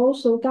there are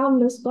also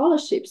government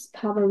scholarships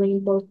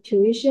covering both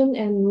tuition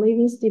and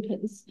living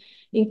stipends,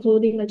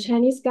 including the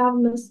Chinese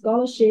government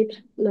scholarship,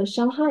 the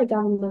Shanghai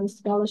government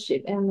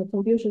scholarship, and the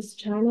Confucius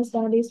China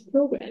Studies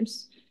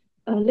programs.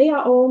 They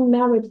are all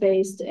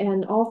merit-based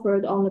and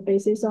offered on the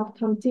basis of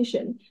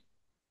competition.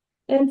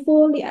 And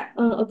for the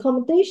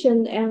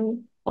accommodation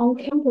and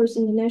on-campus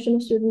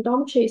international student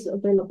dormitory is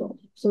available.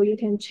 So you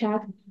can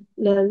check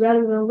the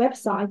relevant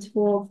websites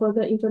for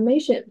further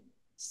information.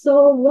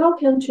 So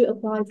welcome to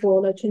apply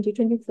for the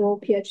 2024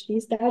 PhD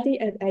study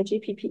at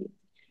IGPP.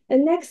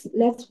 And next,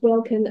 let's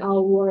welcome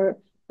our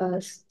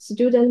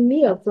student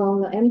Mia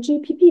from the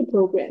MGPP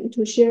program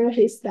to share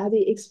his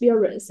study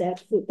experience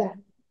at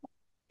Fudan.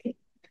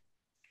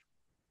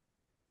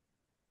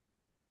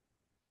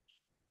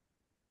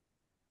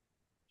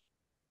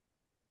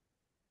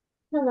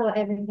 Hello,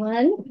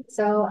 everyone.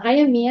 So I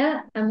am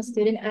Mia. I'm a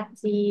student at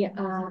the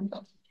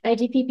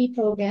IGPP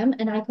program,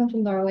 and I come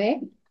from Norway.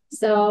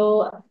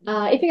 So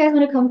if you guys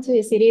want to come to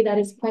a city that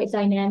is quite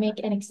dynamic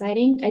and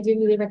exciting, I do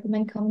really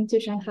recommend coming to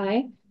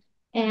Shanghai.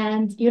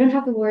 And you don't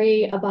have to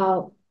worry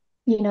about,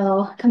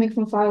 coming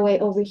from far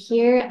away over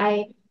here.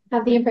 I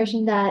have the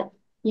impression that,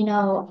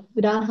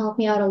 Fudan helped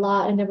me out a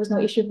lot, and there was no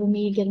issue for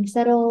me getting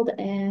settled.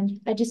 And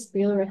I just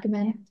really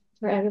recommend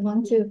for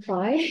everyone to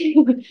apply.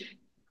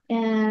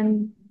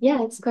 And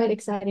yeah, it's quite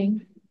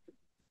exciting.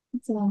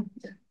 So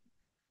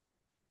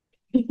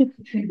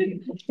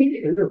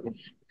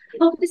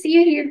hope to see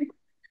you here.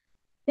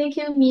 Thank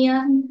you,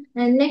 Mia.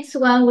 And next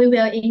one, we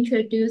will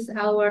introduce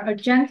our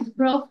adjunct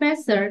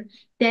professor,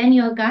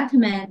 Daniel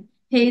Gottman.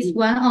 He is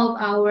one of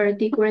our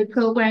degree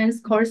program's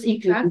course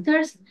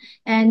instructors,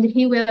 and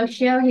he will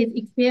share his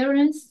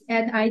experience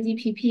at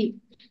IGPP.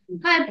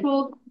 Hi,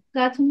 Prof.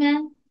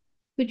 Gottman.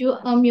 Could you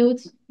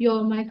unmute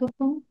your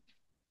microphone?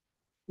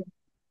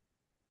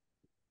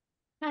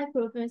 Hi,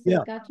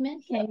 Professor Gottman.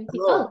 Can you see?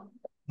 Oh.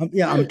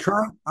 Yeah,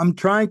 I'm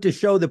trying to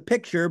show the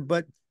picture,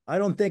 but I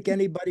don't think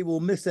anybody will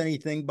miss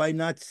anything by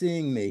not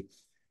seeing me.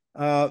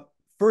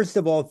 First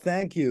of all,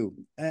 thank you.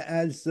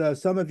 As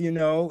some of you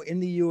know, in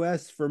the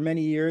U.S. for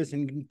many years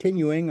and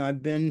continuing,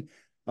 I've been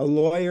a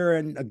lawyer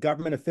and a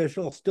government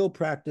official, still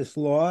practice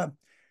law.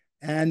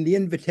 And the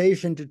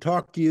invitation to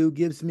talk to you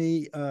gives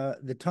me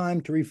the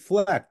time to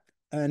reflect.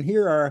 And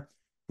here are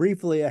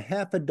briefly a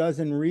half a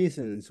dozen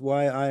reasons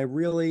why I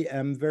really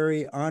am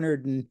very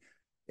honored and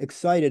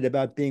excited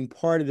about being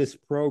part of this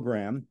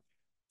program.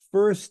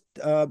 First,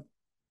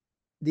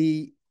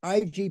 the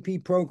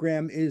IGP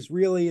program is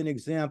really an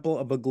example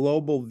of a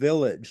global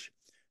village.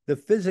 The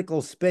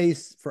physical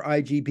space for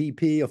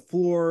IGPP, a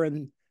floor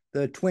in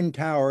the Twin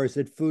Towers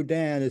at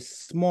Fudan, is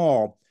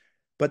small,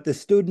 but the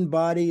student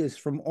body is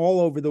from all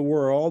over the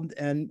world.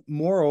 And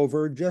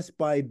moreover, just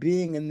by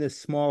being in this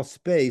small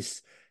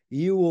space,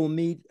 you will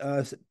meet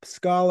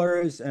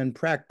scholars and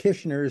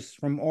practitioners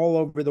from all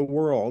over the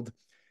world.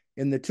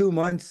 In the 2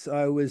 months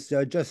I was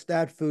just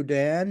at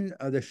Fudan,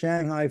 the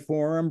Shanghai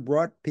Forum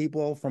brought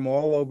people from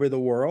all over the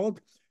world.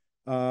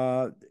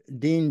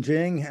 Dean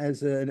Jing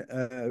has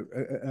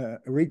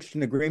reached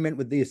an agreement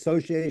with the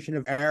Association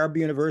of Arab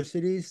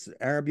Universities,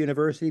 Arab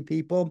University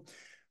people.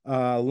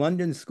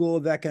 London School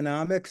of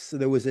Economics.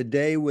 There was a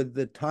day with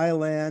the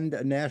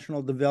Thailand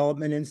National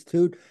Development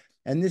Institute.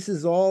 And this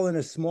is all in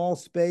a small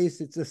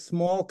space. It's a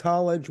small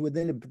college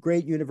within a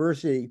great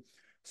university.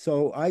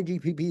 So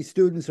IGPP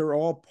students are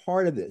all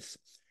part of this.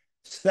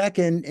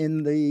 Second,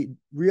 in the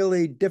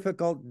really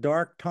difficult,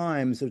 dark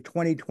times of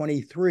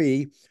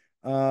 2023,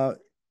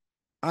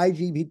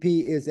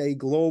 IGPP is a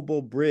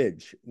global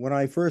bridge. When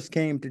I first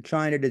came to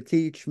China to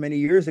teach many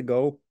years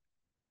ago,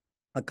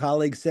 a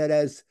colleague said,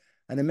 as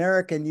an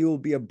American, you will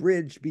be a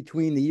bridge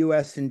between the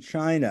US and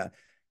China.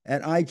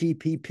 At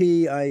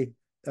IGPP, I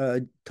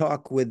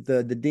talk with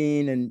the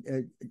dean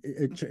and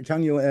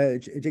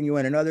Jing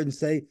Yuan and others and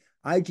say,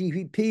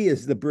 IGPP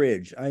is the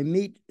bridge. I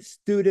meet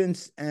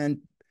students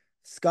and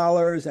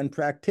scholars and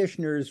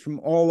practitioners from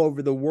all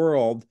over the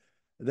world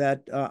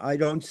that I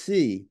don't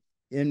see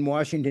in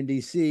Washington,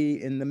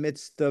 D.C., in the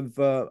midst of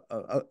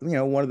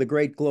one of the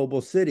great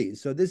global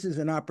cities. So this is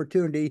an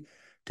opportunity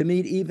to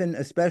meet even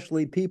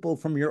especially people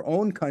from your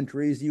own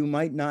countries you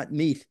might not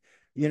meet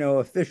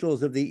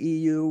officials of the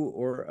EU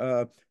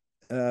or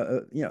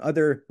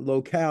other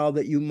locale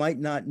that you might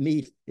not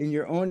meet in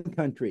your own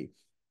country.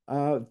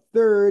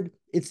 Third,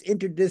 it's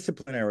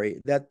interdisciplinary,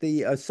 that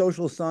the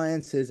social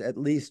sciences at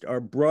least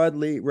are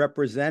broadly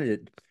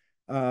represented.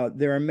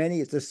 There are many,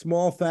 it's a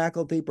small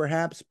faculty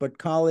perhaps, but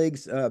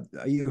colleagues,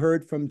 you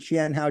heard from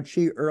Qian Hao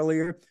Chi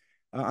earlier.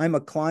 I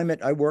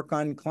work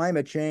on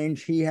climate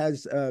change. He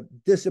has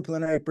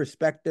disciplinary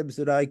perspectives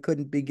that I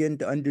couldn't begin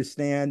to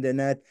understand and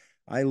that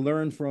I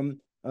learn from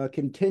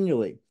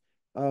continually.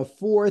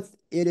 Fourth,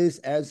 it is,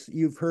 as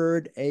you've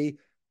heard, a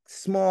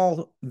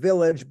small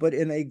village, but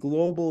in a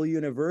global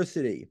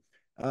university.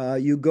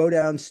 You go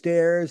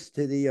downstairs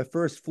to the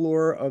first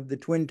floor of the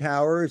Twin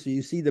Towers,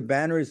 you see the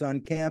banners on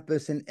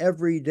campus, and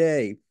every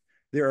day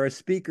there are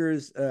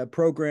speakers,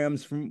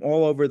 programs from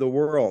all over the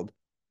world.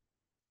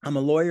 I'm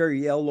a lawyer,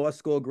 Yale Law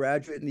School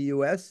graduate in the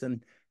US,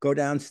 and go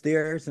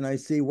downstairs and I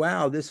see,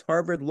 wow, this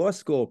Harvard Law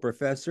School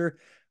professor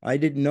I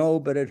didn't know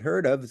but had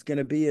heard of is going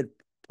to be a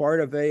part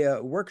of a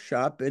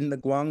workshop in the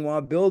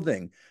Guanghua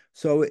building.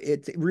 So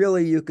it's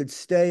really, you could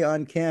stay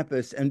on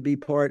campus and be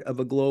part of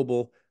a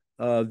global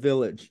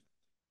village.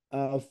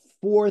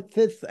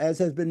 Fifth, as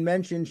has been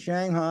mentioned,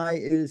 Shanghai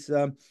is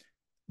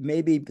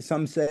maybe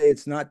some say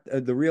it's not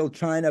the real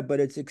China, but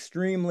it's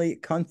extremely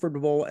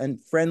comfortable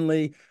and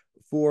friendly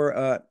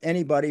for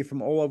anybody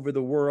from all over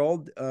the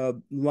world.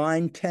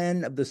 Line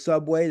 10 of the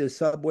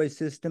subway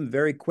system,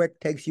 very quick,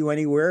 takes you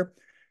anywhere.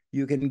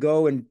 You can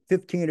go in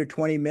 15 or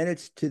 20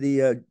 minutes to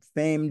the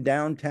famed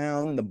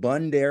downtown, the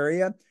Bund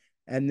area,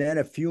 and then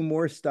a few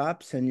more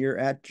stops and you're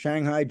at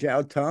Shanghai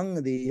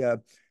Jiaotong,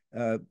 the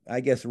I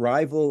guess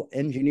rival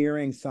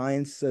engineering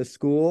science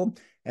school,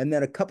 and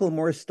then a couple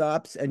more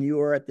stops and you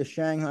are at the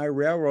Shanghai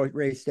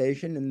Railway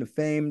Station, and the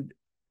famed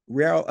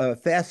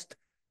fast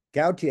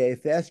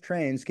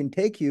trains can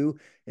take you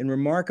in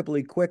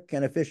remarkably quick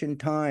and efficient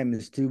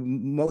times to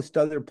most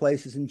other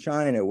places in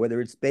China,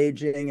 whether it's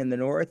Beijing in the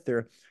north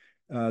or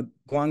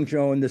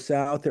Guangzhou in the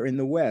south or in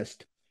the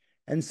west.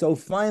 And so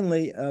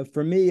finally,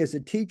 for me as a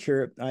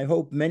teacher, I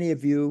hope many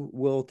of you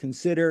will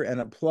consider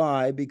and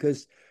apply,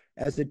 because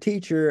as a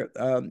teacher,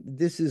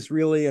 this is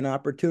really an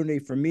opportunity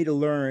for me to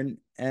learn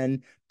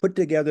and put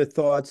together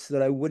thoughts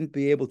that I wouldn't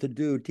be able to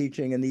do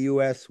teaching in the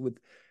US with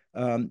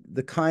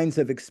the kinds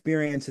of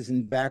experiences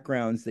and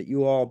backgrounds that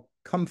you all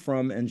come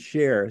from and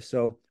share.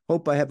 So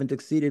hope I haven't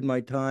exceeded my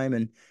time,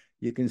 and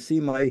you can see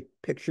my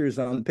picture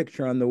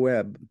on the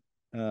web.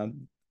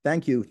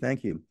 Thank you.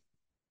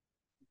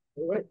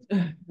 All right.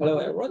 Hello,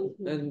 everyone,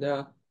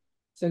 and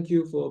thank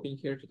you for being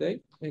here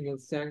today. And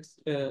thanks,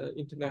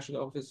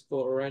 International Office,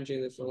 for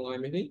arranging this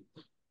online meeting.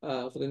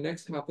 For the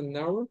next half an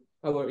hour,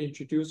 I will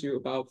introduce you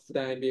about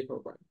Fudan MBA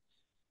program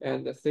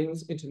and the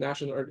things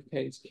international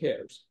applicants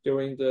cares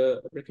during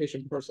the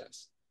application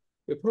process.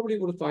 You probably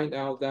would find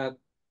out that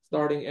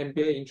starting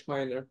MBA in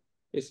China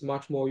is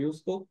much more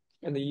useful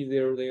and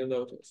easier than you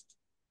noticed.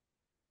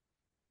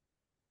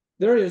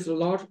 There is a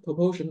large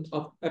proportion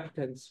of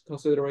applicants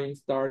considering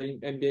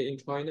starting MBA in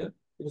China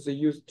because they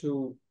used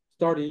to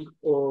study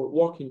or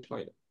work in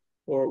China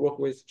or work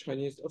with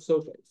Chinese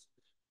associates.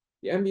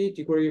 The MBA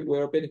degree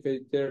will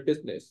benefit their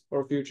business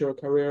or future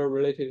career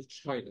related to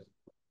China.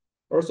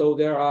 Also,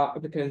 there are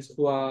applicants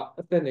who are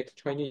ethnic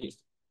Chinese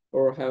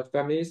or have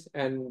families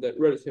and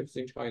relatives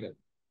in China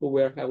who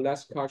will have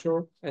less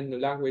cultural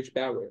and language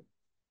barrier.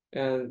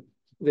 And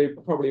they're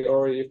probably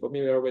already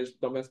familiar with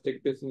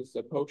domestic business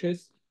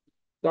approaches.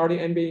 Starting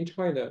MBA in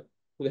China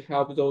would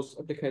help those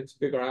applicants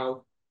figure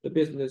out the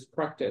business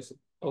practice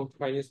on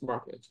Chinese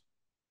market.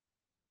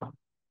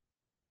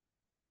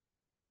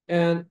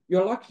 And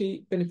you'll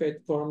likely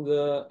benefit from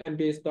the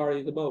MBA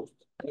study the most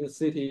in a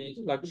city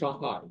like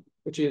Shanghai,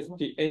 which is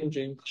the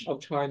engine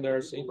of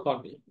China's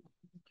economy.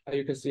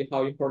 You can see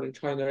how important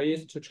China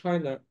is to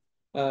China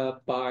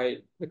by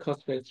the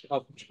consequence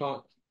of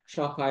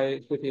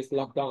Shanghai city's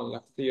lockdown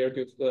last year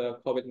due to the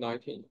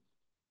COVID-19.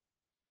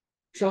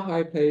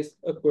 Shanghai plays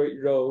a great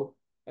role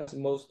as the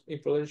most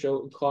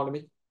influential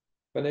economy,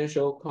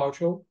 financial,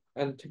 cultural,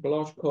 and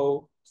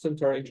technological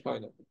center in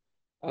China.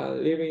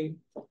 Living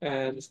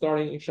and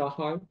starting in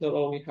Shanghai not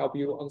only help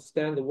you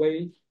understand the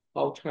way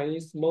how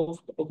Chinese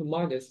most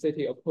open-minded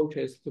city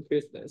approaches to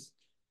business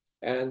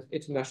and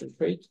international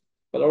trade,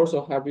 but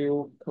also help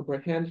you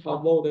comprehend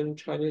how modern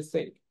Chinese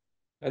think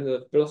and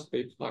the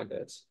philosophy behind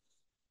it.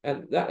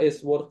 And that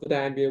is what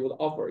Fudan MBA will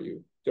offer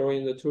you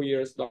during the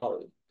 2-year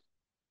study.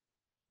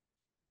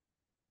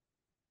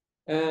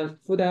 And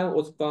Fudan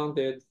was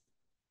founded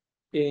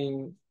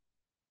in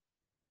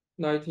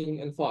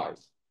 1905.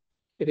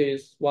 It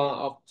is one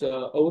of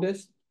the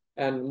oldest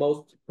and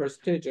most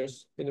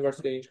prestigious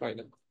university in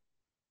China.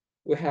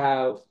 We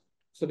have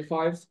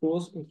 35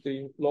 schools,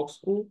 including law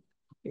school,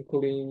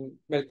 including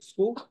medical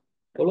school.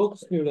 For local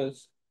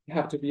students, you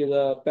have to be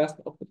the best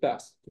of the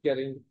best to get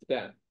into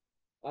Fudan.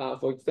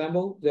 For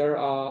example, there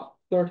are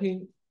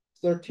 13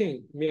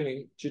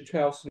 million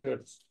G12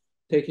 students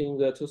taking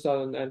the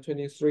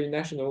 2023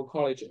 National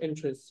College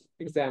Entrance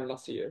Exam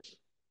last year,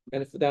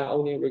 and Fudan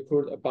only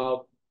recruited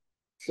about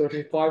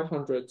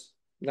 3,500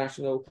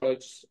 national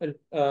college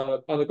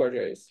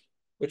undergraduates,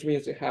 which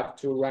means you have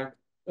to rank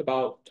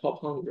about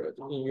top 100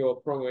 in your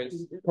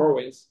province or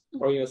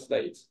in your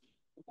state.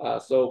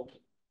 So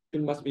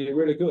it must be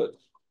really good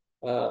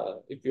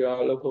if you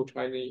are a local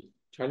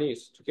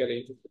Chinese to get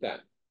into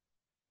that.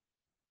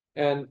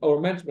 And our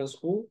management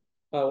school,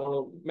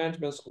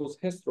 management school's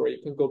history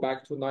can go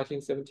back to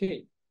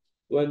 1917,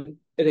 when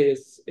it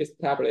is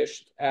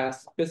established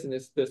as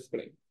business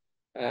discipline.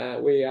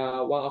 We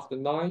are one of the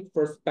 9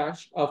 first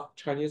batch of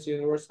Chinese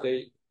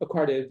university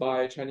accredited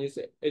by Chinese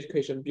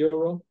Education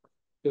Bureau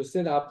to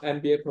set up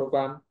MBA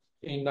program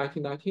in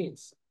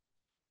 1919s.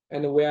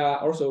 And we are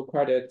also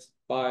accredited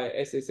by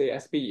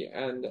SACSB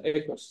and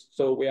ACUS,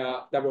 so we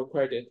are double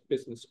accredited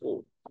business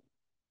school.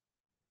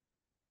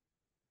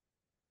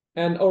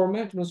 And our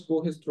management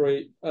school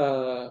history,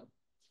 you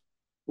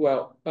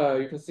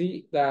can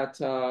see that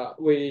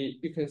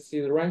you can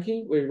see the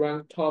ranking. We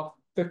ranked top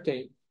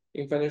 15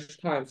 in Financial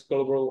Times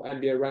Global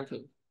MBA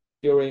ranking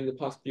during the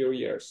past few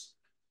years,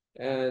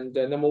 and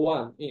number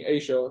 1 in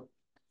Asia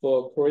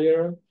for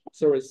career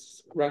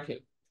service ranking.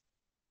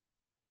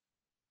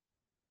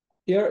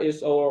 Here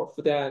is our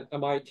Fudan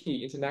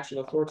MIT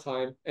International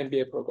Full-Time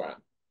MBA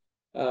program.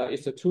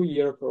 It's a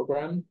 2-year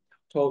program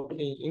taught in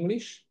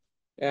English,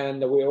 and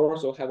we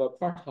also have a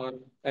part-time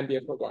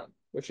MBA program,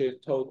 which is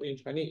taught in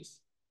Chinese.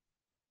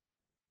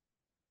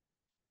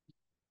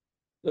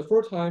 The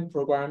full-time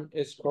program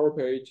is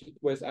cooperated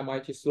with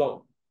MIT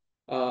Sloan.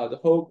 The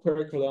whole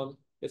curriculum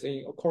is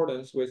in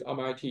accordance with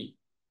MIT.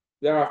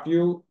 There are a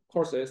few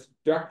courses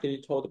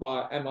directly taught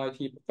by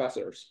MIT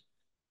professors.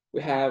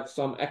 We have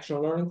some action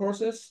learning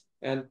courses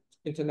and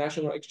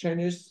international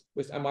exchanges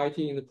with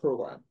MIT in the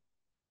program.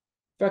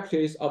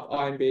 Faculties of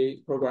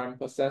IMBA program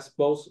possess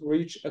both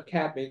rich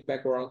academic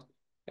background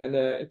and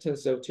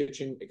intensive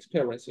teaching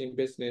experience in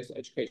business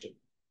education.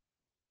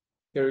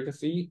 Here you can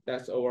see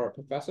that's our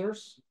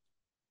professors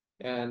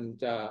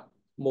and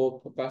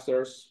more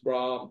professors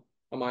from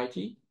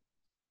MIT.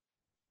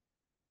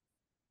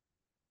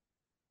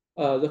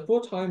 The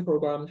full-time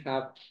program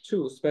have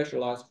 2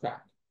 specialized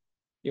tracks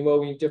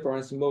involving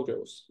different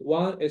modules.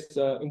 One is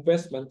the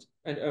investment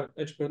and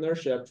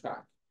entrepreneurship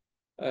track.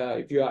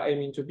 If you are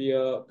aiming to be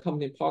a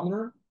company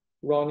partner,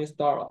 running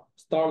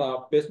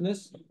startup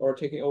business, or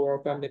taking over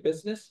a family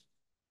business.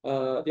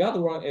 The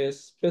other one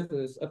is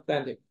business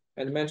authentic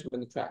and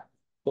management track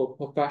for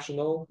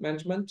professional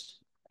management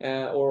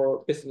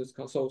or business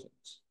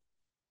consultants.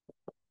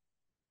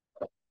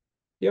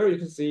 Here you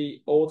can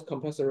see all the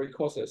compulsory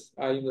courses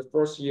are in the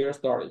first year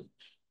study.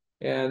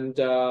 And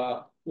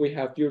we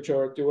have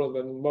future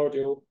development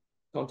module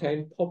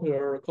contain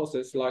popular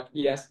courses like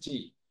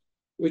ESG,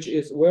 which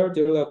is well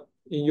developed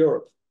in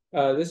Europe.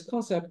 This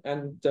concept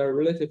and the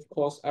related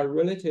costs are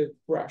relatively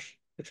fresh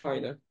to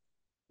China.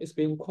 It's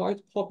been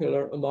quite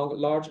popular among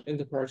large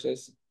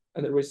enterprises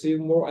and receive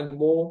more and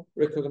more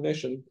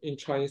recognition in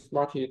Chinese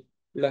market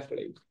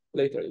lately.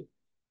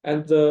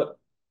 And the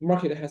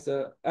market has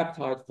an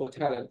appetite for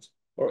talent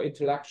or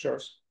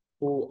intellectuals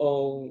who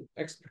own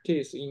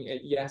expertise in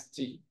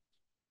ESG.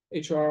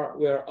 HR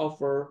will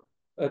offer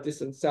a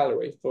decent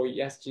salary for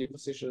ESG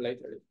position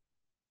later.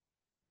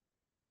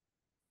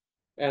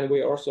 And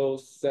we also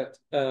set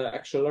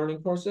actual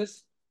learning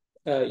courses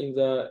in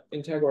the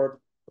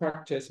integral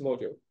practice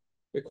module.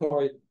 We call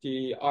it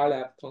the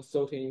iLab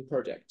consulting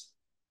project.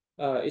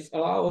 It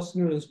allows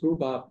students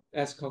group up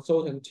as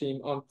consultant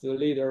team under the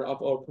leader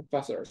of our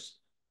professors,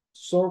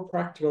 solve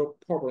practical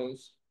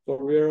problems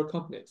for real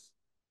companies.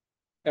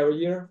 Every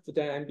year,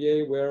 Fudan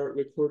MBA will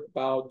recruit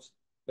about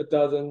a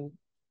dozen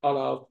out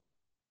of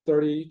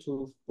 30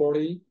 to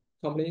 40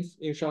 companies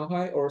in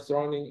Shanghai or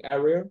surrounding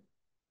area.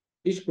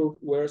 Each group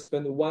will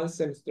spend 1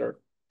 semester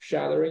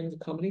shadowing the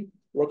company,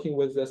 working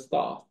with the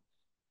staff,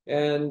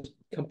 and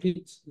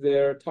complete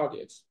their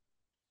targets.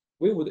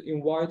 We would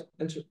invite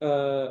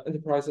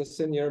enterprise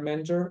senior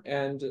manager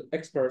and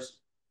experts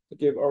to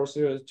give our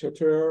students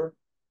tutorial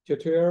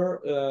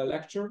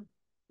lecture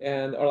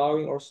and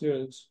allowing our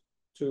students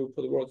to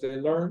put what they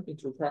learn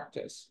into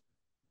practice.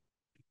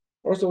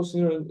 Also,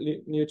 students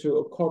need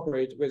to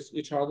cooperate with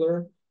each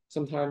other,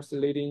 sometimes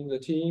leading the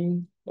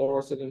team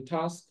or certain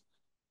tasks.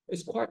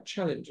 It's quite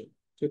challenging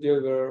to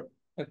deliver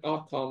an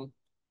outcome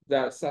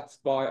that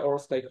satisfies our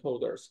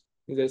stakeholders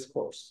in this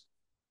course.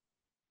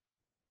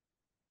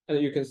 And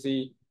you can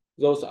see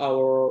those are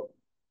our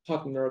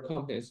partner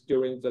companies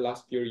during the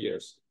last few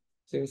years.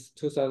 Since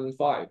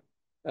 2005,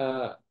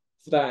 Fudan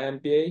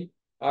MBA,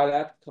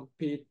 iLab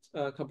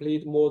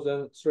complete more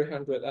than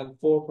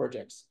 304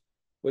 projects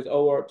with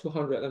over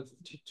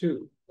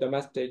 252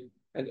 domestic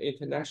and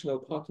international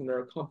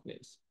partner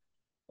companies.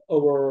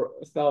 Over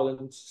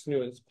 1,000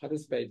 students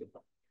participated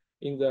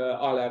in the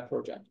iLab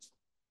project.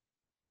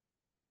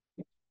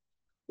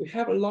 We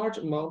have a large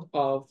amount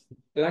of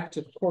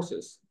elective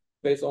courses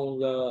based on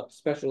the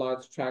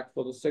specialized track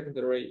for the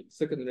secondary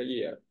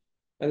year.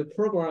 And the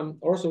program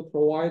also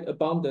provides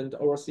abundant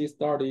overseas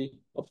study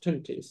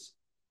opportunities.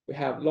 We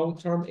have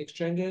long-term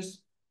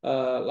exchanges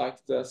like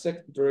the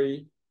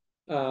secondary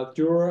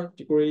dual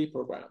degree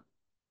program.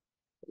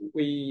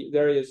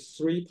 there is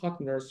 3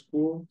 partner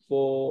schools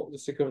for the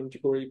second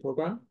degree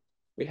program.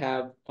 We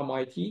have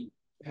MIT,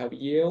 we have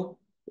Yale,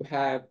 we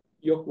have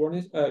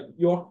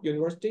York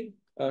University,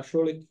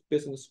 Schulich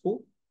Business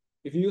School.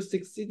 If you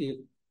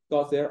succeeded,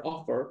 got their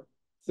offer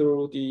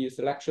through the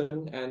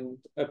selection and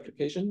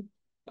application,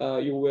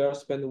 you will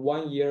spend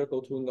 1 year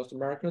go to North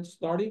America to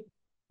study,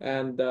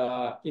 and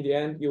in the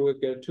end you will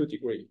get 2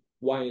 degrees.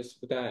 One is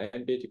Fudan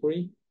MBA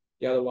degree,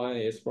 the other one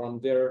is from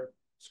their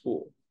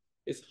school.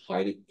 It's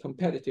highly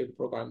competitive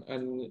program,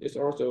 and it's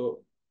also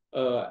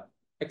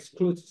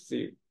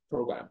exclusive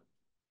program.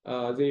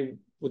 They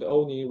would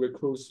only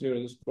recruit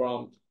students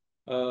from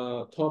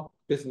top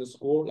business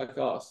school like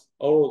us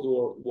all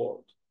over the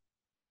world.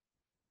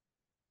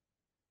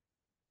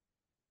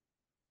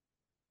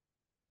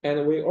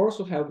 And we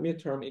also have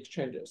midterm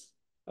exchanges,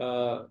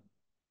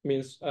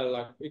 means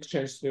like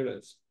exchange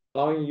students,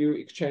 allowing you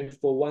exchange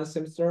for 1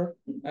 semester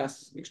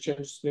as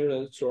exchange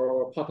students to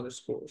our partner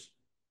schools.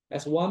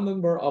 As one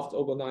member of the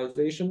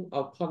Organization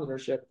of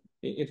Partnership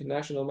in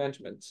International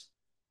Management,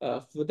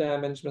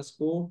 Fudan Management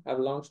School have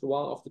launched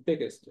one of the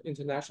biggest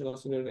international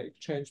student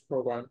exchange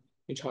program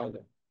in China,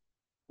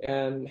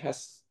 and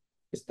has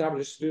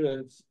established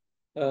students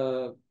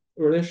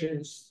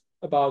relations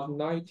about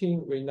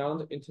 19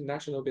 renowned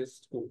international business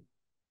schools.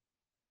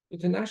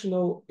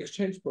 International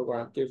exchange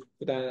program give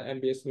Fudan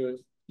MBA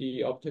students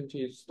the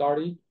opportunity to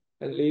study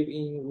and live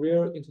in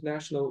real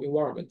international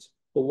environment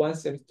for 1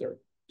 semester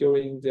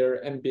during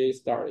their MBA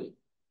study.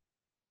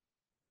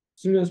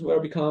 Students will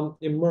become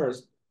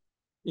immersed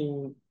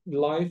in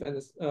life and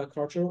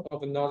culture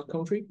of another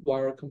country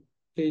while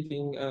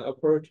completing an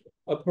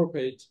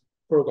appropriate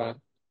program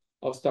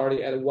of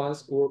study at 1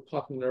 school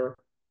partner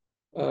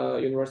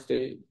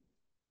university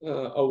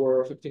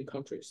over 15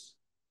 countries.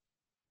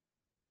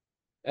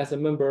 As a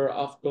member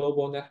of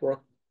Global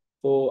Network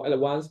for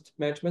Advanced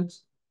Management,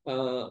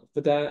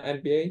 Fudan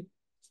MBA,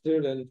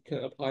 students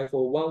can apply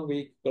for 1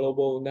 week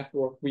Global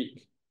Network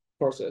Week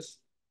courses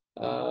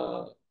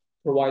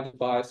provided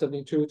by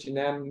 72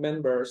 Jinan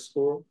member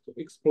schools to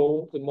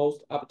explore the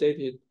most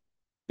updated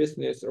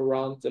business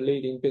around the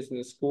leading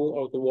business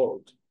school of the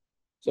world.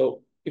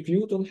 So if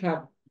you don't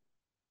have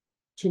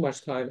too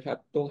much time,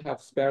 don't have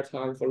spare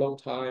time for a long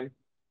time,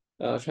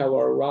 travel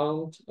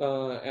around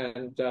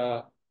and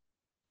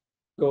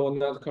go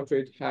another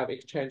country to have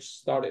exchange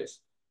studies,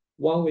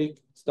 1 week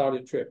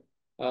study trip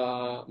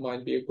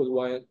might be a good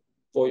one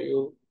for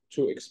you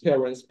to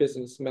experience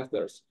business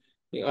methods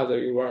in other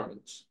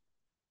environments.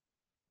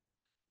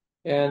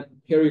 And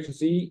here you can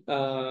see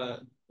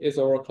is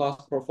our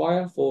class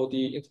profile for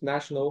the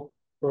international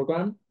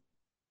program.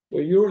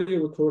 We usually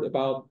recruit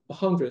about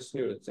 100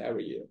 students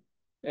every year,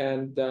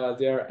 and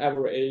their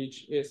average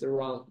age is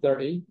around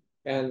 30,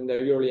 and they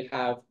usually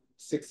have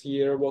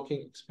 6-year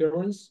working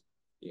experience,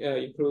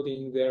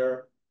 including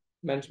their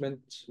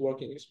management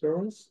working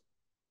experience.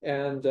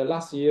 And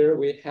last year,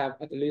 we have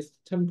at least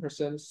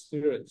 10%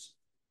 students.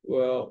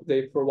 Well,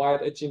 they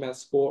provide a GMAT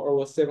score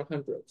over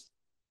 700.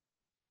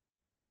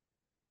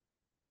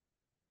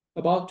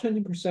 About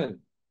 20%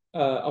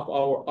 of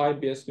our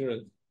IBS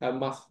students have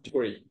master's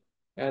degree,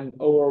 and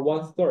over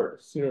 1/3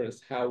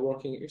 students have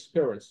working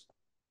experience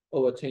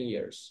over 10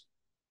 years.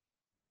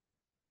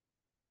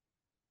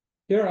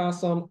 Here are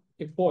some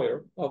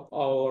employers of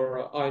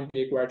our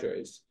IMBA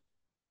graduates.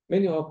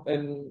 Many of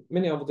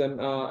them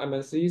are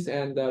MNCs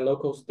and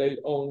local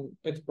state-owned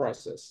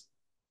enterprises.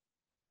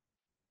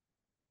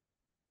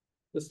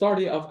 The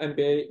study of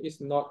MBA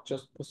is not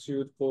just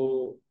pursued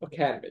for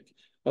academic,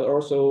 but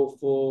also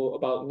for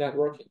about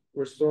networking,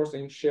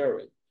 resourcing,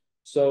 sharing.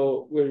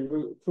 So we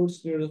recruit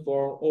students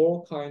for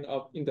all kinds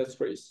of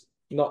industries,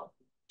 not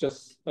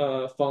just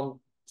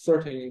from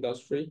certain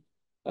industry,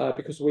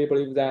 because we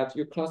believe that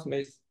your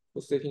classmates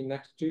who sitting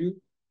next to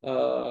you,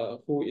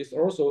 who is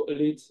also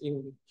elite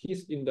in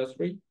his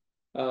industry,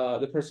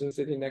 the person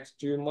sitting next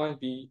to you might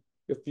be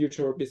your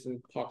future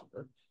business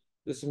partner.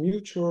 This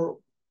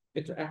mutual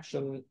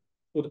interaction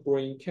would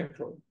bring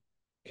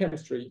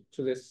chemistry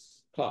to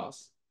this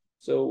class.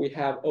 So we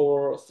have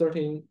over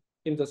 13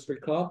 industry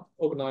club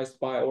organized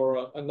by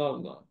our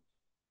alumni,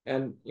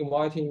 and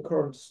inviting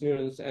current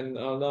students and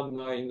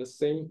alumni in the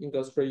same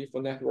industry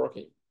for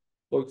networking.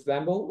 For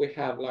example, we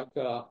have like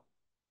a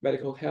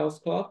medical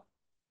health club,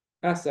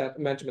 asset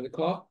management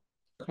club,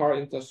 car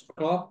industry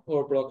club,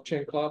 or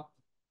blockchain club,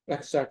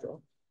 etc.,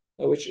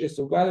 which is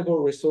a valuable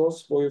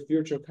resource for your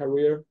future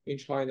career in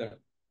China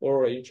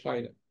or in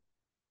China.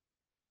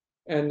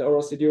 And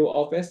our CDO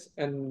office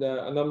and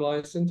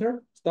alumni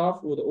center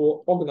staff would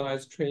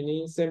organize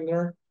training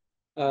seminar,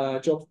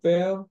 job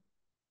fair,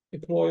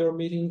 employer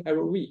meeting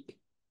every week,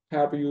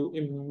 help you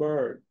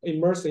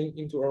immersing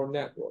into our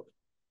network.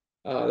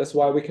 That's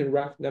why we can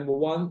rank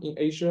 #1 in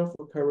Asia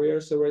for career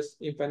service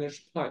in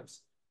Financial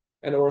Times,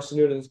 and our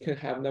students can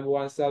have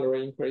 #1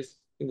 salary increase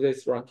in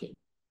this ranking.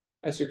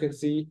 As you can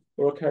see,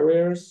 our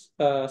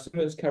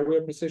students'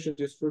 career position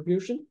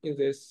distribution in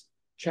this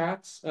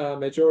charts,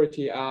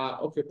 majority are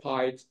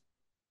occupied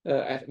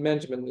at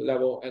management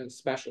level and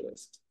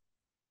specialist.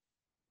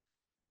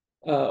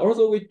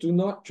 Although we do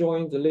not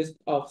join the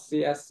list of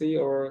CSC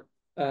or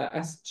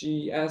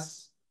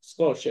SGS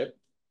scholarship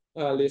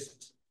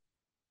list,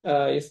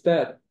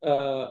 instead,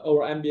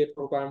 our MBA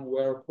program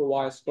will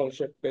provide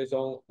scholarship based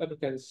on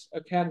applicants'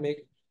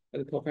 academic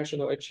and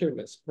professional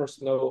achievements,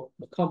 personal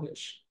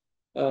accomplishments,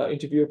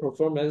 interview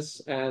performance,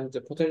 and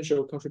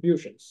potential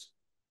contributions.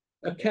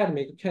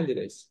 Academic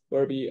candidates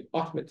will be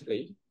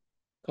ultimately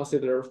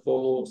considered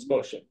for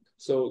scholarship,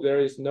 so there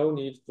is no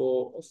need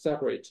for a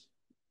separate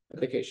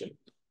application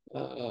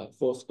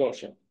for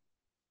scholarship.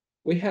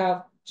 We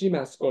have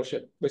GMAT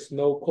scholarship with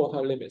no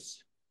quota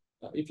limits.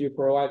 If you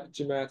provide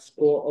GMAT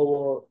score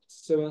over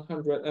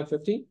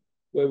 750,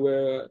 we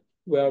will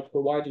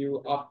provide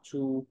you up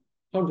to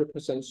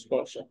 100%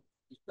 scholarship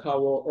to cover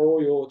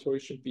all your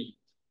tuition fee.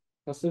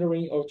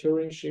 Considering our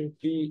tuition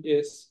fee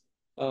is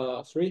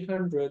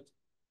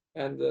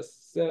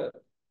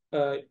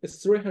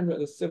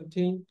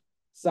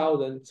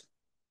 317,000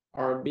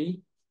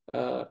 RMB,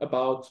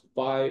 about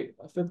by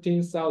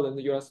 15,000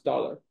 US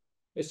dollar.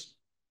 It's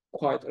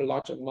quite a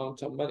large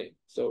amount of money,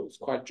 so it's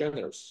quite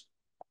generous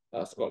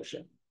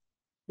scholarship.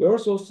 We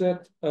also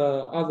set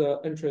other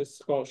entrance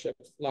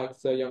scholarships like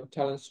the Young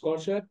Talent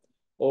Scholarship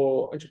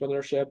or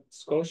Entrepreneurship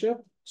Scholarship.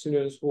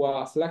 Students who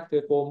are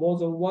selected for more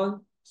than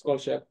one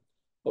scholarship,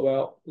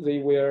 well, they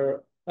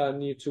will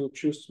need to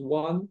choose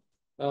one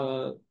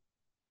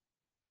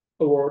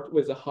award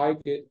with the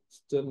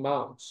highest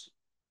amount.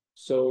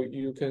 So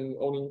you can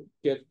only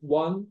get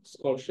one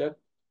scholarship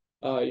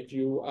if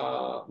you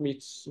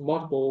meet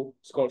multiple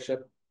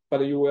scholarship,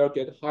 but you will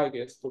get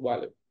highest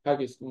value,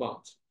 highest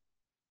amount.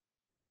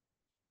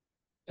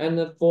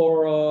 And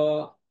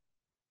for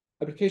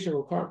application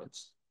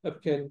requirements,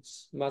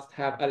 applicants must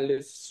have at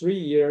least 3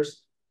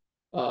 years,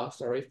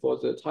 sorry for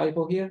the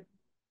typo here,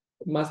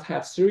 must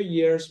have 3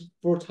 years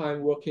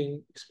full-time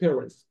working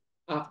experience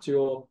after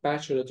your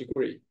bachelor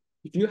degree.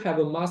 If you have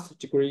a master's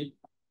degree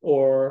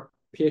or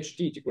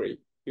PhD degree,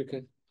 you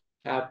can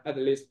have at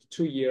least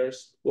 2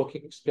 years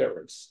working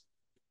experience.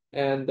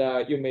 And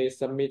you may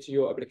submit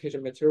your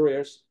application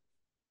materials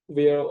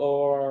via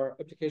our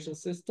application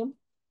system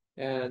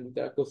and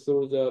go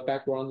through the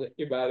background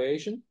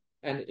evaluation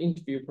and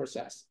interview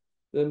process.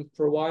 Then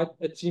provide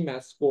a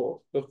GMAT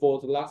score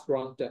before the last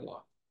round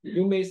deadline.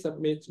 You may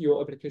submit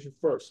your application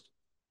first,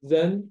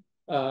 then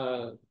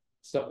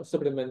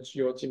supplement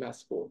your GMAT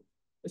score.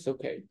 It's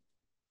okay.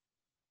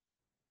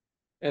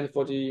 And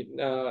for the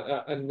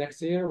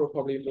next year, we'll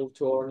probably move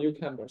to our new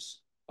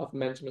campus of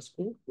management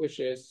school, which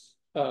is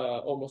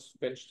almost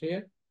finished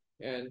here.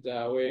 And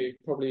we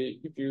probably,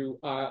 if you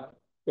are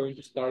going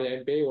to start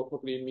an MBA, we'll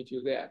probably meet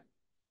you there.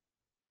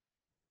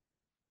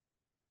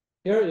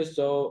 Here is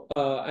so,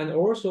 and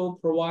also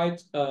provide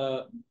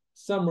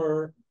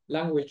summer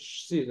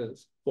language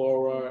seasons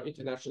for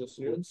international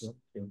students.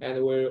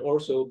 And we'll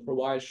also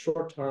provide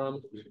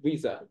short-term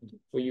visa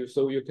for you,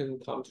 so you can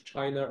come to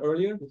China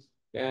earlier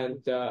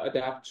and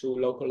adapt to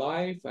local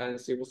life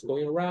and see what's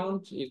going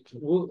around. It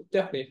will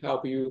definitely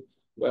help you,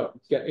 well,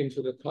 get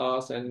into the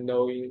class and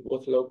knowing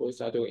what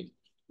locals are doing.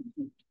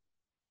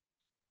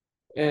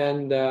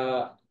 And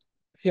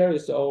here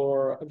is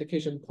our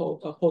application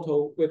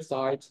portal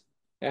website,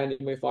 and you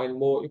may find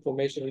more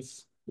information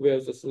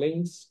via these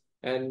links.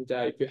 And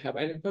if you have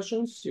any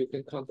questions, you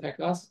can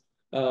contact us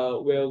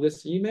via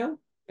this email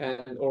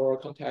and or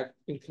contact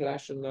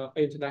international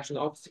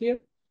office here.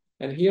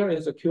 And here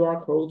is a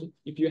QR code.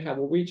 If you have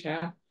a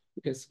WeChat,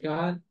 you can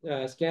scan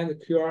the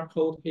QR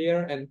code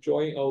here and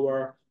join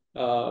our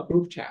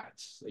group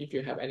chats. If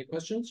you have any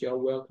questions, you're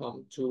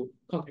welcome to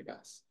contact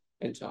us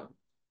anytime.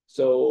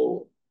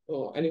 So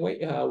anyway,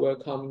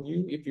 welcome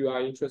you if you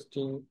are interested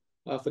in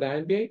for the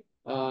MBA.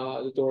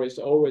 The door is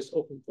always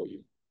open for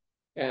you.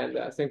 And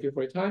thank you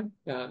for your time.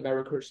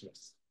 Merry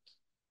Christmas.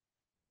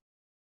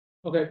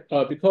 Okay,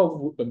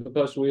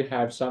 because we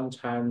have some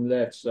time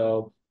left,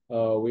 so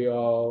we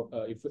all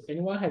if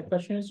anyone has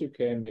questions, you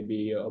can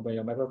maybe open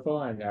your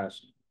microphone and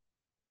ask.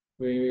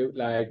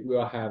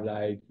 We'll have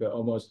like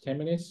almost 10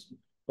 minutes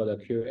for the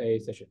Q&A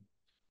session.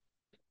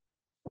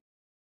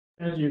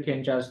 And you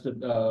can just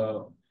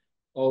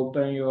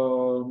open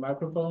your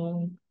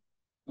microphone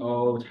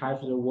or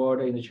type the word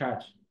in the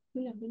chat.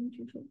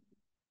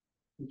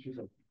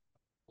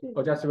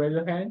 Or just raise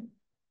your hand.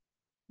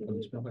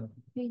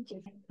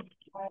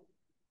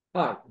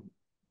 Hi.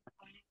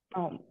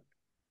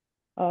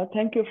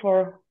 Thank you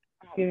for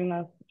giving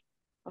us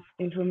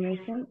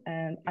information,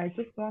 and I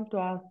just want to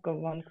ask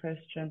one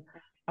question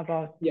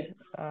about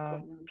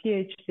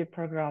PhD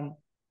program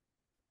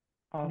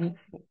of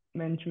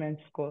management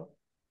school.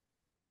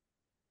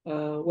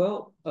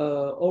 Well,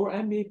 our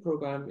MBA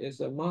program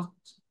is a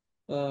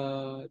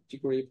master's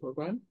degree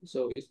program,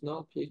 so it's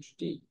not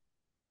PhD.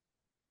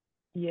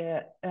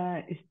 Yeah,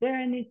 is there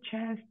any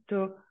chance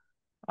to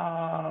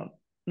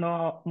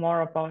know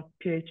more about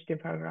PhD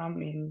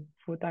program in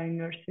Fudan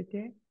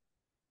University?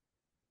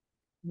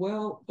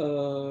 Well,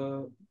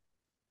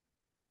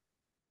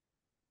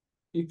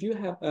 if you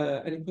have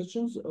any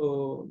questions,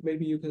 or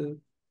maybe you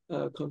can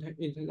contact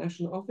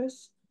international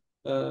office.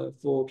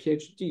 for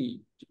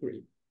PhD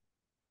degree.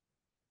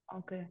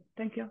 Okay,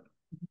 thank you.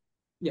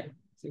 Yeah,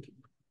 thank you.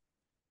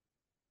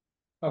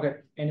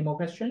 Okay, any more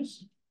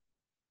questions?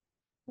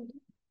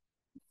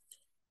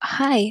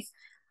 Hi.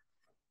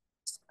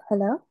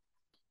 Hello.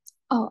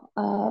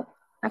 Oh,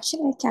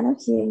 actually, I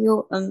cannot hear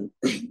you.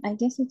 I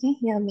guess you can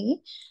hear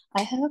me.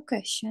 I have a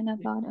question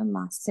about a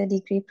master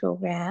degree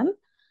program.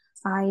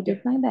 I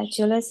did my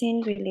bachelor's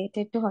in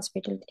related to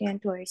hospitality and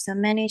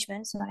tourism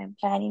management. So I'm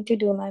planning to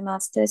do my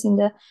master's in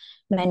the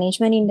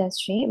management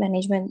industry,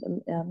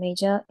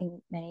 major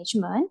in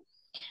management.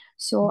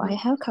 So I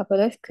have a couple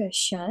of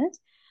questions.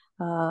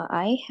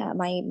 I have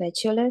my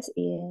bachelor's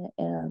in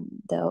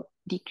the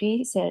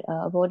degree is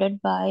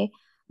awarded by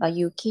a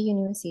UK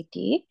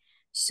university.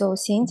 So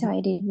since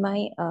I did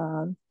my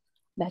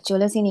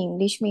bachelor's in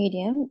English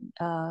medium,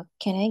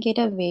 can I get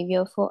a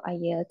waiver for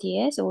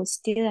IELTS, or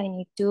still I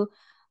need to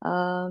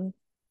do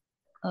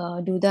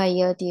the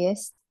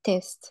IELTS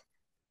test?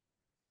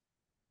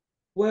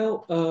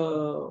 Well,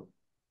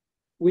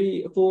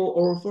 for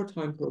our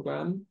full-time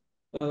program,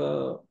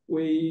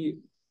 we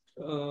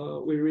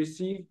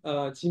receive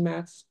a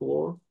GMAT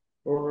score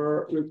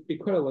or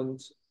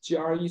equivalent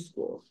GRE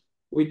score.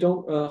 We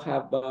don't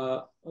have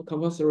a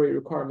compulsory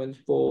requirement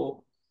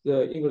for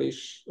the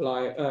English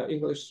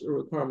English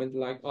requirement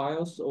like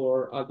IELTS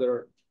or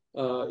other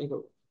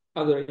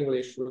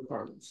English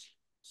requirements.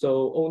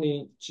 So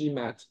only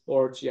GMAT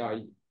or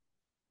GRE.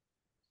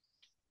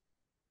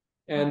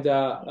 And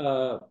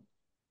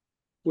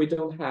we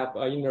don't have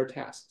an inner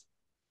test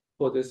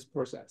for this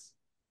process.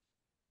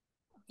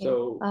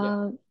 So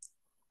yeah.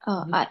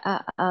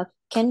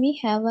 Can we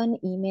have an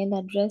email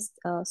address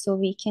so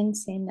we can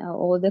send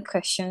all the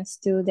questions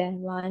to that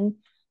one,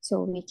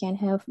 so we can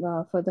have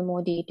further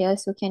more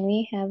details? So can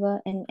we have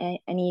an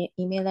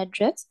email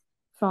address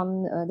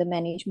from the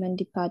management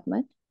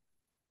department?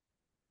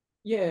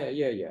 Yeah.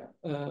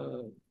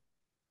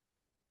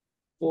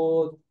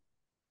 For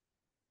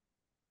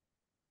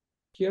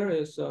here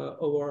is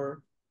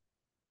our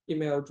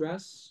email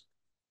address.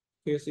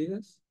 Can you see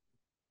this?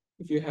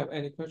 If you have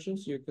any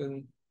questions, you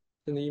can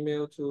send an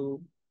email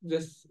to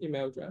this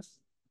email address,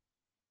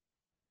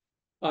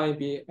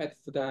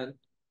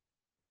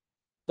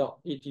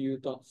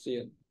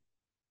 ib@fudan.edu.cn.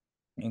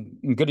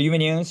 Good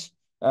evening,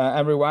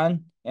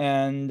 everyone.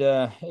 And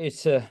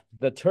it's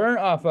the turn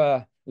of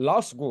law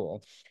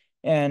school.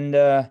 And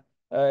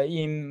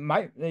in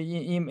my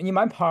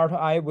part,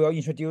 I will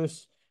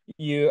introduce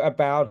you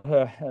about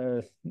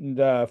the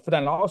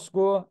Fudan Law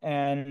School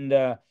and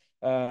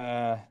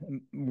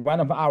one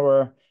of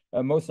our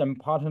most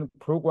important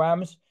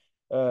programs,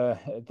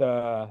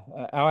 the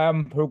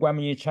LM program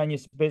in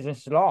Chinese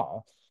business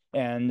law.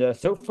 And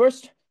so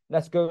first,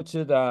 let's go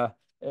to the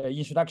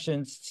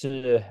introductions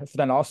to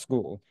Fudan Law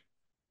School.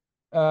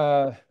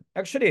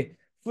 Actually,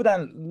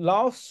 Fudan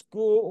Law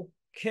School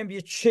can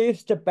be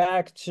traced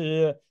back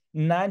to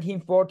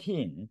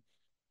 1914.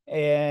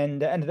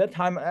 And at that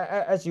time,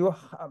 as you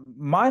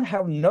might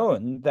have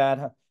known,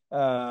 that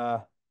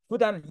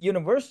Fudan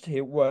University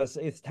was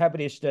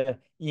established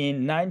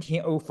in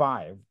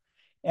 1905.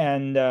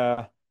 And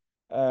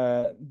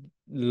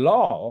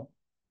law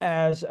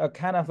as a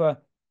kind of a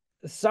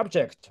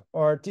subject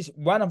or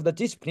one of the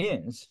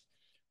disciplines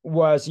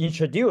was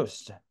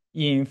introduced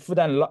in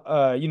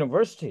Fudan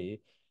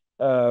University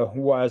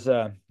was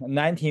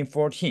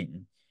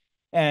 1914.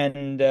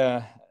 And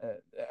a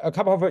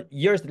couple of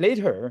years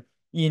later,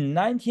 in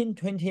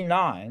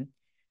 1929,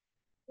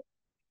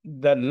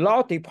 the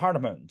law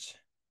department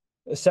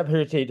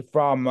separated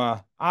from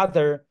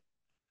other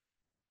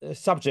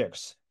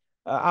subjects,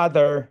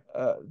 other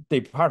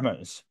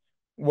departments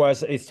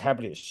was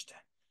established.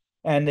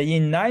 And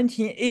in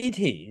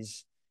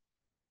 1980s,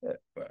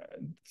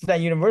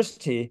 Fudan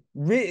University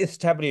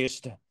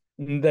re-established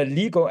the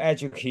legal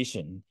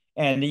education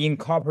and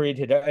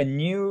incorporated a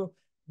new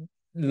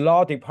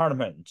law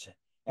department.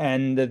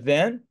 And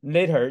then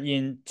later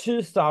in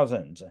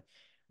 2000,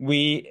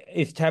 we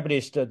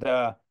established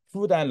the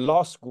Fudan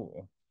Law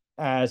School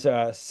as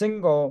a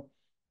single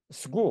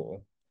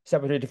school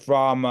separated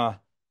from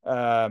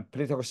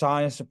political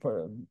science,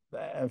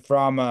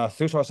 from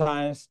social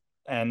science,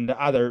 and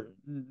other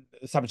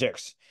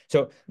subjects.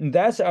 So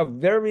that's a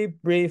very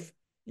brief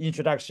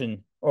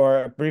introduction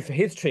or a brief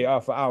history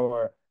of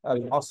our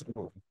law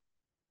school.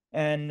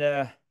 And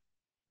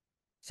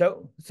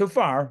so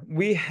far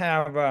we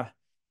have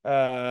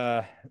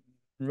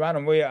run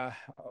away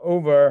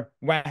over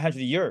 100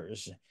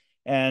 years,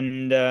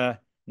 and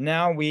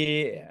now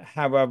we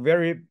have a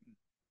very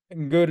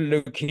good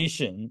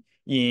location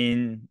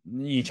in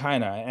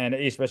China, and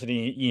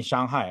especially in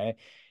Shanghai.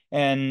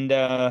 And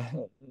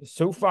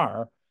so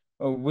far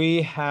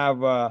we have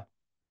more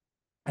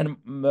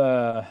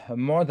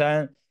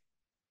than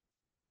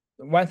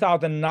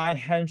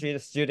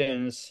 1,900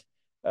 students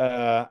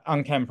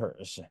on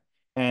campus,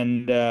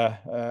 and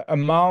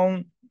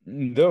among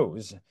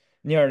those,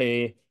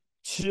 nearly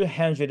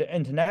 200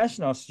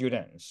 international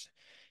students.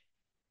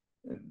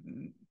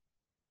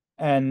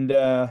 And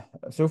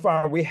so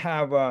far we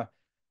have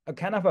a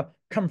kind of a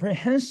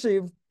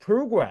comprehensive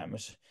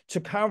programs to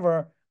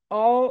cover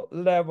all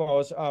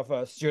levels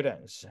of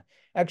students.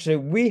 Actually,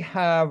 we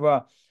have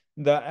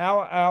the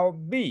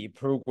LLB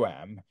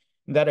program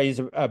that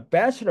is a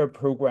bachelor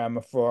program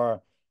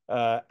for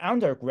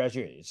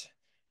undergraduates.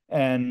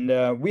 And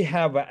we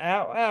have a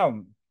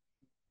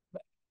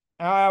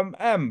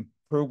LLM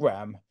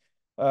program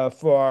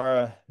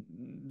for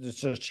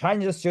the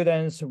Chinese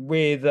students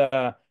with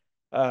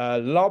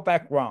law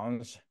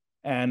backgrounds,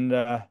 and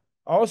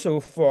also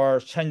for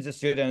Chinese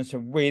students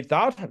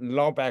without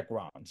law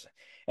backgrounds.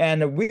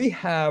 And we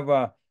have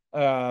a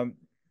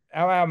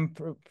LM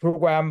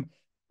program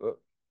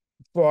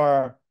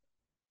for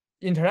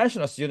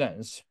international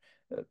students.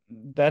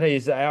 That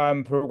is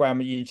LM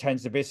program in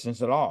Chinese business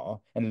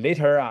law. And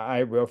later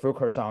I will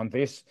focus on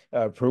this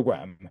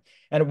program.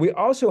 And we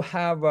also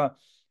have a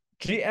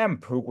GM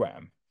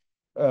program.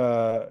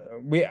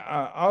 We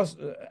are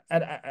also,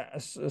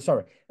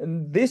 sorry,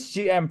 this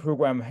GM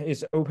program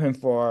is open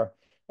for,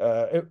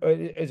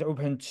 is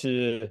open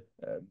to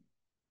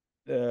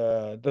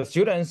the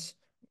students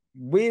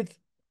with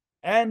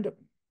and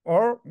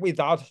or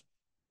without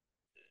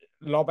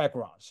law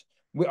backgrounds.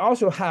 We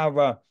also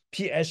have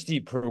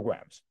PhD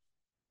programs.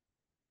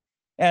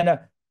 And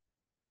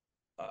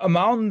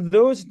among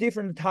those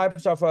different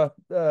types of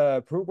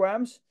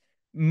programs,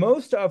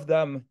 most of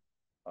them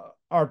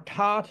are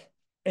taught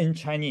in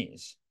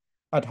Chinese,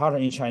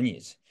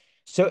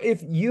 So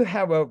if you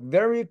have a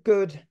very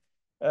good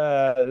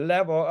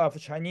level of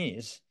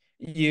Chinese,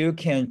 you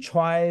can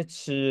try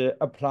to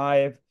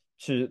apply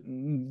to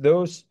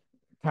those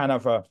kind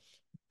of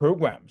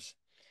programs.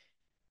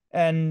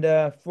 And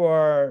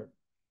for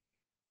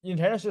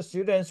international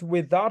students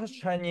without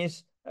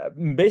Chinese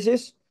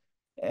basis,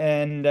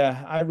 and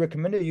I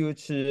recommend you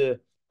to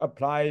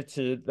apply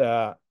to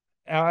the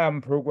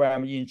LM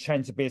program in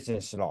Chinese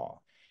business law.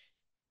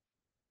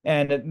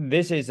 And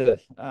this is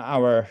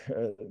our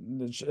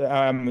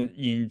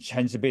in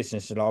Chinese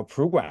business law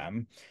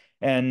program.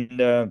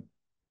 And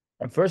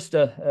first,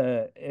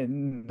 the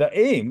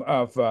aim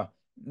of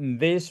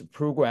this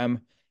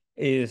program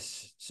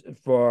is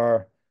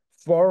for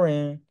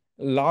foreign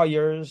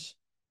lawyers,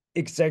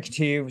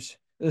 executives,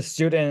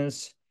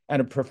 students,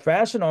 and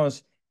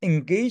professionals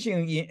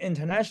engaging in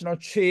international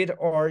trade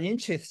or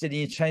interested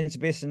in Chinese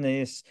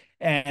business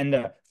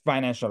and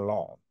financial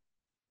law.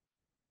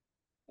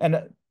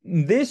 And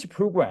this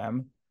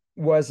program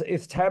was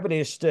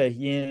established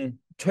in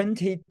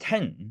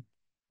 2010,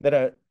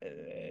 that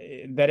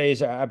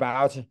is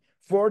about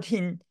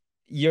 14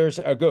 years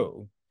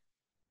ago.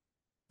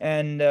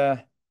 And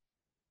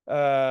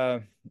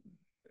the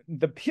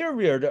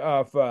period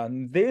of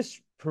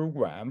this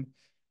program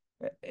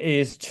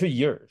is 2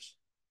 years.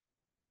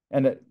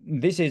 And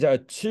this is a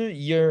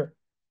 2-year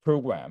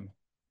program.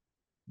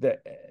 The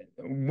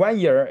 1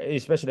 year,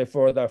 especially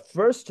for the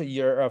first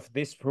year of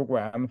this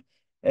program,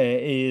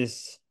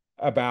 is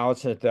about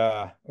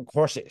the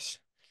courses,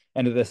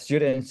 and the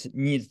students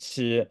need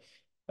to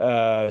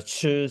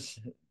choose.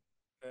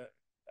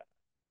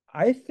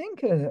 I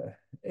think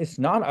it's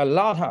not a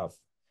lot of,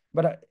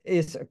 but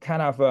it's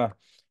kind of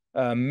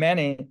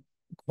many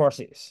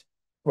courses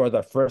for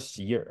the first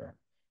year.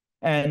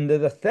 And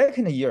the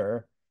second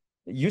year,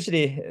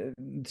 usually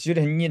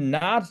students need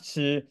not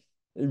to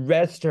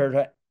register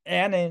to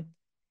any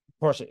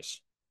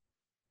courses.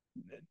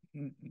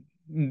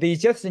 They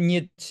just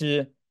need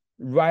to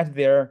write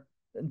their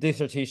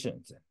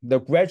dissertations, the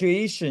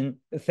graduation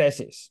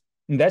thesis.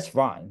 That's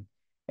fine.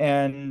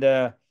 And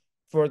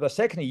for the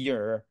second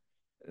year,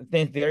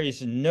 then there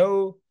is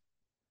no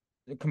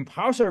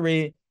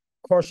compulsory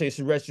courses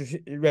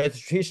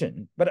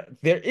registration, but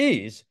there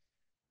is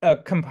a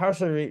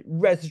compulsory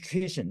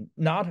registration,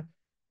 not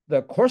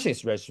the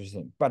courses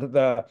registration, but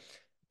the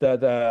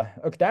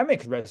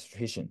academic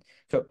registration.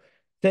 So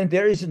then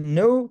there is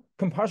no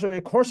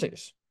compulsory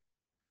courses.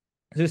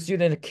 The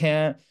student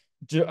can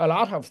do a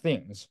lot of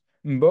things,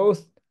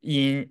 both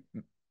in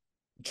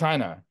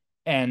China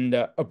and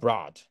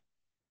abroad.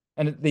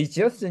 And they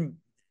just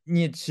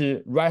need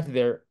to write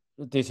their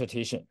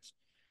dissertations.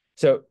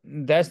 So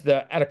that's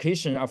the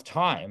allocation of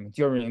time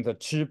during the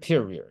 2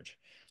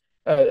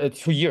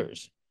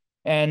 years.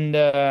 And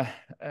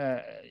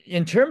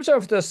in terms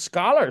of the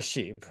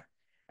scholarship,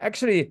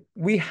 actually,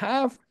 we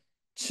have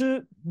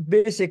 2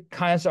 basic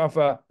kinds of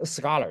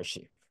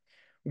scholarship.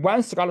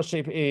 One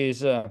scholarship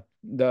is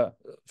the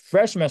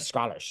freshman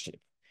scholarship.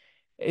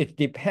 It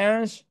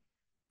depends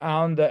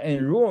on the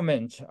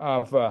enrollment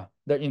of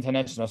the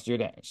international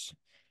students.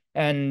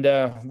 And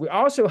we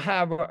also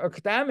have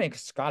academic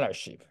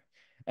scholarship.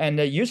 And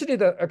usually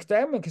the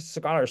academic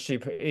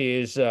scholarship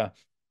is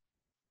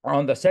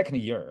on the second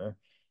year.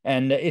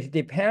 And it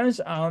depends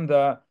on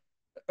the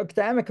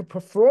academic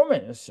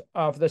performance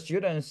of the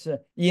students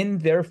in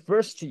their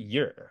first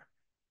year.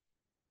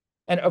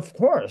 And of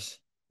course,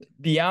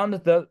 beyond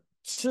the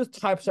 2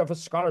 types of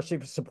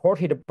scholarship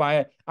supported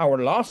by our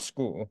law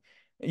school,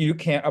 you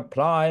can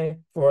apply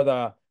for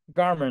the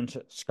government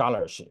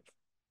scholarship.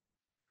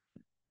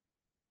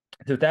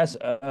 So that's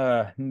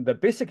the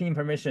basic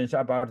information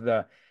about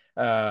the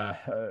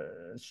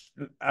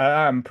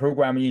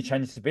program in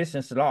Chinese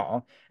business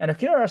law. And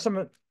here are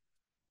some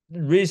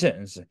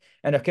reasons,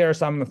 and here are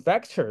some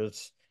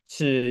factors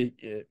to,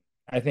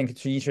 I think,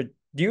 to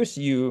introduce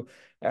you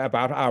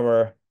about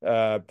our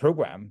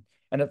program.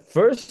 And the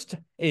first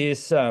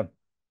is the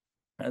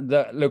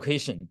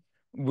location.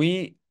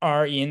 We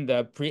are in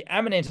the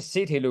preeminent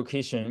city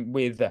location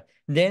with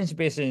dense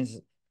business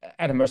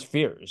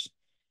atmospheres.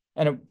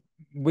 And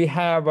we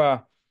have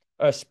a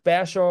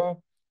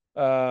special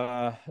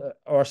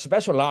or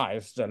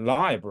specialized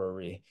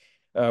library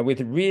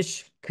with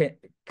rich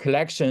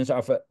collections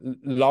of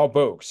law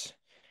books.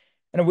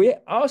 And we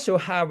also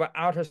have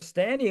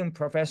outstanding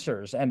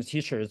professors and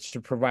teachers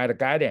to provide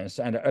guidance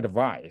and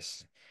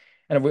advice.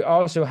 And we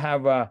also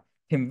have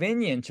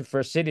convenient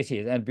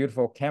facilities and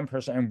beautiful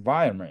campus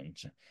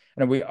environment.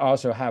 And we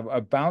also have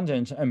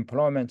abundant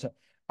employment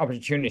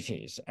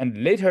opportunities.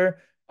 And later,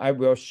 I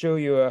will show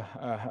you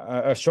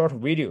a short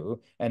video,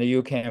 and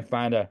you can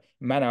find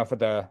many of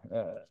the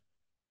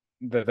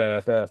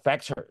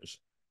factors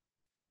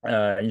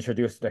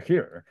introduced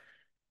here.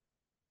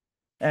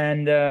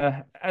 And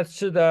as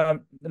to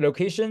the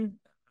location,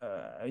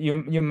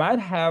 you might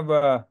have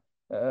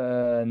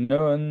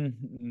known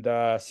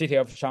the city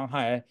of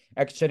Shanghai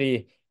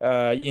actually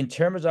in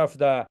terms of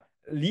the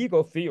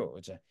legal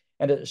field.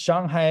 And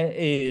Shanghai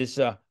is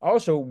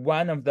also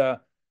one of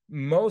the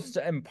most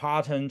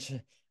important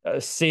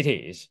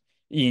cities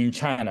in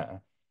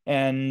China.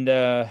 And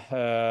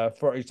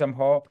for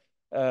example,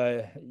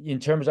 in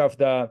terms of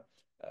the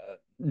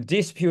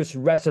disputes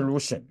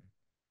resolution,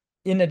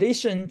 in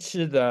addition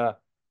to the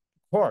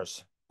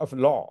course of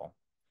law,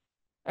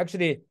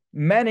 actually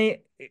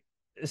many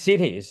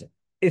cities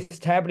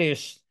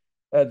establish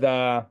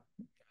the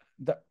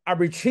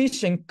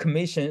arbitration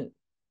commission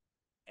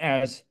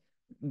as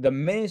the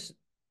main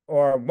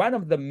or one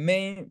of the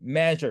main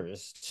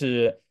measures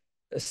to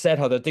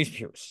settle the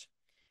disputes.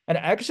 And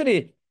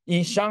actually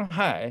in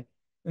Shanghai,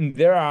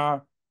 there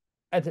are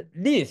at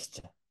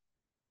least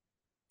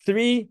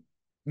three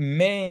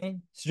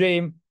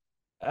mainstream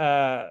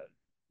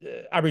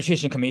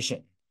arbitration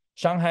commission: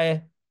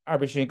 Shanghai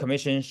Arbitration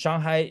Commission,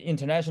 Shanghai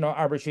International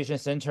Arbitration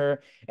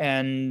Center,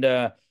 and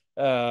the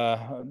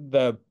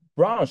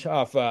branch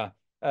of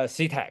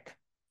CTEC.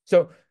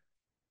 So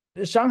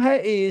Shanghai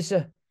is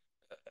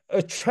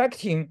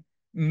attracting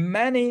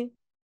many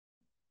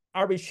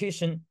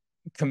arbitration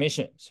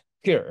commissions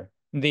here.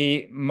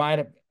 They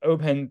might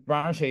open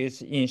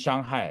branches in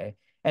Shanghai.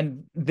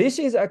 And this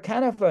is a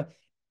kind of a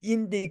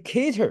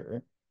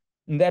indicator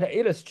that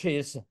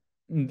illustrates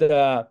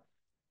the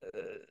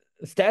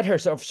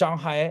status of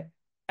Shanghai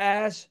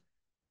as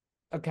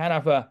a kind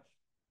of a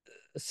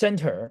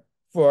center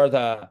for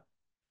the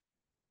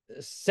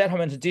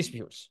settlement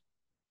disputes.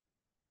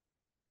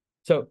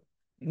 So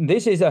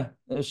this is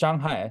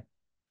Shanghai.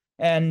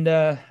 And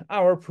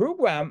our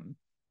program,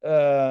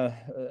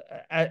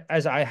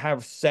 as I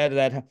have said,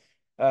 that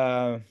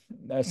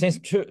since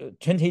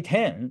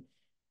 2010,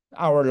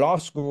 our law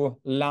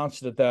school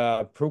launched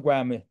the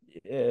program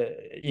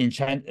in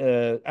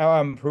China,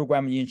 LM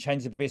program in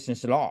Chinese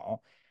business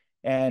law,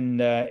 and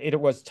it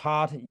was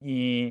taught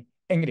in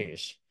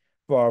English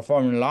for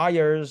foreign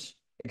lawyers,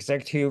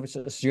 executives,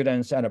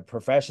 students, and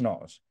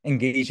professionals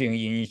engaging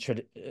in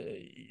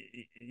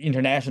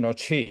international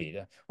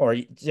trade or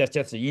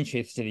just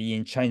interested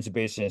in Chinese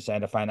business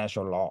and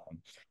financial law.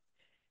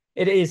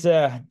 It is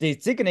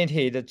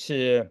designated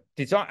to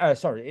design.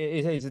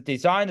 It is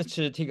designed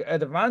to take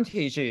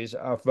advantages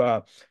of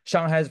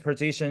Shanghai's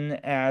position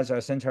as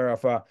a center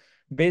of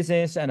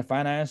business and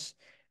finance,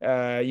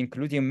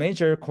 including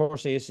major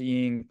courses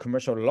in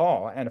commercial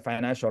law and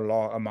financial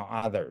law, among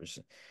others.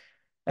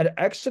 And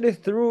actually,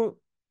 throughout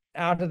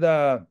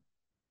the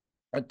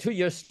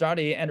 2-year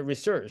study and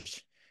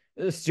research,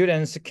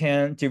 students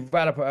can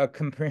develop a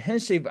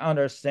comprehensive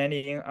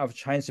understanding of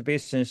Chinese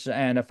business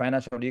and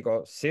financial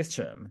legal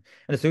system,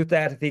 and so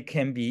that they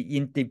can be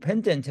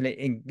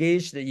independently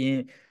engaged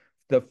in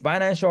the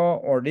financial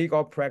or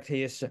legal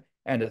practice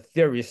and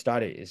theory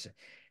studies.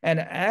 And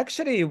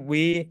actually,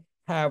 we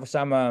have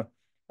some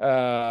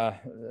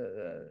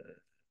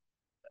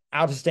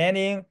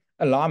outstanding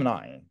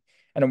alumni.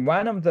 And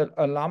one of the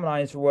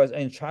alumni was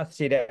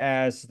entrusted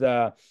as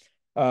the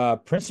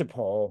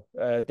principal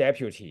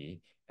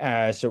deputy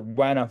as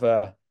one of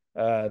the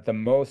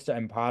most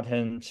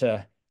important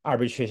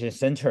arbitration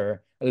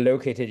center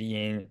located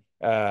in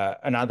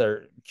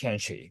another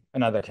country.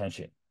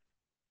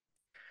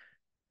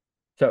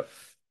 So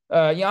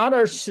in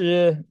order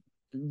to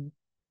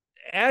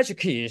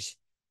educate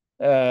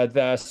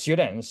the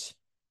students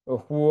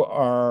who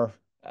are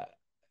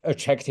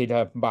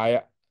attracted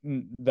by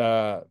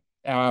the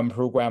LM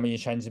program in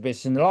Chinese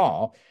business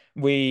law,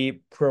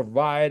 we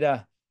provide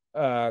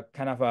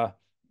kind of a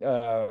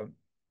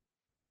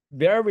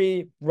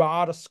very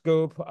broad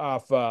scope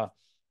of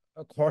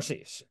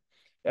courses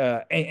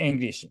in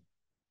English.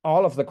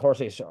 All of the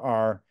courses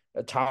are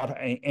taught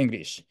in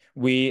English.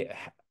 We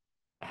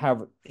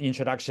have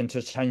introduction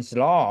to Chinese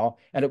law,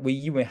 and we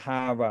even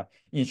have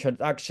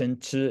introduction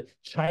to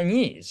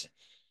Chinese,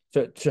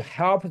 so to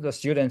help the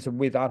students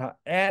without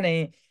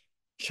any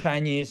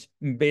Chinese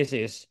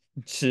basis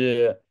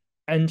to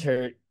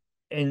enter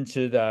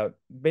into the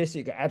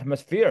basic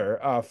atmosphere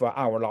of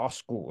our law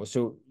school.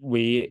 So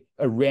we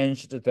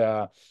arranged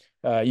the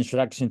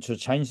introduction to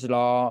Chinese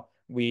law.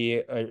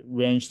 We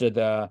arranged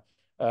the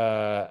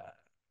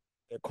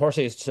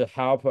courses to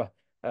help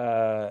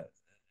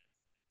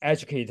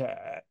educate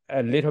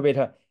a little bit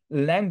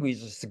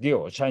language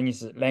skill,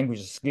 Chinese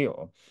language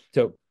skill.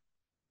 So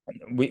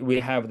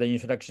we have the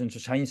introduction to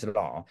Chinese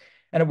law,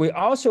 and we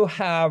also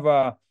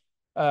have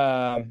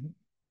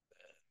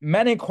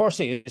many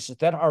courses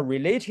that are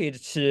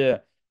related to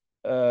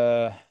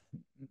the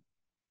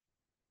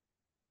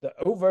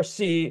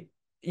overseas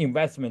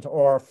investment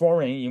or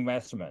foreign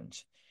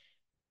investment.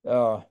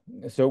 So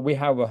we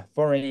have a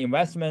foreign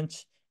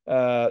investment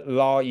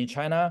law in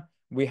China.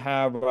 We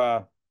have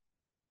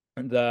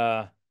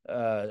the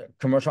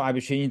commercial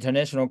arbitration,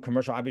 international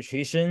commercial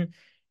arbitration,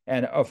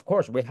 and of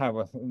course we have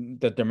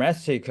the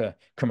domestic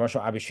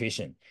commercial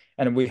arbitration,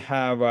 and we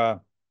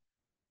have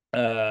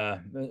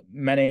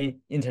many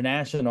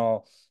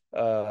international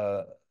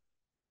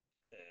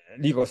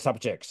legal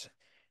subjects,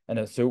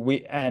 and so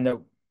we at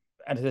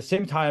the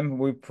same time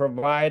we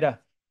provide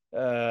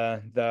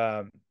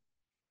the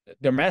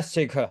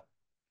domestic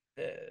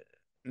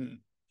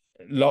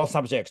law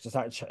subjects,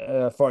 such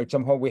for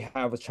example, we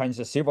have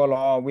Chinese civil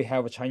law, we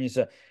have Chinese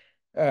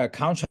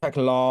contract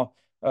law,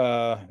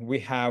 we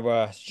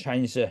have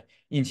Chinese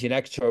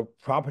intellectual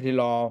property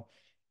law,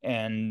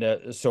 and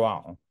so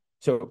on.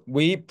 So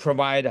we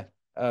provide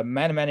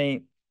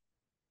many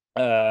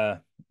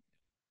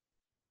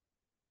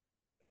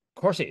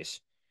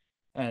courses.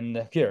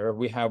 And here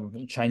we have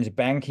Chinese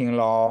banking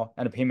law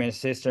and payment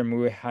system.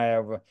 We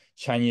have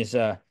Chinese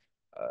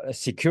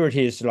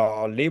securities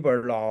law,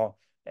 labor law,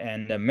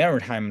 and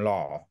maritime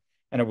law.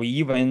 And we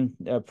even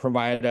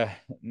provide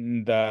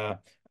the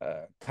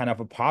kind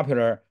of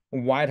popular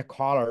white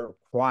collar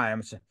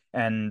crimes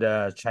and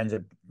Chinese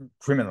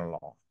criminal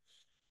law.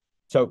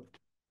 So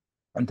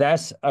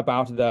that's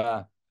about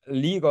the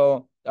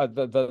legal,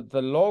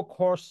 the law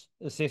course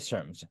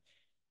systems.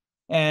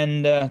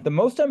 And the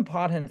most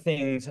important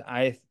things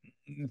I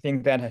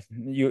think that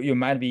you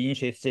might be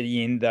interested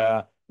in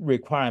the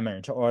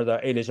requirement or the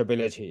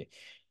eligibility.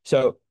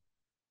 So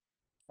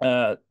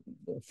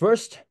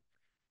first,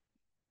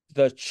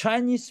 the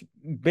Chinese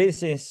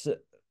business,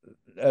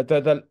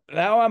 the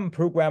LLM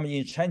program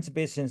in Chinese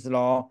business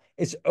law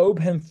is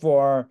open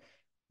for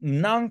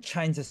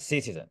non-Chinese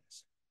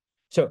citizens.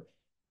 So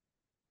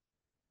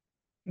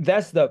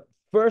that's the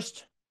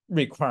first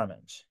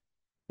requirement.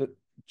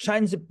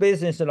 Chinese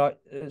business law,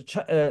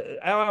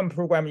 LLM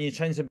program in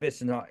Chinese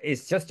business law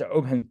is just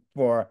open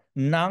for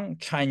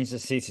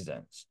non-Chinese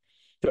citizens.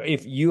 So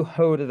if you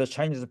hold the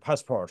Chinese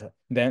passport,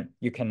 then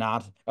you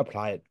cannot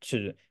apply it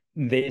to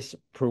this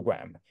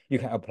program. You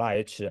can apply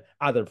it to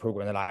other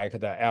programs like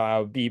the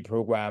LLB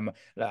program,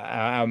 the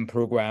LLM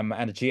program,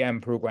 and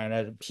GM program,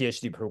 and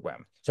PhD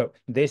program. So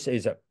this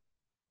is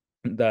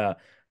the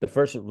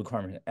first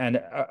requirement. And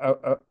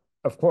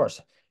of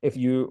course, if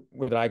you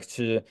would like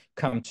to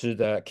come to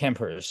the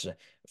campus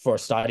for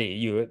study,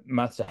 you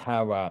must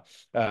have a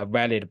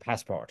valid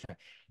passport.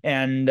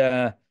 And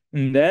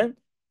then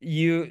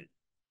you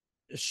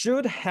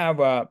should have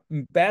a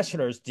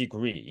bachelor's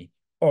degree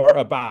or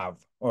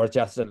above, or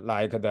just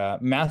like the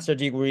master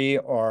degree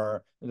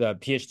or the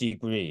PhD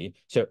degree.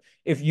 So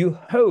if you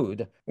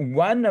hold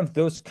one of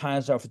those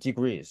kinds of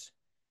degrees,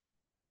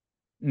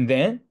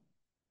 then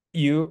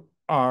you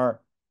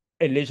are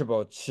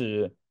eligible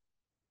to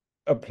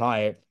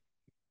apply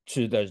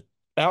to the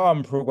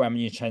LLM program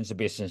in Chinese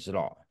business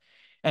law.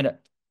 And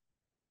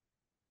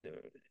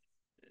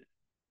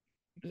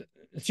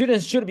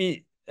students should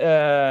be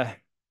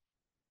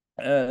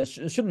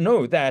should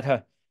know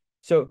that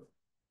so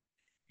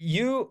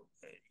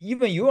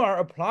even you are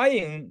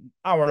applying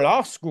our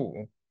law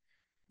school,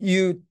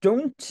 you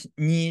don't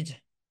need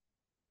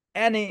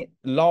any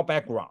law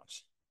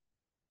backgrounds.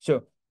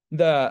 So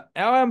the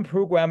LM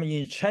program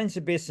in Chinese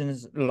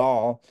business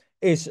law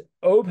is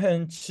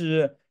open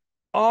to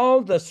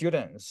all the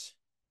students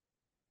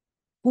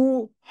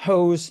who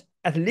holds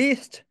at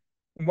least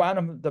one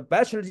of the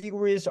bachelor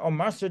degrees or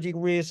master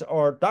degrees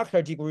or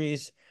doctor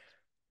degrees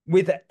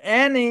with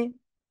any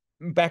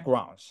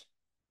backgrounds.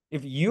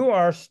 If you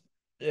are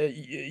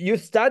you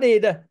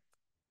studied,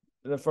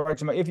 for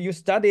example, if you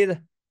studied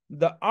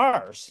the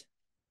arts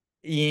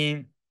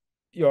in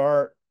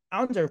your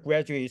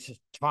undergraduate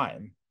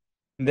time,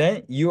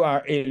 then you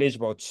are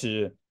eligible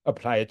to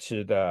apply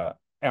to the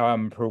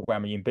LM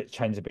program in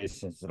Chinese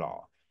business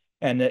law.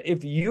 And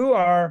if you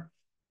are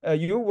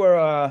you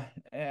were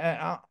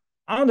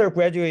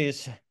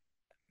undergraduate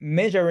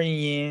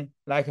majoring in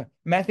like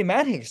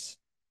mathematics,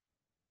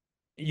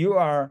 you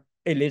are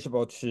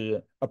eligible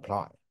to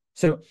apply.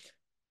 So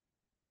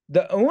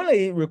the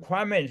only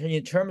requirement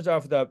in terms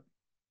of the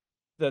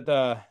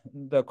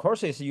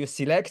courses you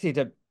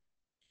selected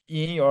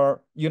in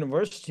your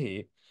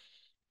university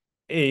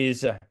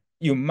is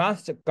you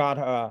must got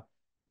a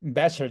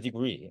bachelor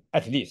degree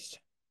at least,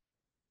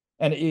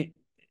 and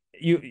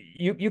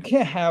you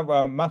can have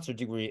a master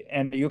degree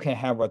and you can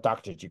have a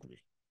doctorate degree.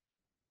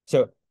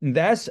 So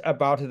that's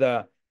about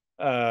the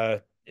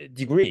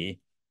degree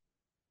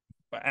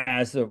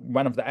as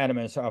one of the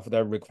elements of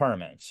the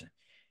requirements.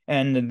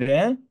 And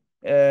then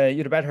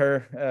you'd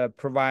better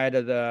provide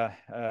the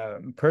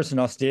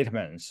personal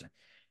statements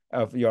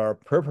of your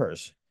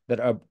purpose that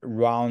are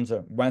around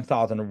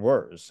 1,000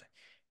 words.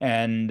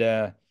 And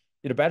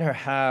you'd better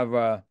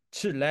have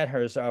 2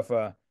 letters of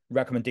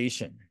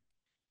recommendation.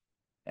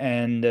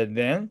 And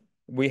then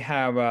we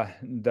have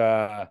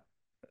the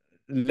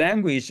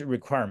language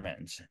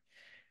requirements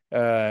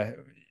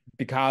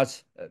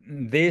because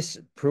this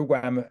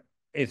program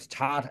is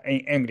taught in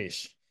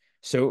English.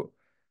 So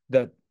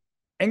the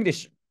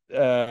English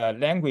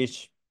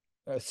language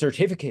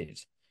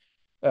certificate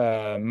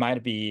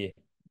might be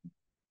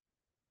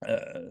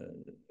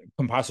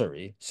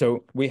compulsory.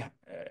 So we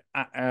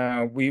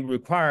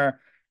require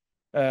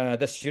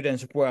the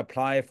students who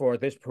apply for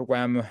this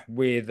program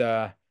with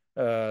a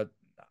TOEFL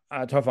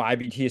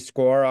IBT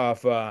score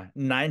of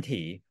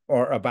 90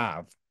 or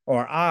above,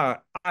 or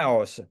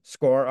IELTS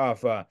score of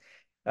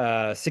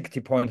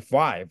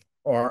 60.5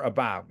 or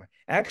above.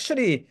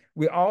 Actually,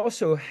 we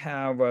also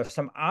have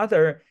some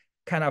other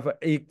kind of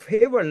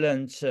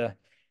equivalent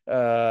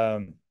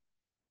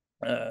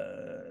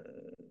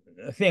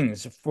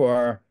things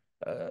for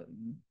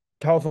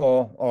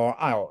TOEFL or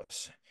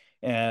IELTS,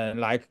 and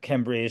like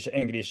Cambridge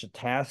English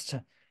test.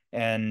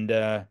 And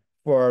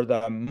for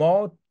the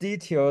more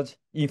detailed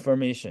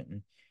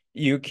information,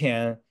 you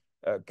can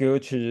go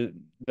to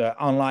the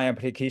online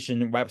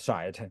application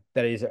website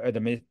that is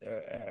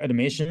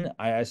admission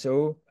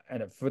ISO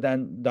at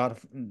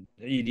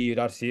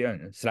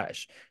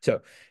fudan.edu.cn/.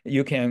 So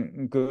you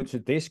can go to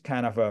this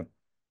kind of a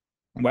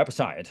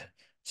website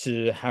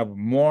to have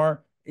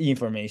more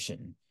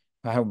information.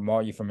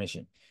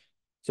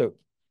 So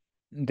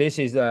this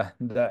is the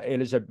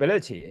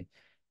eligibility.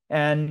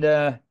 And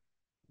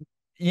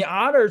in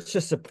order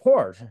to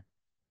support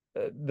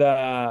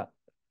the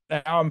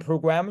LM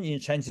program in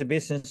Chinese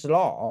business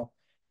law,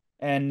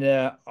 and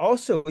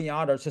also in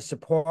order to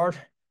support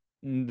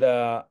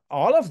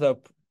all of the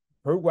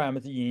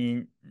programs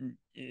in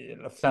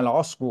Fudan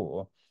Law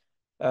School,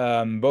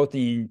 both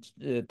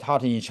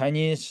taught in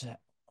Chinese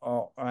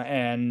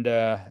and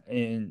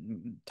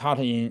taught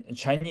in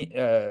Chinese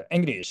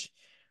English.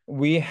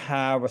 We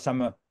have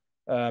some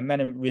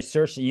many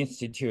research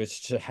institutes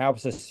to help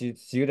the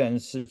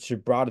students to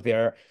broaden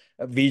their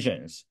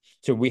visions.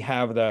 So we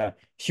have the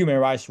Human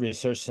Rights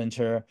Research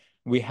Center,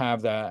 we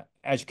have the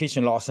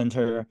Education Law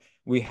Center,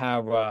 we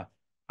have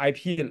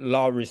IP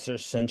Law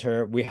Research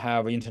Center, we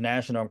have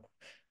International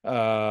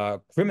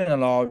Criminal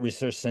Law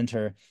Research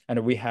Center,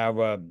 and we have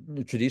a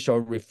Judicial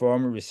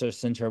Reform Research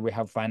Center, we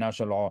have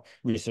Financial Law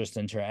Research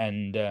Center.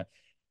 And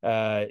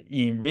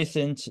in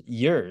recent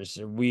years,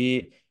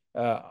 we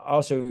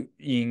also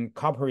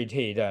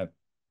incorporated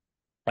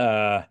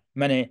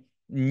many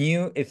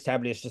new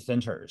established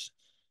centers,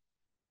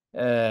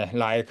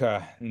 like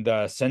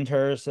the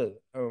centers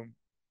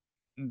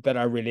that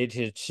are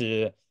related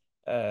to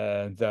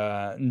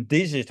the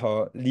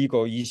digital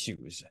legal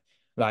issues,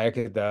 like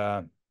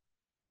the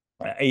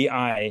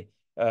AI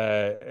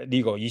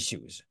legal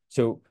issues.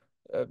 So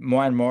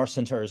more and more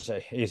centers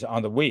is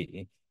on the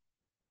way.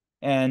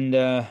 And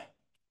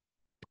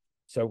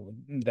so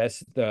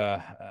that's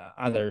the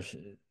other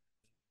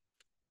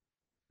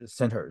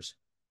centers.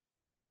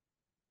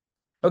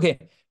 Okay,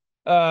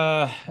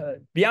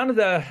 beyond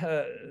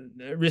the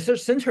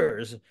research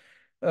centers,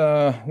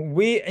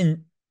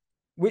 we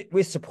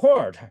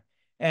support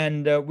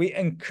and we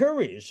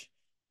encourage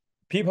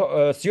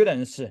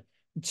students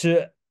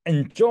to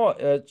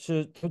enjoy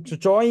to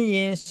join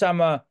in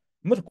some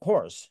moot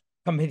course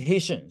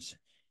competitions.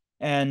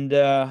 And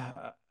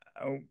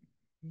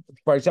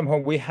for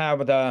example, we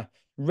have the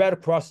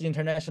Red Cross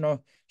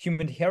International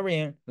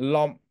Humanitarian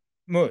Law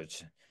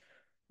Moot.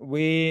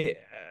 We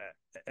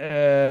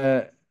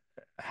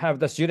have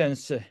the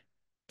students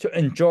to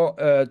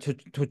enjoy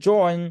to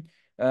join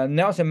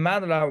Nelson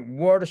Mandela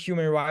World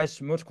Human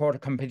Rights Moot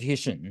Court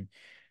Competition.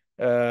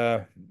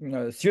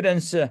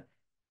 Students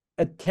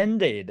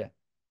attended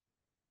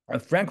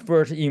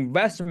Frankfurt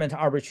Investment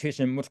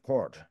Arbitration Moot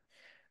Court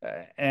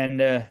and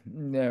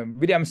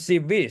William C.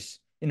 Weiss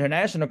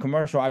International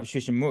Commercial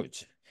Arbitration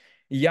Moot,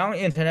 Young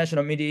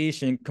International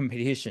Mediation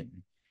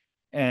Competition.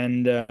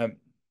 And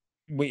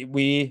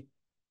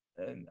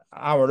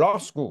our law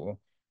school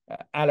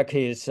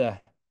allocates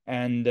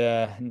and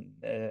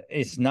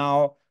is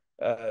now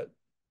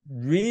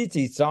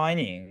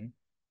redesigning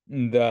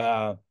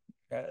the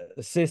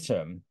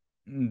system,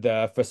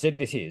 the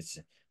facilities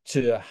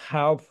to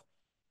help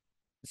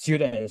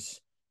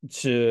students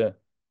to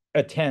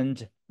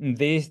attend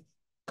these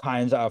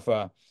kinds of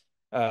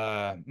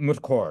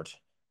moot court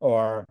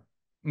or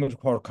moot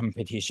court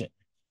competition.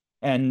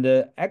 And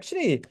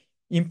actually,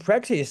 in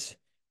practice,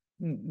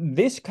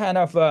 this kind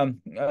of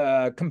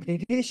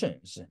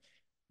competitions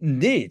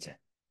did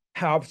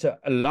helped a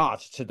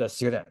lot to the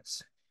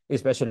students,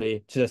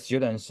 especially to the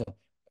students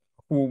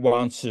who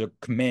want to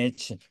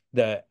commit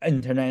the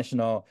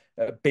international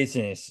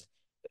business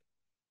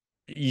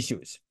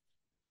issues.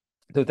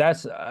 So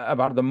that's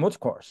about the moot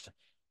course.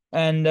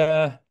 And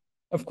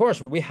of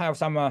course, we have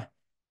some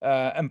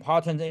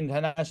important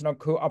international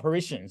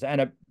cooperations,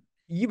 and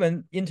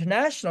even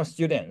international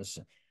students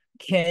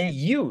can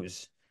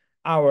use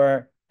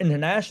our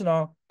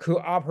international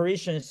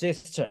cooperation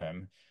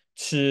system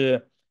to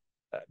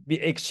be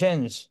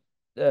exchanged,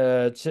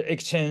 to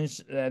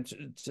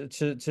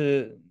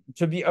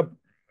be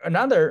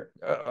another,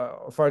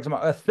 for example,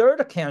 a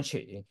third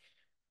country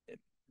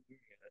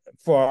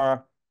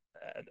for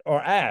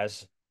or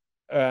as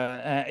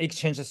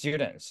exchange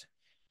students.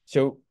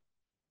 So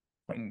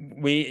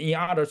in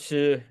order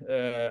to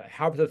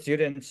help the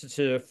students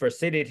to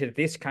facilitate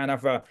this kind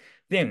of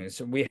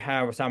things, we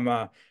have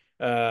some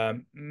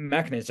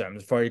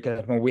mechanisms. For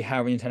example, we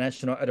have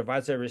international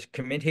advisory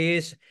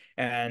committees,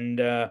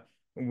 and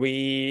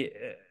we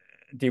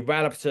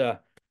developed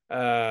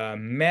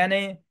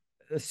many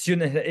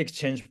student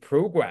exchange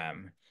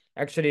program.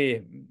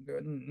 Actually,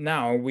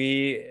 now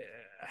we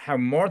have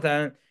more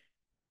than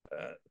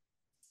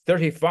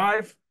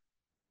 35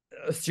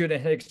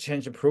 student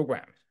exchange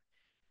programs.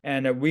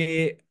 And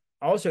we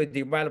also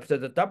developed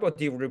the double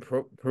degree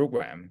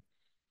program.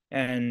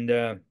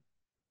 And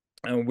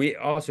we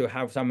also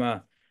have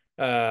some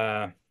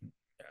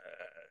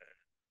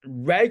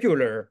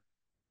regular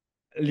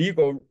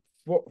legal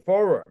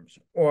forums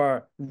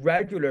or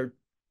regular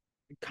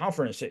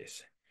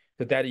conferences.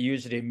 So that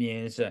usually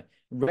means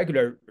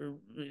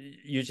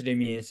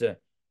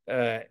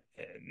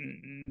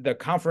the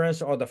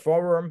conference or the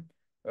forum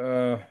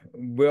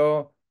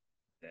will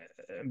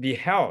be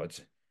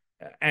held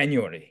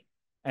annually.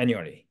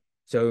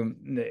 So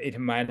it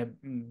might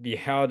be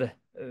held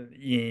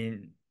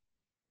in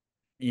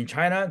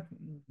China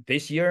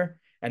this year,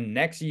 and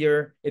next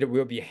year it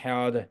will be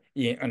held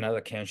in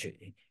another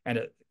country.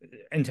 And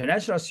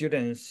international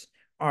students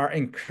are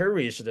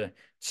encouraged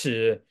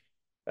to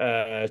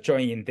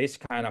join in this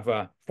kind of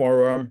a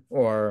forum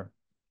or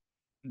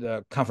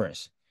the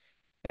conference.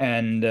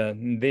 And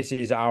this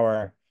is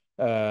the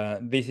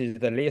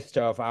list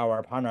of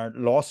our partner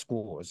law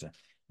schools.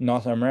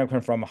 North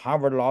American, from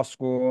Harvard Law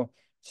School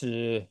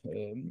to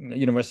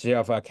University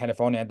of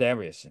California,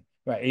 Davis.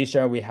 Right,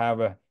 Asia, we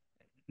have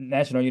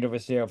National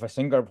University of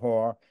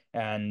Singapore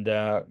and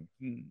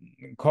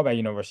Kobe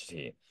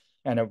University.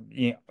 And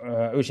in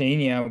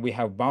Oceania, we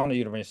have Bond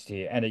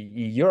University. And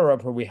in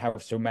Europe, we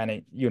have so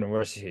many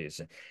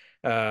universities.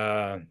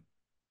 The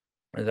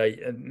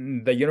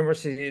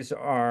universities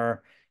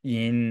are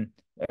in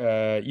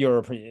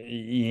Europe,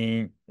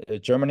 in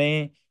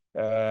Germany,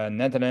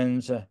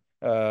 Netherlands,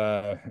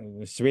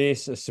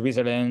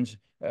 Switzerland,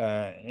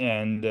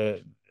 and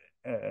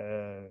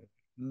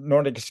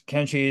Nordic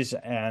countries,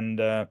 and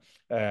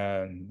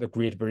the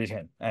Great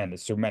Britain, and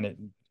so many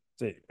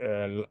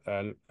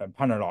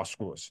partner law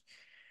schools.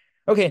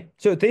 Okay,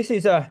 so this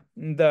is the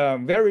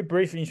very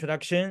brief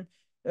introduction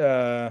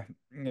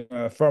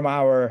from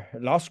our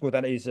law school,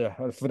 that is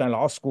Fudan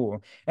Law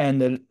School.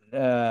 And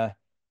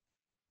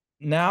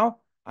now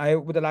I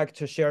would like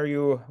to share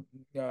you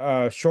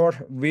a short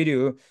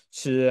video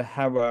to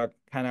have a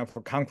kind of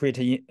concrete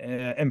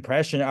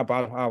impression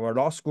about our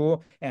law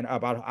school and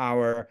about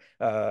our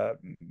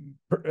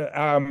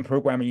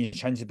program in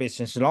Chinese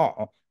business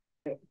law.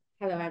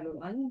 Hello,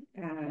 everyone.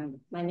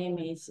 My name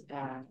is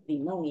Li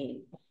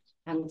Mengyin.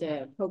 I'm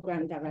the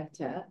program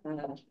director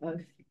of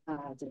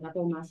the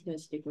double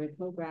master's degree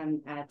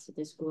program at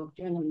the School of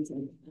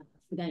Journalism at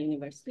Fudan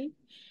University.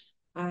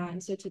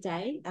 So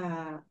today,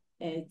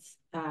 it's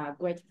a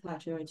great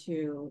pleasure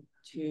to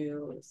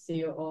see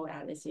you all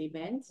at this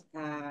event.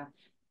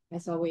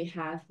 So we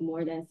have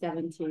more than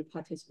 70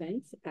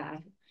 participants.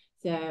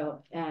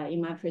 So in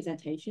my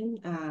presentation,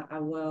 I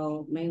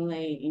will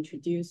mainly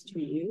introduce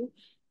to you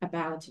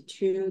about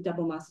two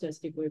double master's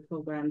degree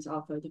programs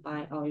offered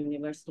by our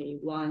university.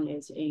 One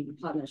is in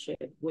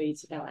partnership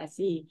with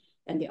LSE,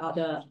 and the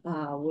other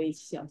with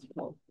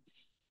Xiaopo.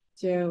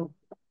 So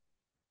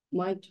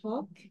my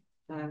talk,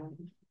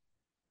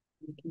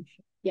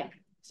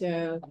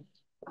 so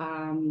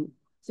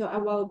I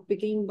will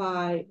begin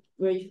by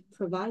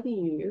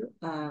providing you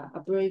a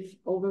brief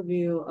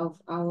overview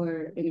of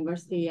our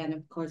university and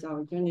of course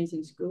our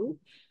journalism school,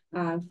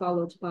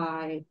 followed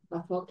by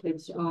a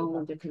focus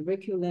on the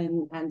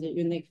curriculum and the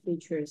unique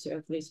features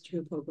of these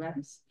two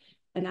programs.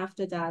 And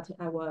after that,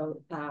 I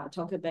will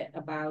talk a bit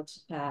about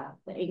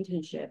the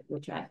internship,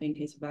 which I think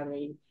is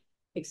very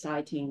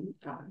exciting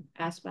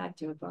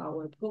aspect of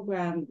our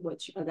program,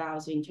 which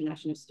allows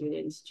international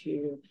students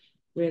to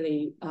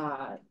really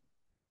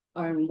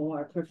earn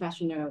more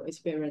professional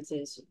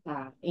experiences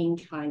in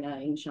China,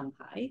 in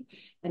Shanghai.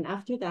 And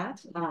after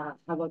that,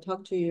 I will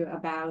talk to you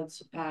about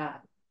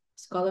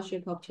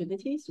scholarship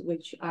opportunities,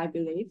 which I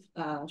believe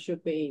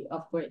should be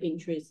of great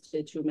interest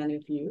to many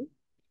of you.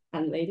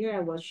 And later I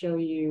will show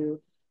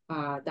you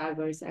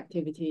diverse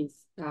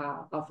activities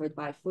offered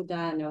by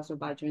Fudan and also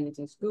by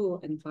journalism school.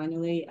 And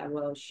finally, I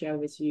will share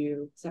with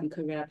you some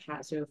career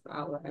paths of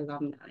our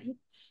alumni.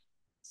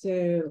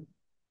 So,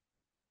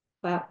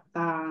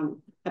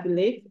 I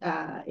believe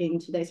in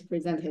today's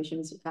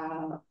presentations,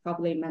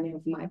 probably many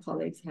of my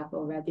colleagues have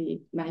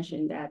already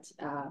mentioned that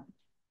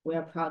we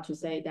are proud to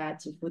say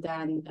that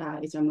Fudan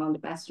is among the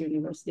best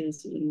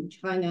universities in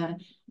China.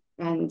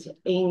 And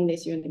in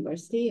this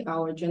university,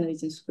 our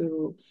journalism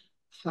school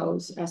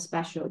holds a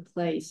special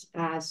place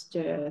as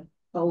the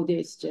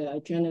oldest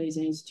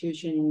journalism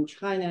institution in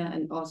China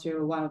and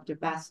also one of the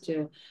best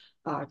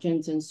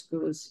journalism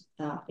schools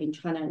in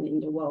China and in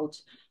the world.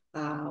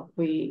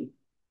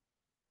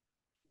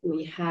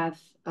 We have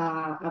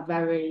a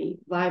very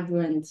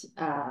vibrant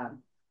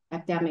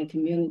academic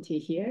community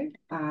here.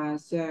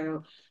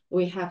 So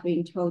we have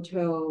in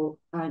total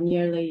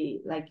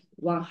nearly like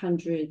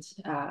 100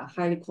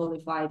 highly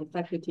qualified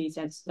faculties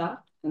and staff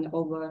and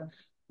over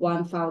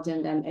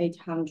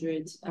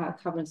 1,800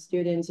 current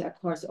students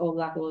across all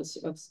levels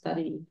of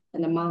study.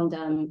 And among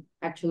them,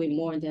 actually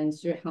more than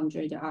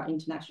 300 are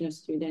international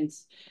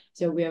students.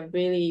 So we are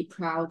really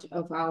proud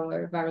of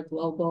our very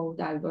global,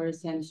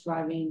 diverse, and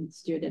thriving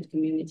student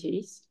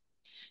communities.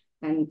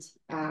 And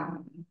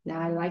now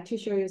I'd like to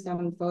show you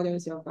some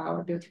photos of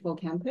our beautiful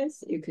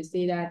campus. You could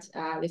see that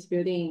this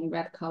building in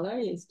red color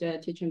is the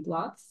teaching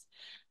blocks.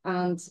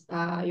 And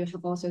you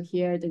have also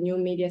here the new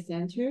media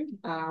center,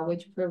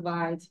 which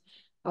provides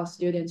our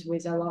students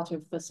with a lot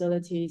of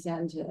facilities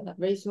and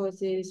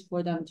resources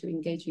for them to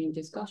engage in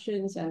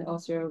discussions and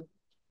also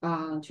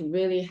to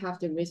really have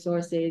the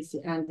resources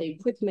and the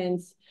equipment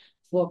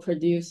for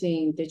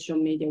producing digital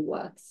media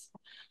works.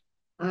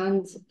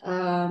 And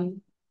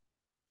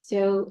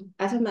so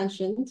as I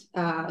mentioned,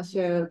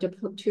 so the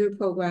two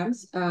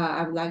programs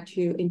I would like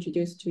to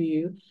introduce to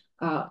you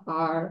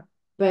are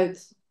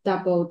both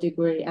double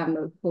degree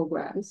MA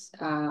programs.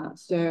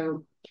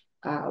 So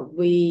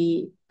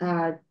we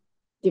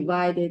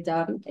divided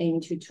them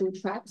into two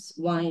tracks.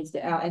 One is the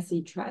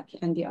LSE track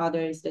and the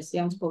other is the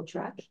Sciences Po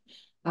track.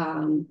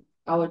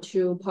 Our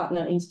two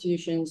partner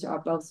institutions are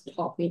both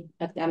top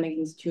academic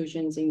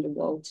institutions in the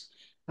world.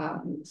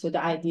 So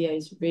the idea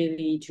is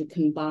really to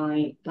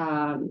combine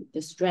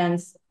the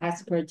strengths,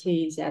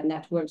 expertise, and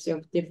networks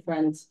of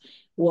different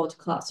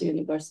world-class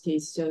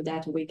universities so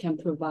that we can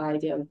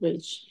provide a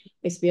rich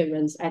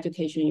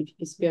education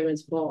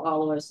experience for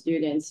our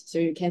students. So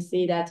you can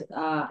see that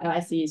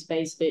LSE is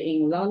based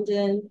in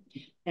London,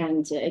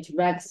 and it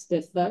ranks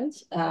the third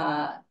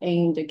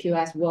in the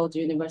QS World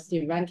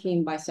University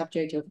ranking by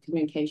subject of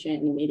communication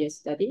and media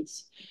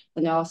studies.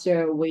 And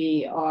also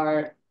we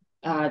are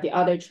the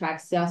other track,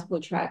 Sciences Po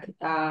track,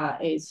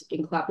 is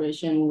in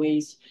collaboration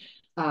with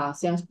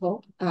Sciences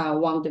Po,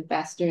 one of the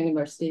best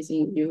universities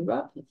in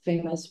Europe,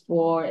 famous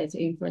for its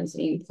influence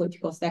in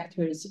political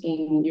sectors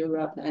in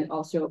Europe and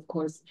also, of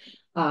course,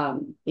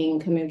 in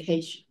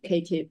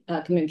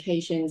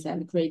communications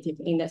and creative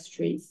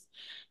industries.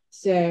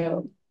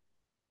 So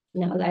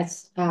now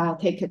let's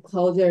take a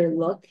closer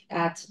look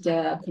at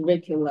the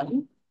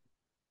curriculum.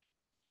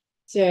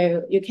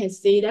 So you can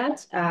see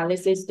that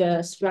this is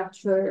the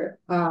structure,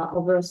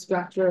 overall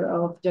structure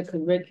of the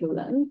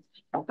curriculum.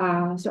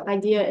 So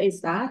idea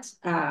is that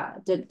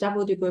the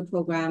double degree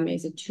program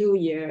is a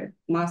 2-year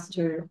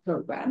master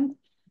program.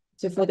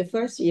 So for the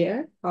first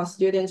year, our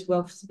students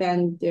will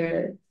spend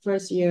their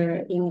first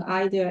year in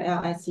either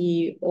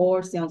LSE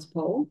or Sciences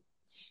Po.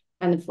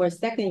 And for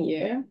second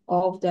year,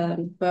 all of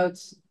them,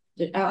 both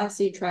the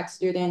LSE track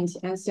students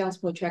and Sciences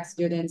Po track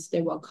students,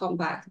 they will come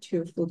back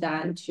to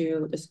Fudan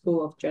to the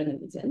School of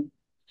Journalism.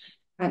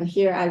 And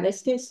here I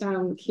listed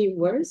some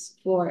keywords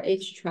for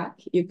each track.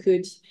 You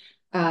could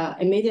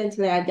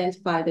immediately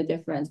identify the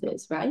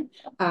differences, right?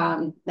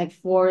 Like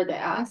for the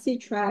LSE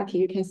track,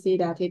 you can see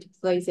that it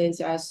places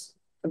a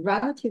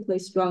relatively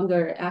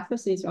stronger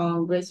emphasis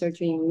on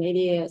researching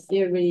media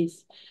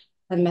theories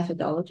and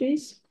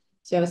methodologies.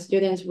 So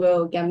students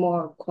will get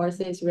more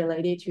courses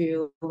related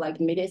to like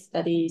media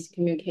studies,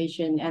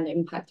 communication, and the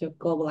impact of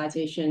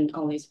globalization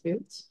on these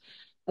fields.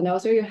 And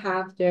also you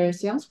have the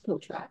Sciences Po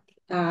track.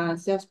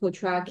 Sciences Po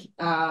track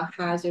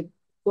has a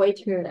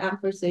greater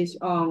emphasis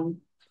on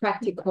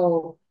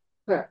practical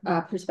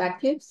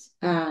perspectives,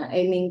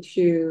 aiming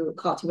to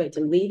cultivate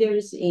the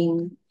leaders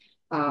in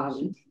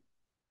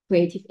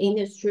creative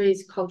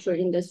industries, cultural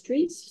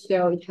industries.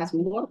 So it has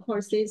more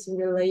courses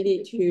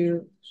related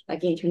to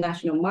like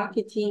international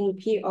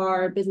marketing,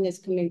 PR, business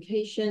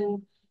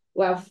communication.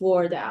 While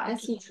for the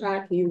LSE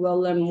track, you will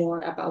learn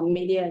more about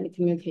media and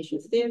communication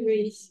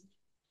theories.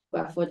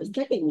 But for the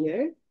second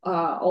year,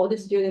 all the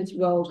students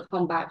will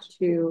come back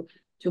to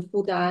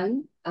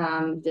Fudan.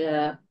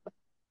 The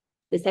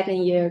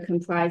second year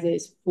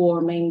comprises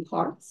 4 main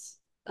parts.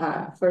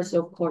 First,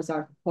 of course,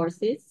 are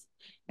courses.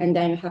 And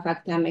then you have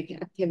academic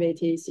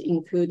activities,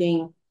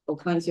 including all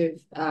kinds of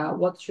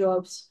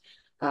workshops,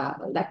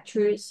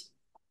 lectures.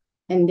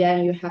 And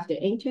then you have the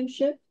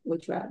internship,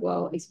 which I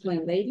will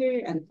explain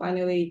later. And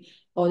finally,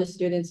 all the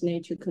students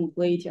need to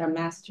complete a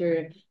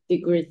master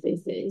degree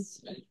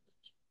thesis.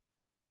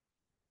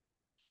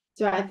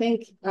 So I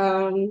think,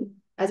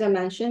 as I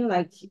mentioned,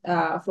 like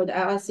for the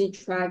LSE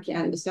track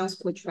and the science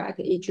school track,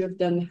 each of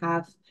them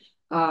have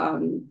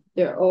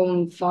their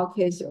own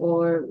focus,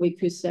 or we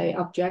could say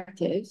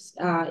objectives.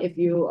 If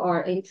you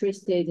are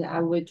interested, I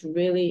would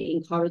really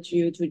encourage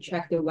you to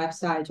check the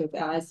website of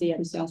LSE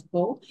and science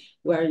school,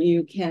 where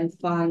you can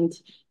find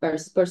very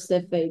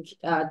specific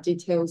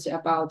details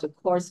about the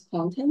course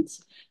content,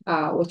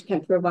 which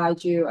can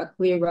provide you a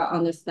clearer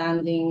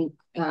understanding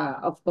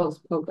of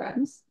both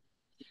programs.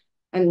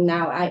 And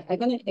now I'm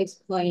going to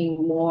explain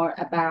more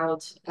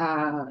about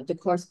the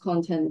course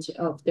content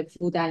of the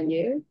Fudan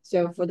year.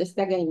 So for the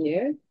second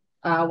year,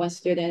 when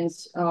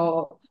students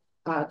all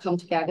come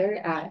together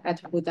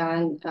at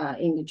Fudan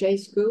in the J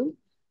school,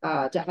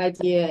 the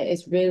idea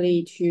is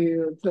really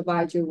to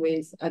provide you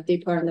with a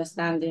deeper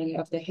understanding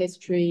of the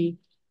history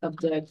of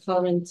the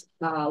current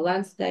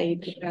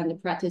landscape and the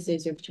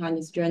practices of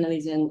Chinese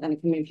journalism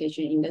and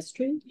communication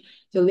industry.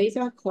 So these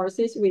are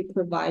courses we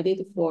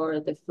provided for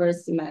the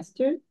first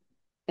semester.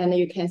 And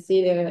you can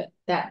see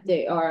that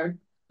there are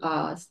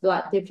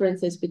slight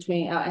differences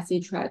between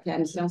LSE track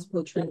and science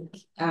school track.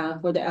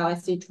 For the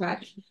LSE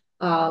track,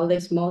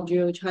 this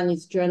module,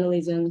 Chinese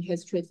journalism,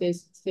 history,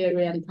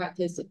 theory, and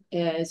practice,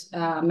 is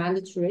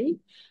mandatory,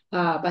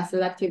 but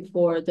selected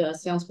for the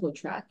science school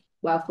track.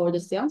 While for the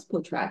science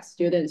school track,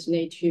 students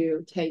need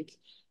to take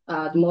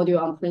the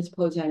module on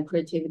principles and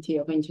creativity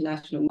of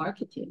international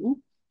marketing.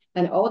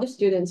 And all the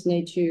students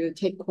need to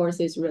take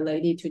courses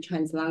related to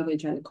Chinese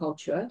language and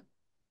culture.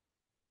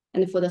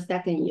 And for the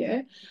second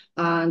year,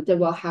 they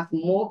will have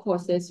more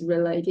courses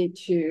related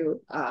to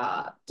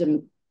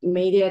the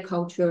media,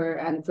 culture,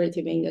 and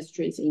creative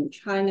industries in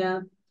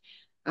China.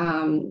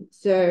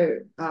 So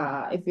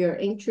if you're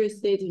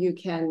interested, you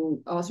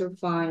can also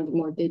find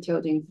more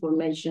detailed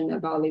information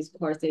about these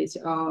courses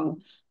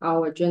on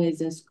our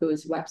journalism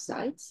school's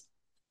websites.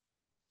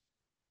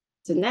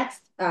 So next,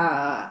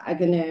 I'm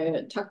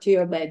gonna talk to you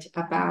a bit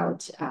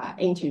about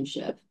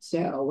internship.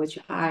 So which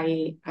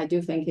I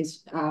do think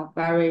is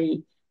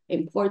very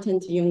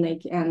important,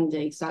 unique, and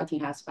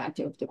exciting aspect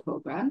of the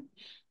program.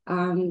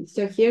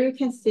 So here you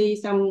can see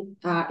some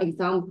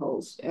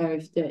examples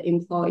of the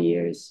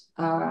employers'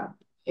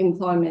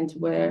 employment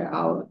where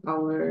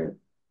our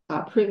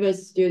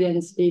previous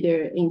students did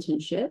their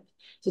internship.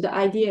 So the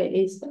idea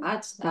is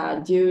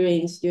that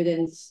during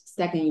students'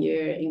 second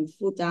year in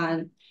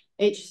Fudan,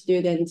 each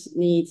student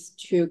needs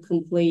to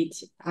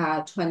complete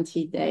a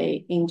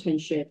 20-day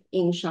internship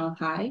in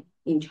Shanghai,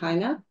 in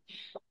China.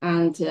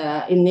 And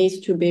it needs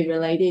to be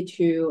related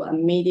to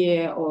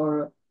media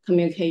or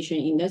communication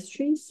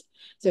industries.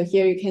 So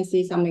here you can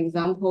see some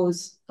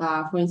examples.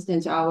 For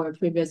instance, our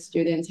previous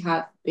students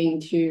have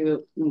been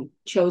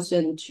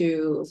chosen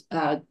to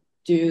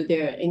do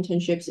their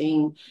internships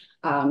in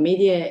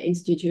media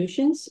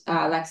institutions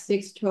like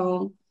Sixth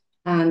Tone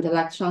and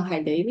like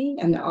Shanghai Daily,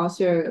 and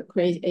also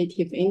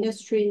creative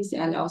industries,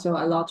 and also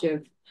a lot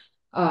of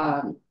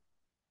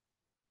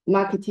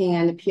marketing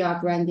and PR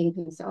branding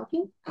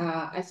consulting.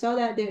 I saw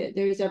that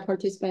there is a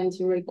participant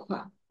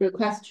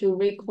request to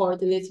record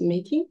this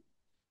meeting.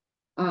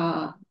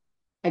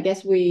 I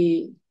guess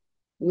I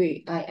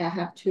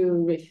have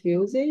to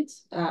refuse it.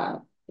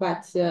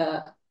 But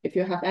if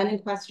you have any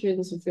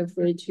questions, feel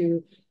free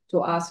to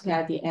ask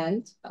at the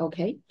end.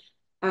 Okay,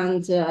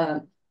 and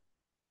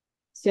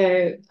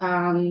so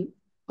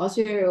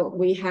also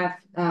we have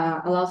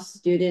a lot of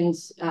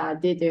students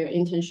did their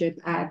internship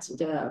at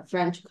the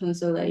French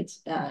consulate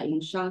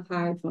in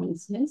Shanghai, for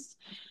instance.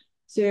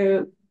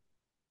 So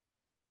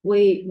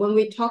when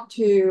we talk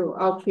to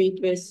our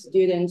previous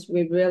students,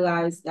 we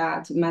realized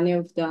that many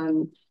of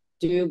them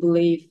do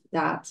believe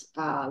that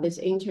this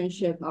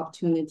internship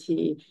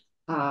opportunity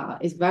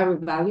is very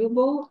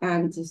valuable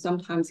and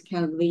sometimes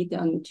can lead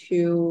them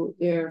to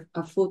their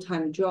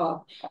full-time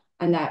job.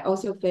 And I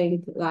also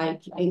think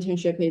like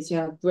internship is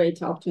a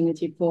great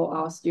opportunity for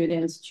our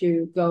students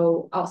to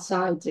go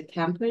outside the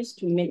campus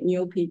to meet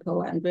new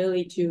people and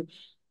really to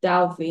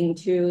delve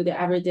into the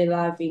everyday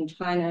life in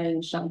China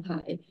and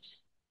Shanghai.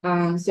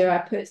 So I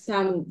put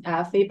some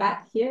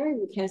feedback here.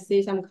 You can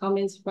see some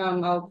comments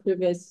from our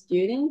previous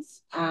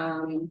students.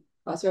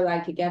 Also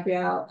like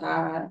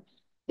Gabrielle,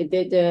 they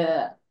did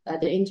the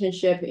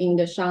internship in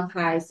the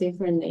Shanghai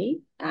Symphony,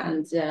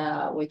 and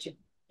which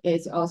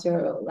is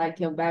also like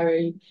a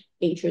very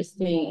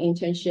interesting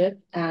internship.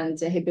 And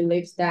he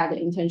believes that the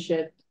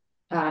internship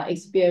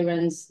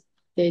experience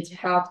did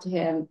help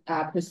him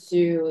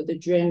pursue the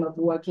dream of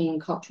working in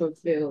cultural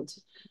field.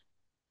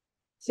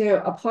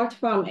 So apart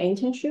from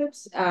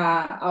internships,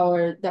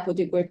 our double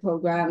degree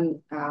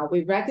program,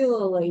 we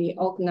regularly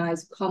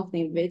organize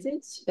company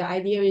visits. The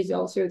idea is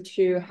also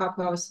to help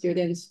our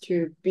students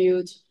to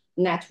build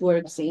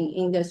networks in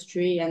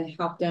industry and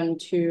help them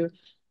to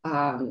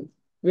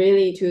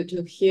really to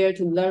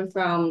learn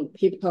from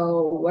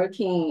people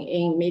working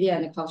in media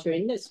and culture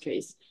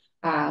industries.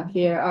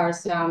 Here are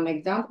some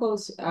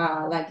examples,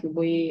 like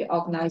we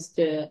organized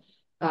the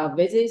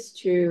visits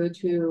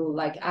to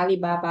like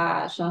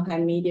Alibaba, Shanghai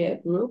Media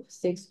Group,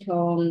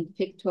 Sixtone,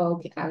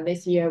 TikTok, and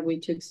this year we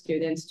took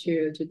students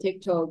to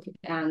TikTok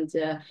and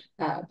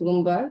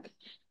Bloomberg.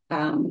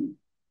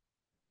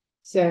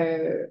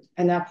 So,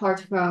 and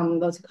apart from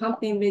those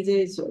company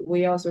visits,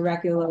 we also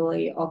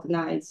regularly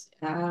organize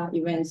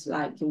events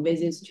like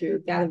visits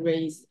to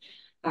galleries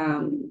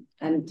and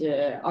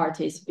art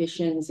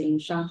exhibitions in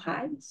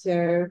Shanghai.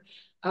 So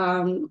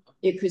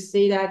you could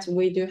see that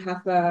we do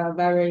have a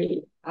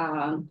very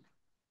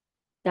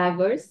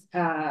diverse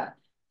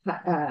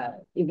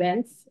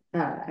events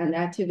and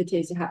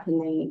activities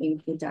happening in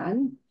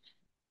Fudan.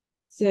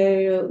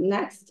 So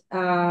next,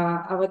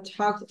 I will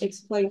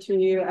explain to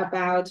you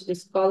about the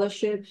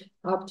scholarship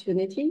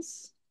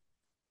opportunities.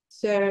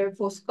 So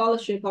for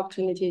scholarship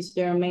opportunities,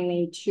 there are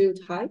mainly two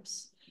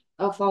types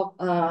of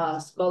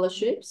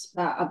scholarships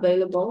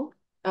available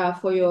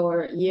for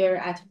your year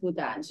at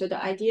Fudan. So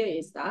the idea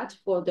is that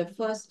for the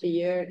first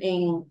year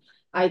in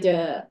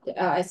either the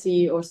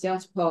LSE or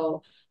Sciences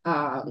Po,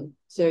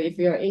 so if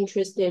you're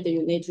interested,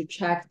 you need to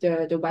check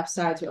the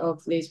website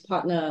of these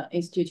partner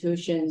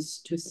institutions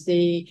to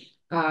see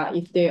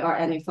if there are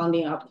any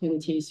funding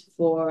opportunities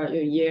for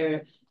your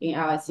year in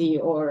LSE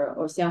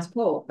or Sciences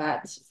Po.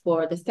 But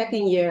for the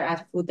second year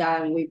at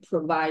Fudan, we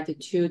provide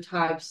two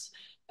types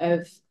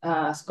of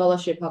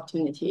scholarship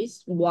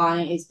opportunities. One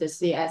is the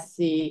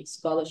CSC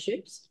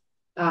scholarships,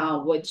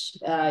 which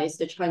is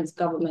the Chinese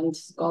government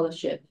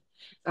scholarship.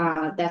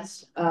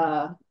 That's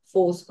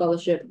full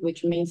scholarship,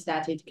 which means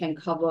that it can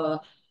cover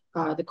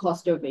the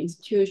cost of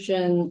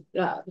institution,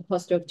 the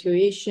cost of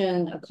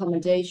tuition,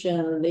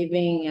 accommodation,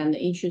 living, and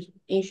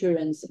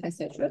insurance,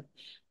 etc.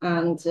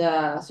 And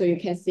so you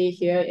can see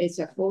here it's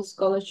a full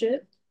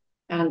scholarship.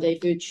 And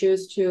if you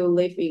choose to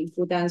live in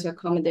Fudan's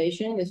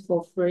accommodation, it's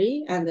for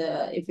free. And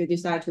if you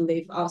decide to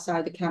live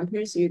outside the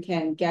campus, you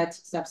can get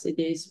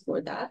subsidies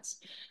for that.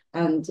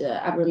 And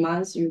every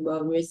month you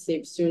will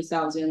receive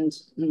 3,000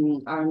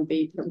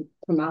 RMB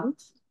per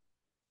month.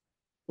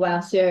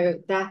 Well,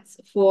 so that's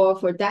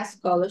for that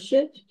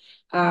scholarship.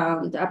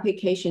 The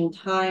application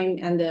time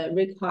and the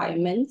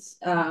requirements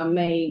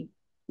may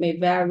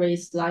vary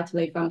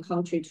slightly from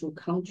country to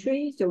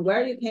country. So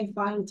where you can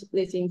find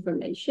this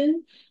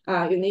information,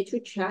 you need to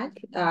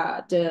check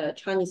the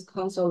Chinese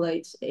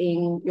consulate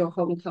in your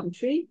home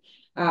country,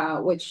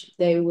 which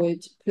they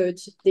would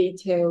put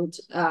detailed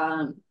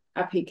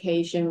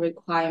application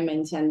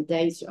requirements and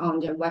dates on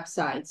their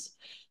websites.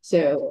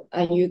 So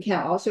you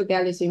can also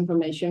get this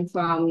information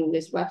from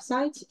this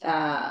website,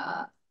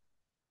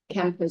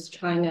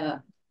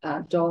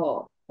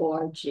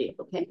 campuschina.org,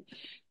 okay?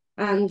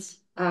 And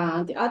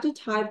the other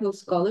type of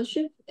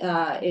scholarship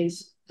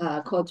is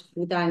called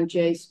Fudan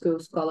J School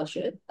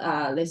Scholarship.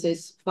 This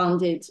is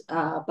funded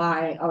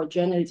by our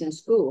journalism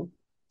school.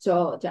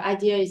 So the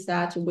idea is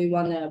that we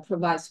want to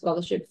provide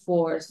scholarship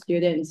for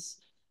students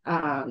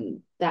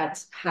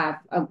that have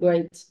a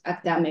great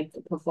academic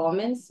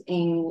performance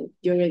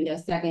during their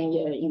second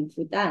year in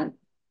Fudan.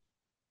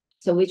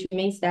 So which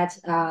means that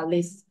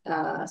this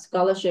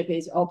scholarship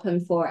is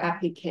open for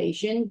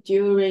application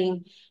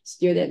during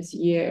students'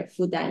 year,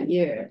 Fudan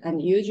year.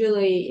 And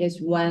usually is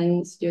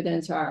when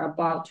students are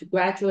about to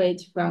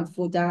graduate from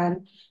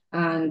Fudan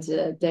and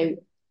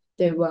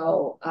they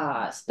will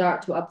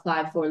start to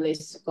apply for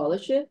this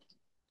scholarship.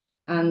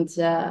 And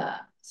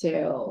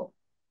so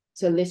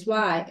this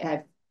one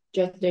I've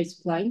just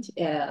explained.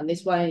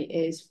 This one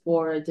is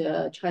for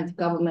the Chinese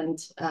government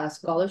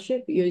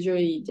scholarship.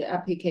 Usually the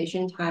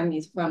application time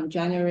is from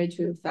January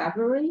to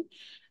February.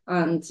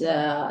 And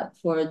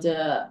for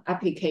the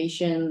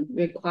application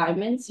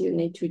requirements, you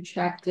need to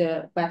check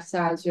the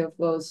websites of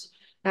those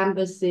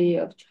embassy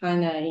of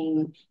China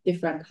in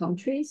different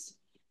countries.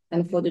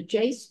 And for the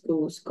J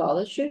School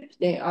scholarship,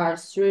 there are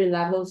 3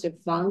 levels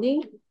of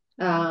funding.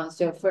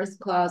 So first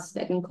class,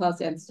 second class,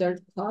 and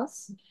third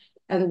class.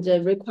 And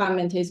the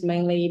requirement is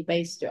mainly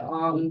based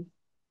on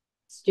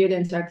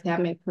students'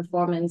 academic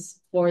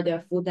performance for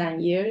the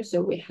Fudan year.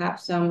 So we have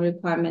some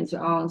requirements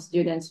on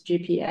students'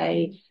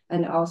 GPA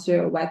and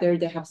also whether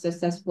they have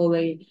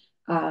successfully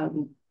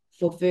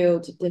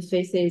fulfilled the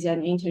thesis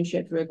and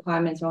internship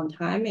requirements on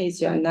time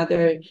is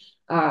another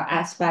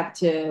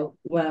aspect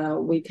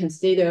when we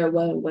consider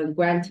when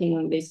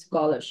granting this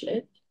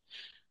scholarship.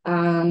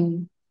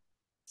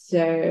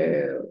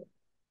 So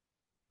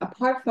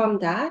apart from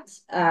that,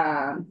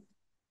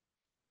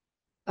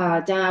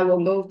 then I will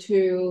move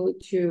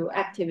to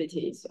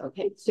activities.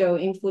 Okay, so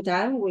in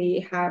Fudan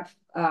we have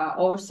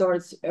all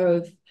sorts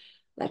of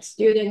like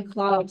student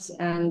clubs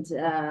and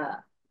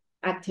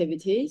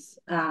activities.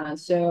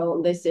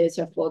 So this is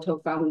a photo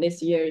from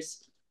this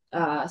year's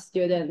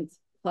student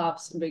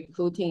clubs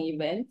recruiting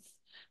events.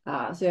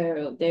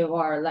 So there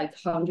are like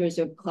hundreds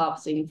of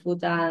clubs in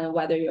Fudan.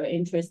 Whether you're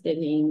interested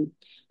in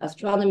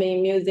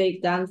astronomy,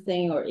 music,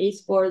 dancing, or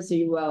esports,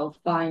 you will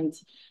find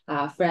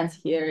friends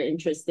here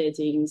interested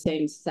in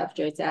same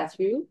subjects as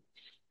you.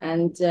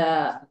 And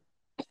yeah.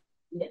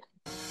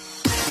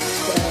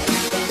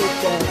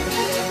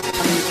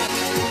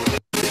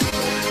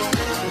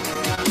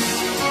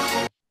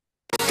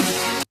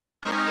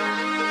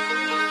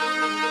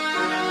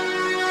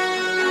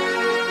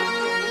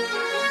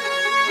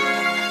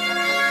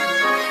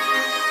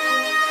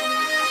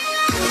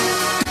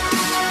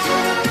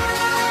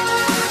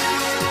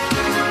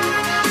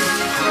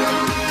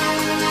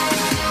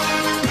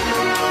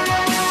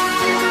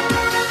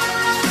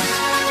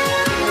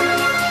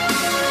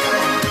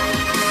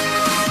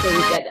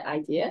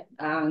 idea.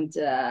 And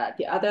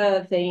the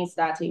other thing is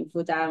that in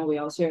Fudan, we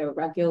also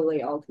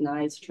regularly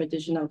organize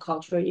traditional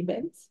cultural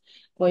events.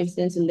 For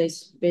instance,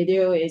 this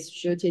video is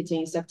shooted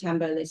in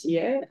September this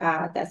year.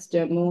 That's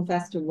the Moon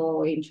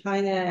Festival in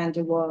China, and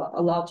there were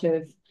a lot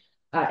of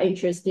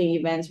interesting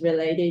events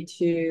related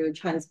to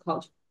Chinese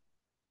culture.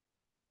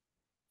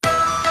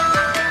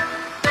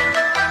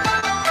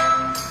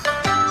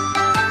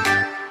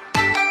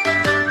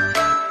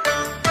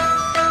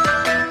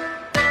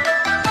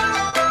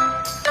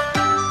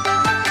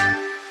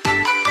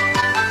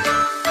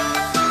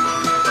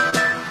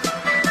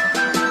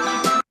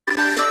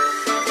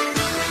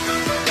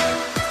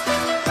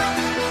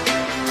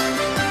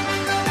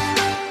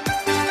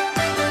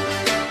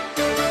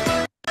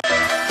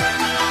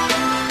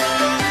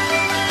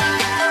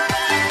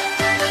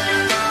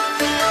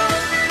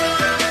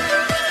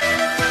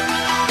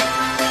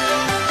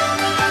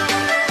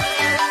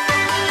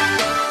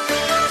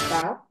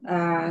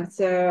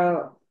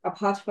 So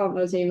apart from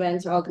those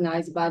events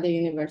organized by the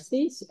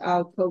universities,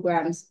 our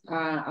programs,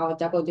 our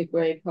double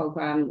degree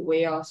program,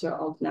 we also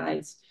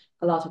organize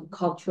a lot of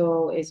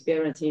cultural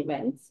experience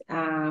events.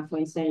 For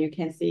instance, you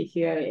can see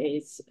here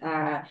is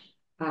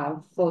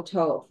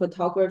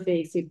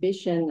photography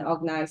exhibition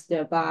organized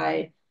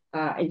by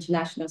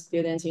international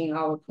students in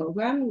our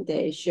program.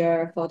 They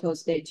share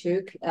photos they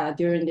took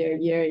during their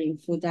year in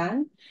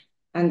Fudan.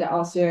 And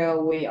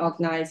also we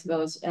organize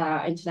those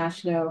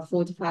international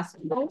food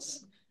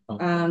festivals,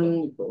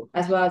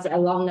 as well as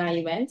alumni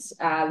events.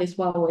 This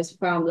one was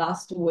from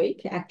last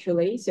week,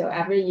 actually. So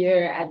every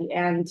year at the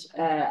end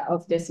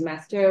of the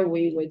semester,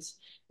 we would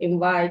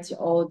invite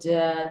all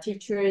the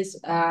teachers,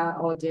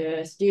 all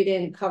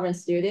the current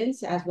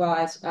students, as well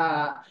as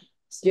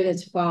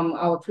students from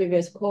our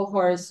previous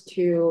cohorts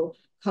to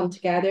come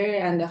together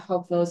and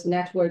hold those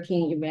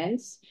networking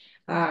events.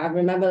 I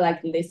remember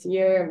like this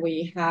year,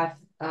 we have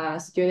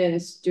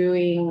students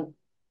doing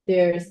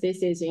their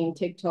thesis in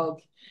TikTok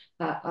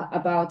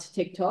about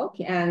TikTok,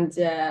 and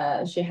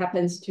she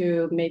happens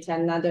to meet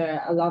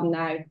another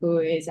alumni who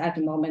is at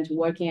the moment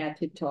working at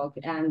TikTok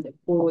and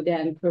who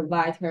then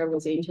provide her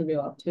with interview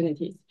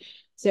opportunities.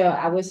 So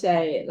I would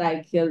say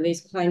like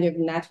this kind of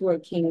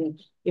networking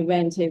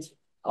event is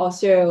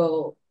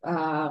also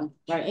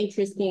very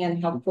interesting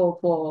and helpful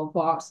for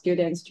our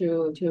students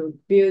to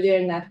build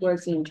their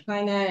networks in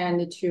China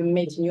and to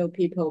meet new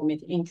people,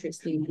 meet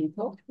interesting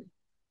people.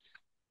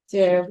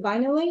 So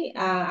finally,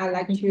 I'd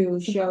like to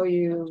show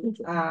you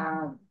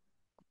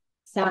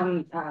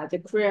some the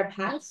career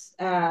paths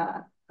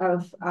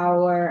of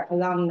our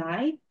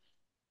alumni.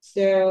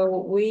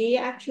 So we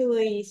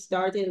actually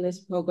started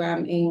this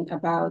program in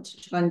about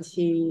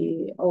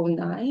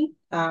 2009,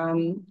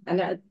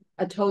 and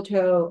a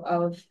total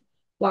of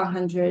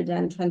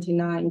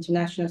 129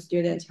 international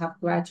students have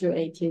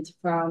graduated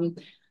from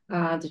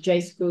the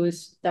J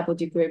School's double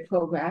degree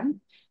program.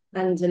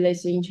 And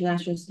these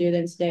international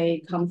students,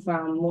 they come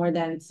from more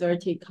than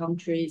 30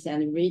 countries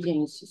and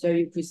regions. So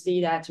you could see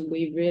that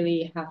we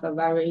really have a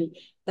very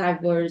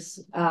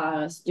diverse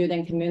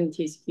student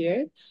communities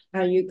here.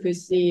 And you could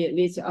see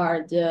these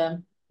are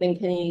the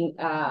LinkedIn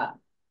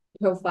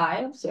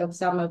profiles of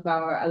some of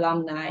our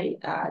alumni.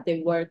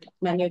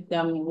 Many of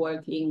them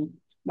work in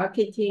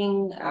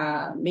marketing,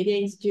 media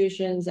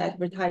institutions,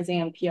 advertising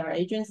and PR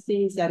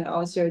agencies, and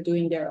also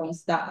doing their own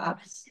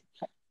startups.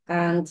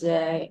 And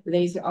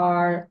these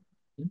are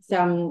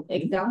some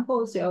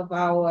examples of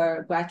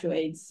our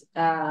graduates'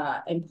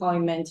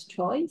 employment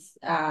choice.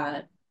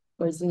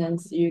 For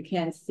instance, you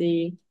can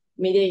see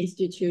media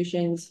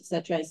institutions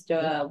such as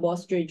the Wall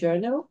Street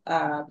Journal,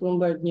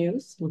 Bloomberg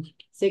News,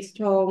 Sixth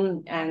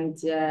Tone, and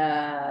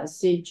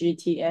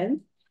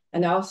CGTN.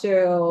 And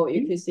also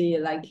you can see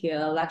like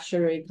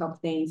luxury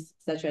companies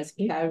such as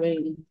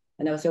Kering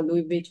and also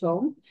Louis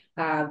Vuitton.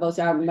 Those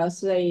are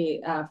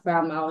mostly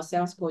from our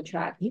sales school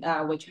track,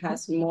 which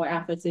has more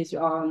emphasis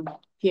on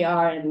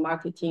PR and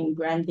marketing,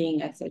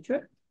 branding,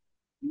 etc.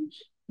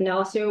 And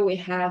also we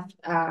have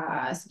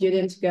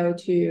students go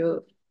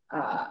to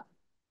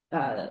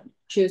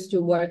choose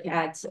to work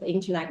at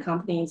internet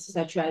companies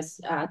such as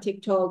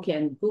TikTok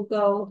and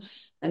Google,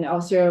 and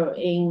also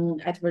in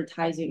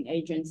advertising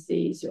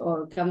agencies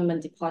or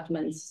government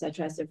departments such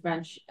as the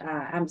French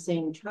Embassy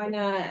in China,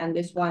 and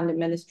this one, the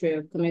Ministry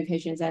of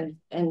Communications and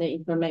the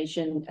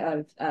Information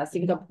of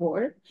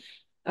Singapore.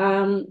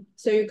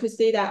 So you could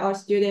see that our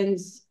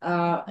students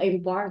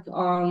embark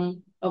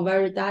on a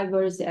very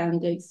diverse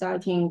and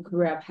exciting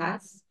career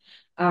paths.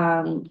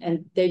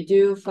 And they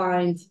do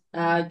find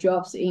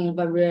jobs in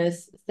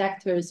various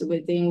sectors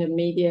within the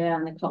media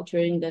and the culture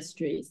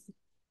industries.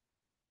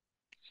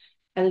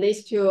 And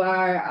these two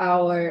are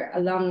our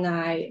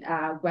alumni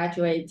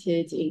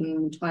graduated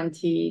in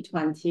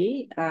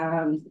 2020.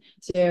 So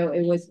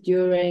it was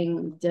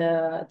during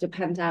the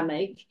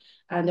pandemic.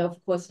 And of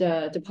course,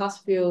 the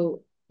past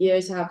few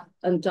years have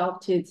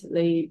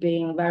undoubtedly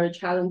been very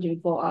challenging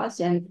for us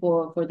and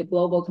for the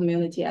global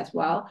community as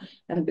well.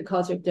 And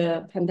because of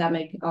the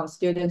pandemic, our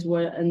students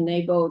were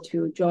unable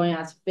to join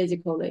us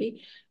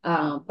physically,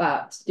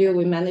 but still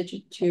we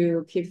managed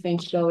to keep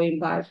things going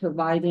by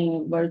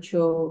providing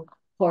virtual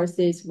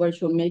courses,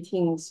 virtual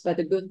meetings. But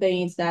the good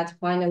thing is that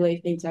finally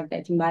things are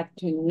getting back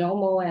to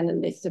normal.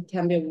 And this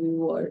September, we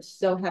were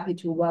so happy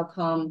to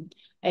welcome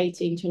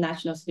 8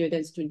 international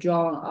students to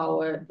join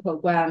our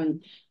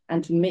program,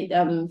 and to meet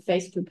them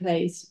face to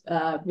face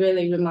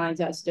really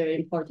reminds us the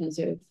importance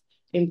of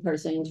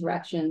in-person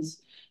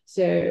interactions.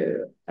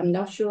 So I'm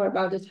not sure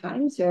about the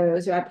time. So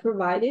I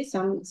provided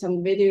some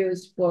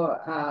videos for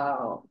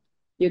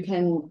you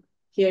can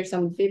hear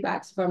some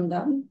feedbacks from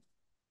them.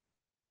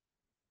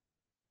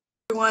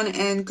 Everyone,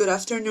 and good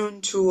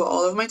afternoon to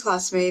all of my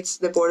classmates,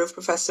 the board of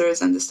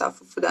professors, and the staff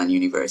of Fudan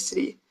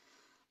University.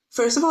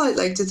 First of all, I'd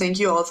like to thank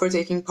you all for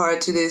taking part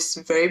to this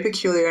very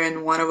peculiar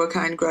and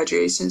one-of-a-kind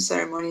graduation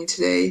ceremony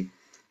today.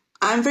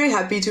 I'm very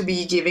happy to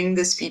be giving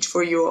this speech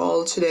for you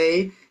all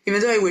today, even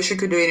though I wish I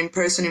could do it in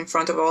person in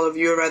front of all of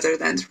you rather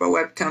than through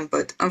a webcam,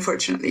 but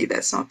unfortunately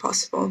that's not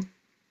possible.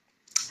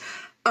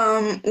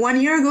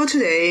 1 year ago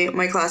today,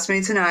 my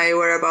classmates and I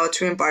were about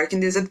to embark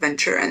in this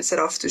adventure and set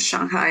off to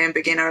Shanghai and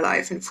begin our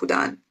life in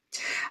Fudan.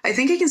 I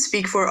think I can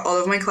speak for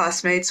all of my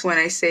classmates when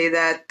I say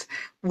that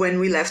when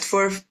we left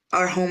for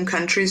our home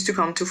countries to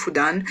come to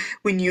Fudan,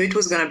 we knew it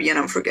was going to be an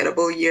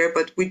unforgettable year,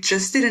 but we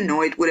just didn't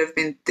know it would have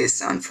been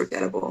this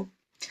unforgettable.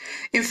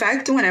 In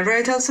fact, whenever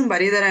I tell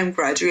somebody that I'm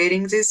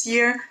graduating this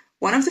year,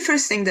 one of the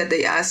first things that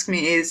they ask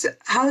me is,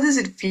 how does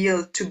it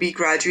feel to be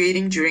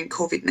graduating during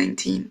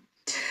COVID-19?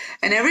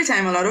 And every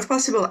time a lot of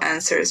possible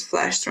answers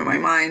flash through my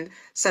mind,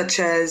 such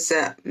as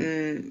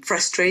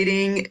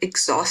frustrating,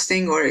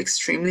 exhausting, or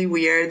extremely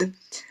weird.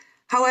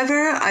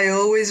 However, I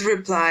always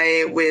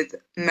reply with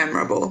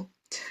memorable.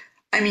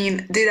 I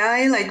mean, did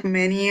I, like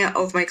many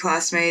of my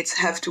classmates,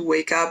 have to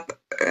wake up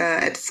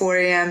at 4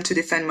 a.m. to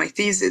defend my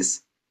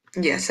thesis?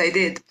 Yes, I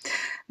did.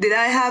 Did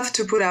I have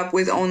to put up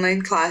with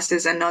online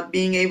classes and not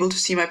being able to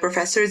see my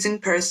professors in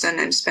person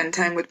and spend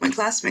time with my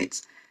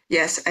classmates?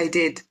 Yes, I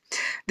did.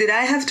 Did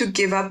I have to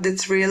give up the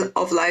thrill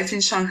of life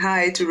in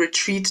Shanghai to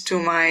retreat to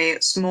my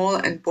small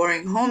and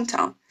boring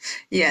hometown?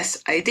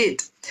 Yes, I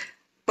did.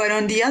 But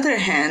on the other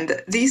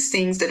hand, these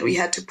things that we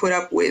had to put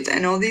up with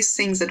and all these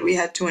things that we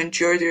had to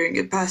endure during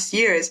the past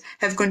years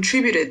have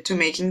contributed to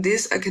making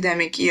this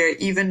academic year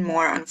even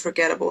more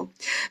unforgettable.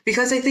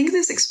 Because I think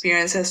this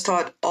experience has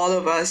taught all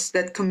of us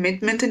that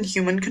commitment and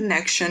human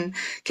connection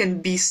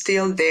can be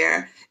still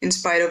there in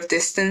spite of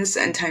distance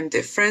and time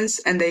difference,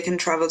 and they can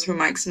travel through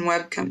mics and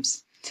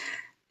webcams.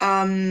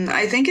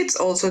 I think it's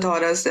also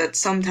taught us that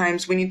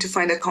sometimes we need to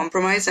find a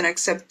compromise and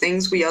accept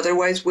things we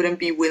otherwise wouldn't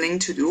be willing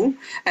to do.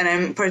 And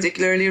I'm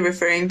particularly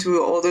referring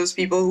to all those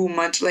people who,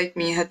 much like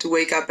me, had to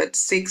wake up at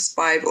 6,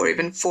 5, or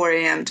even 4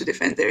 a.m. to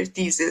defend their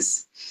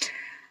thesis.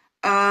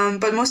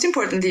 But most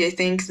importantly, I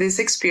think this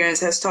experience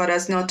has taught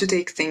us not to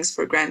take things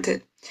for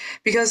granted.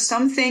 Because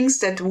some things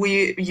that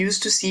we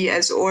used to see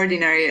as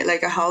ordinary,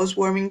 like a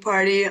housewarming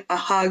party, a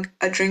hug,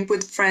 a drink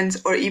with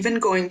friends, or even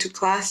going to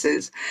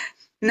classes,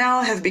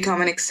 now have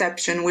become an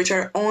exception, which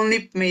are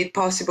only made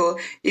possible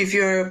if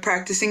you're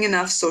practicing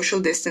enough social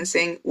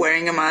distancing,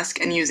 wearing a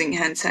mask, and using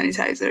hand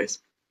sanitizers.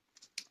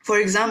 For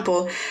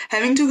example,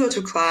 having to go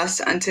to class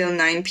until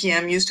 9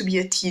 p.m. used to be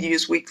a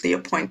tedious weekly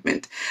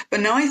appointment, but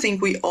now I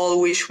think we all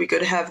wish we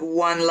could have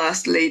one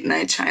last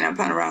late-night China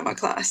panorama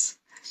class.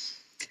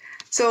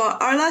 So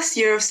our last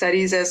year of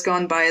studies has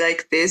gone by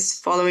like this,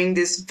 following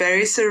this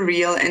very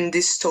surreal and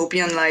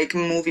dystopian-like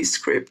movie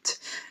script.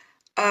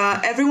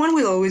 Everyone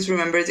will always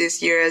remember this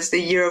year as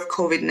the year of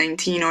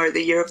COVID-19 or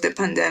the year of the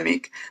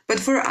pandemic. But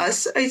for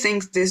us, I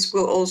think this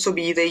will also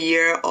be the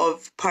year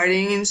of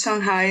partying in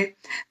Shanghai,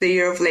 the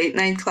year of late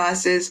night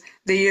classes,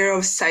 the year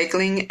of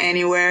cycling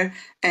anywhere,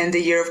 and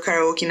the year of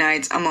karaoke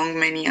nights, among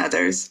many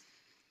others.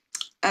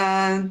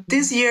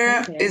 This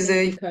year is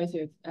because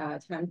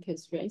of time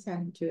constraints, I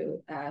have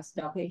to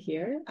stop it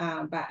here.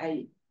 But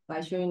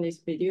by showing this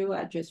video,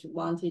 I just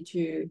wanted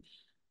to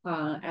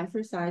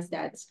emphasize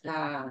that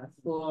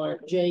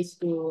for J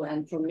School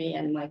and for me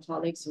and my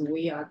colleagues,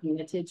 we are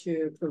committed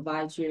to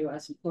provide you a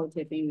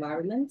supportive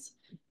environment.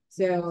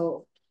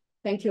 So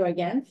thank you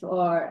again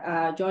for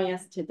joining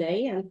us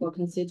today and for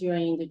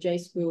considering the J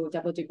School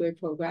double degree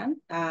program.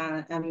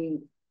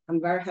 I'm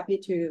very happy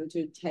to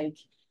take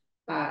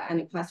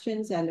any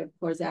questions. And of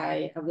course,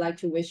 I would like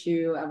to wish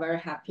you a very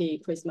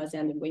happy Christmas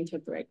and winter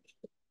break.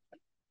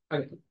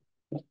 Okay.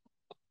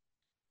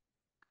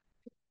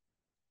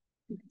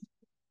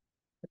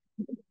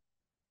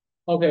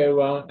 Okay,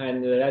 everyone,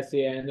 and that's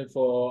the end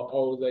for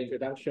all the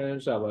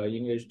introductions of our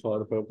English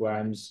taught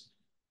programs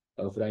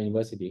of the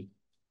university.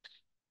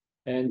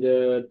 And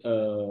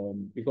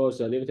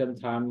because of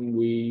limited time,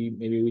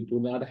 we do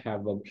not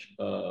have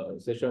a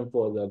session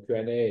for the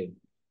Q&A,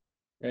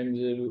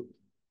 and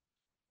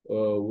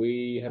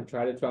we have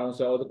tried to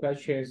answer all the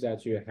questions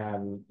that you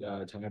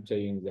have typed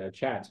in the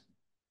chat.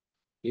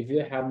 If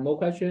you have more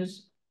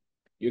questions,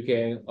 you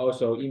can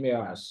also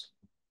email us.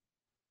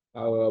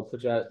 I will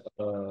put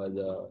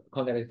the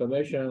contact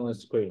information on the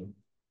screen.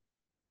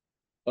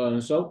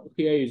 So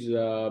here is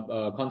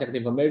the contact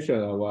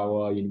information of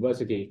our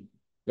university,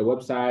 the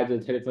website, the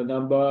telephone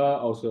number,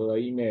 also the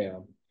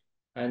email.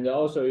 And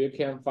also you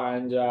can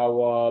find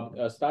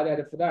our Study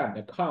at Fudan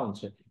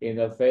account in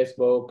the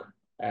Facebook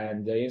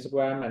and the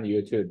Instagram and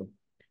YouTube.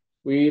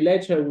 We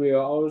later will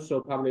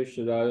also publish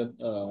the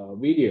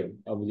video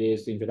of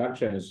these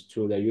introductions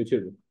to the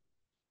YouTube.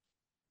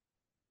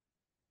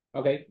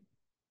 Okay.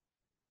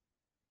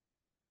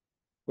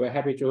 We're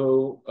happy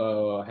to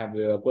have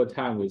a good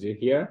time with you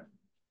here.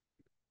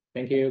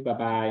 Thank you.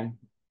 Bye-bye.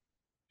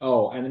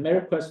 Oh, and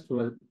Merry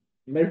Christmas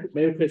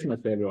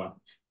to everyone.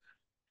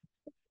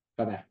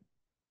 Bye-bye.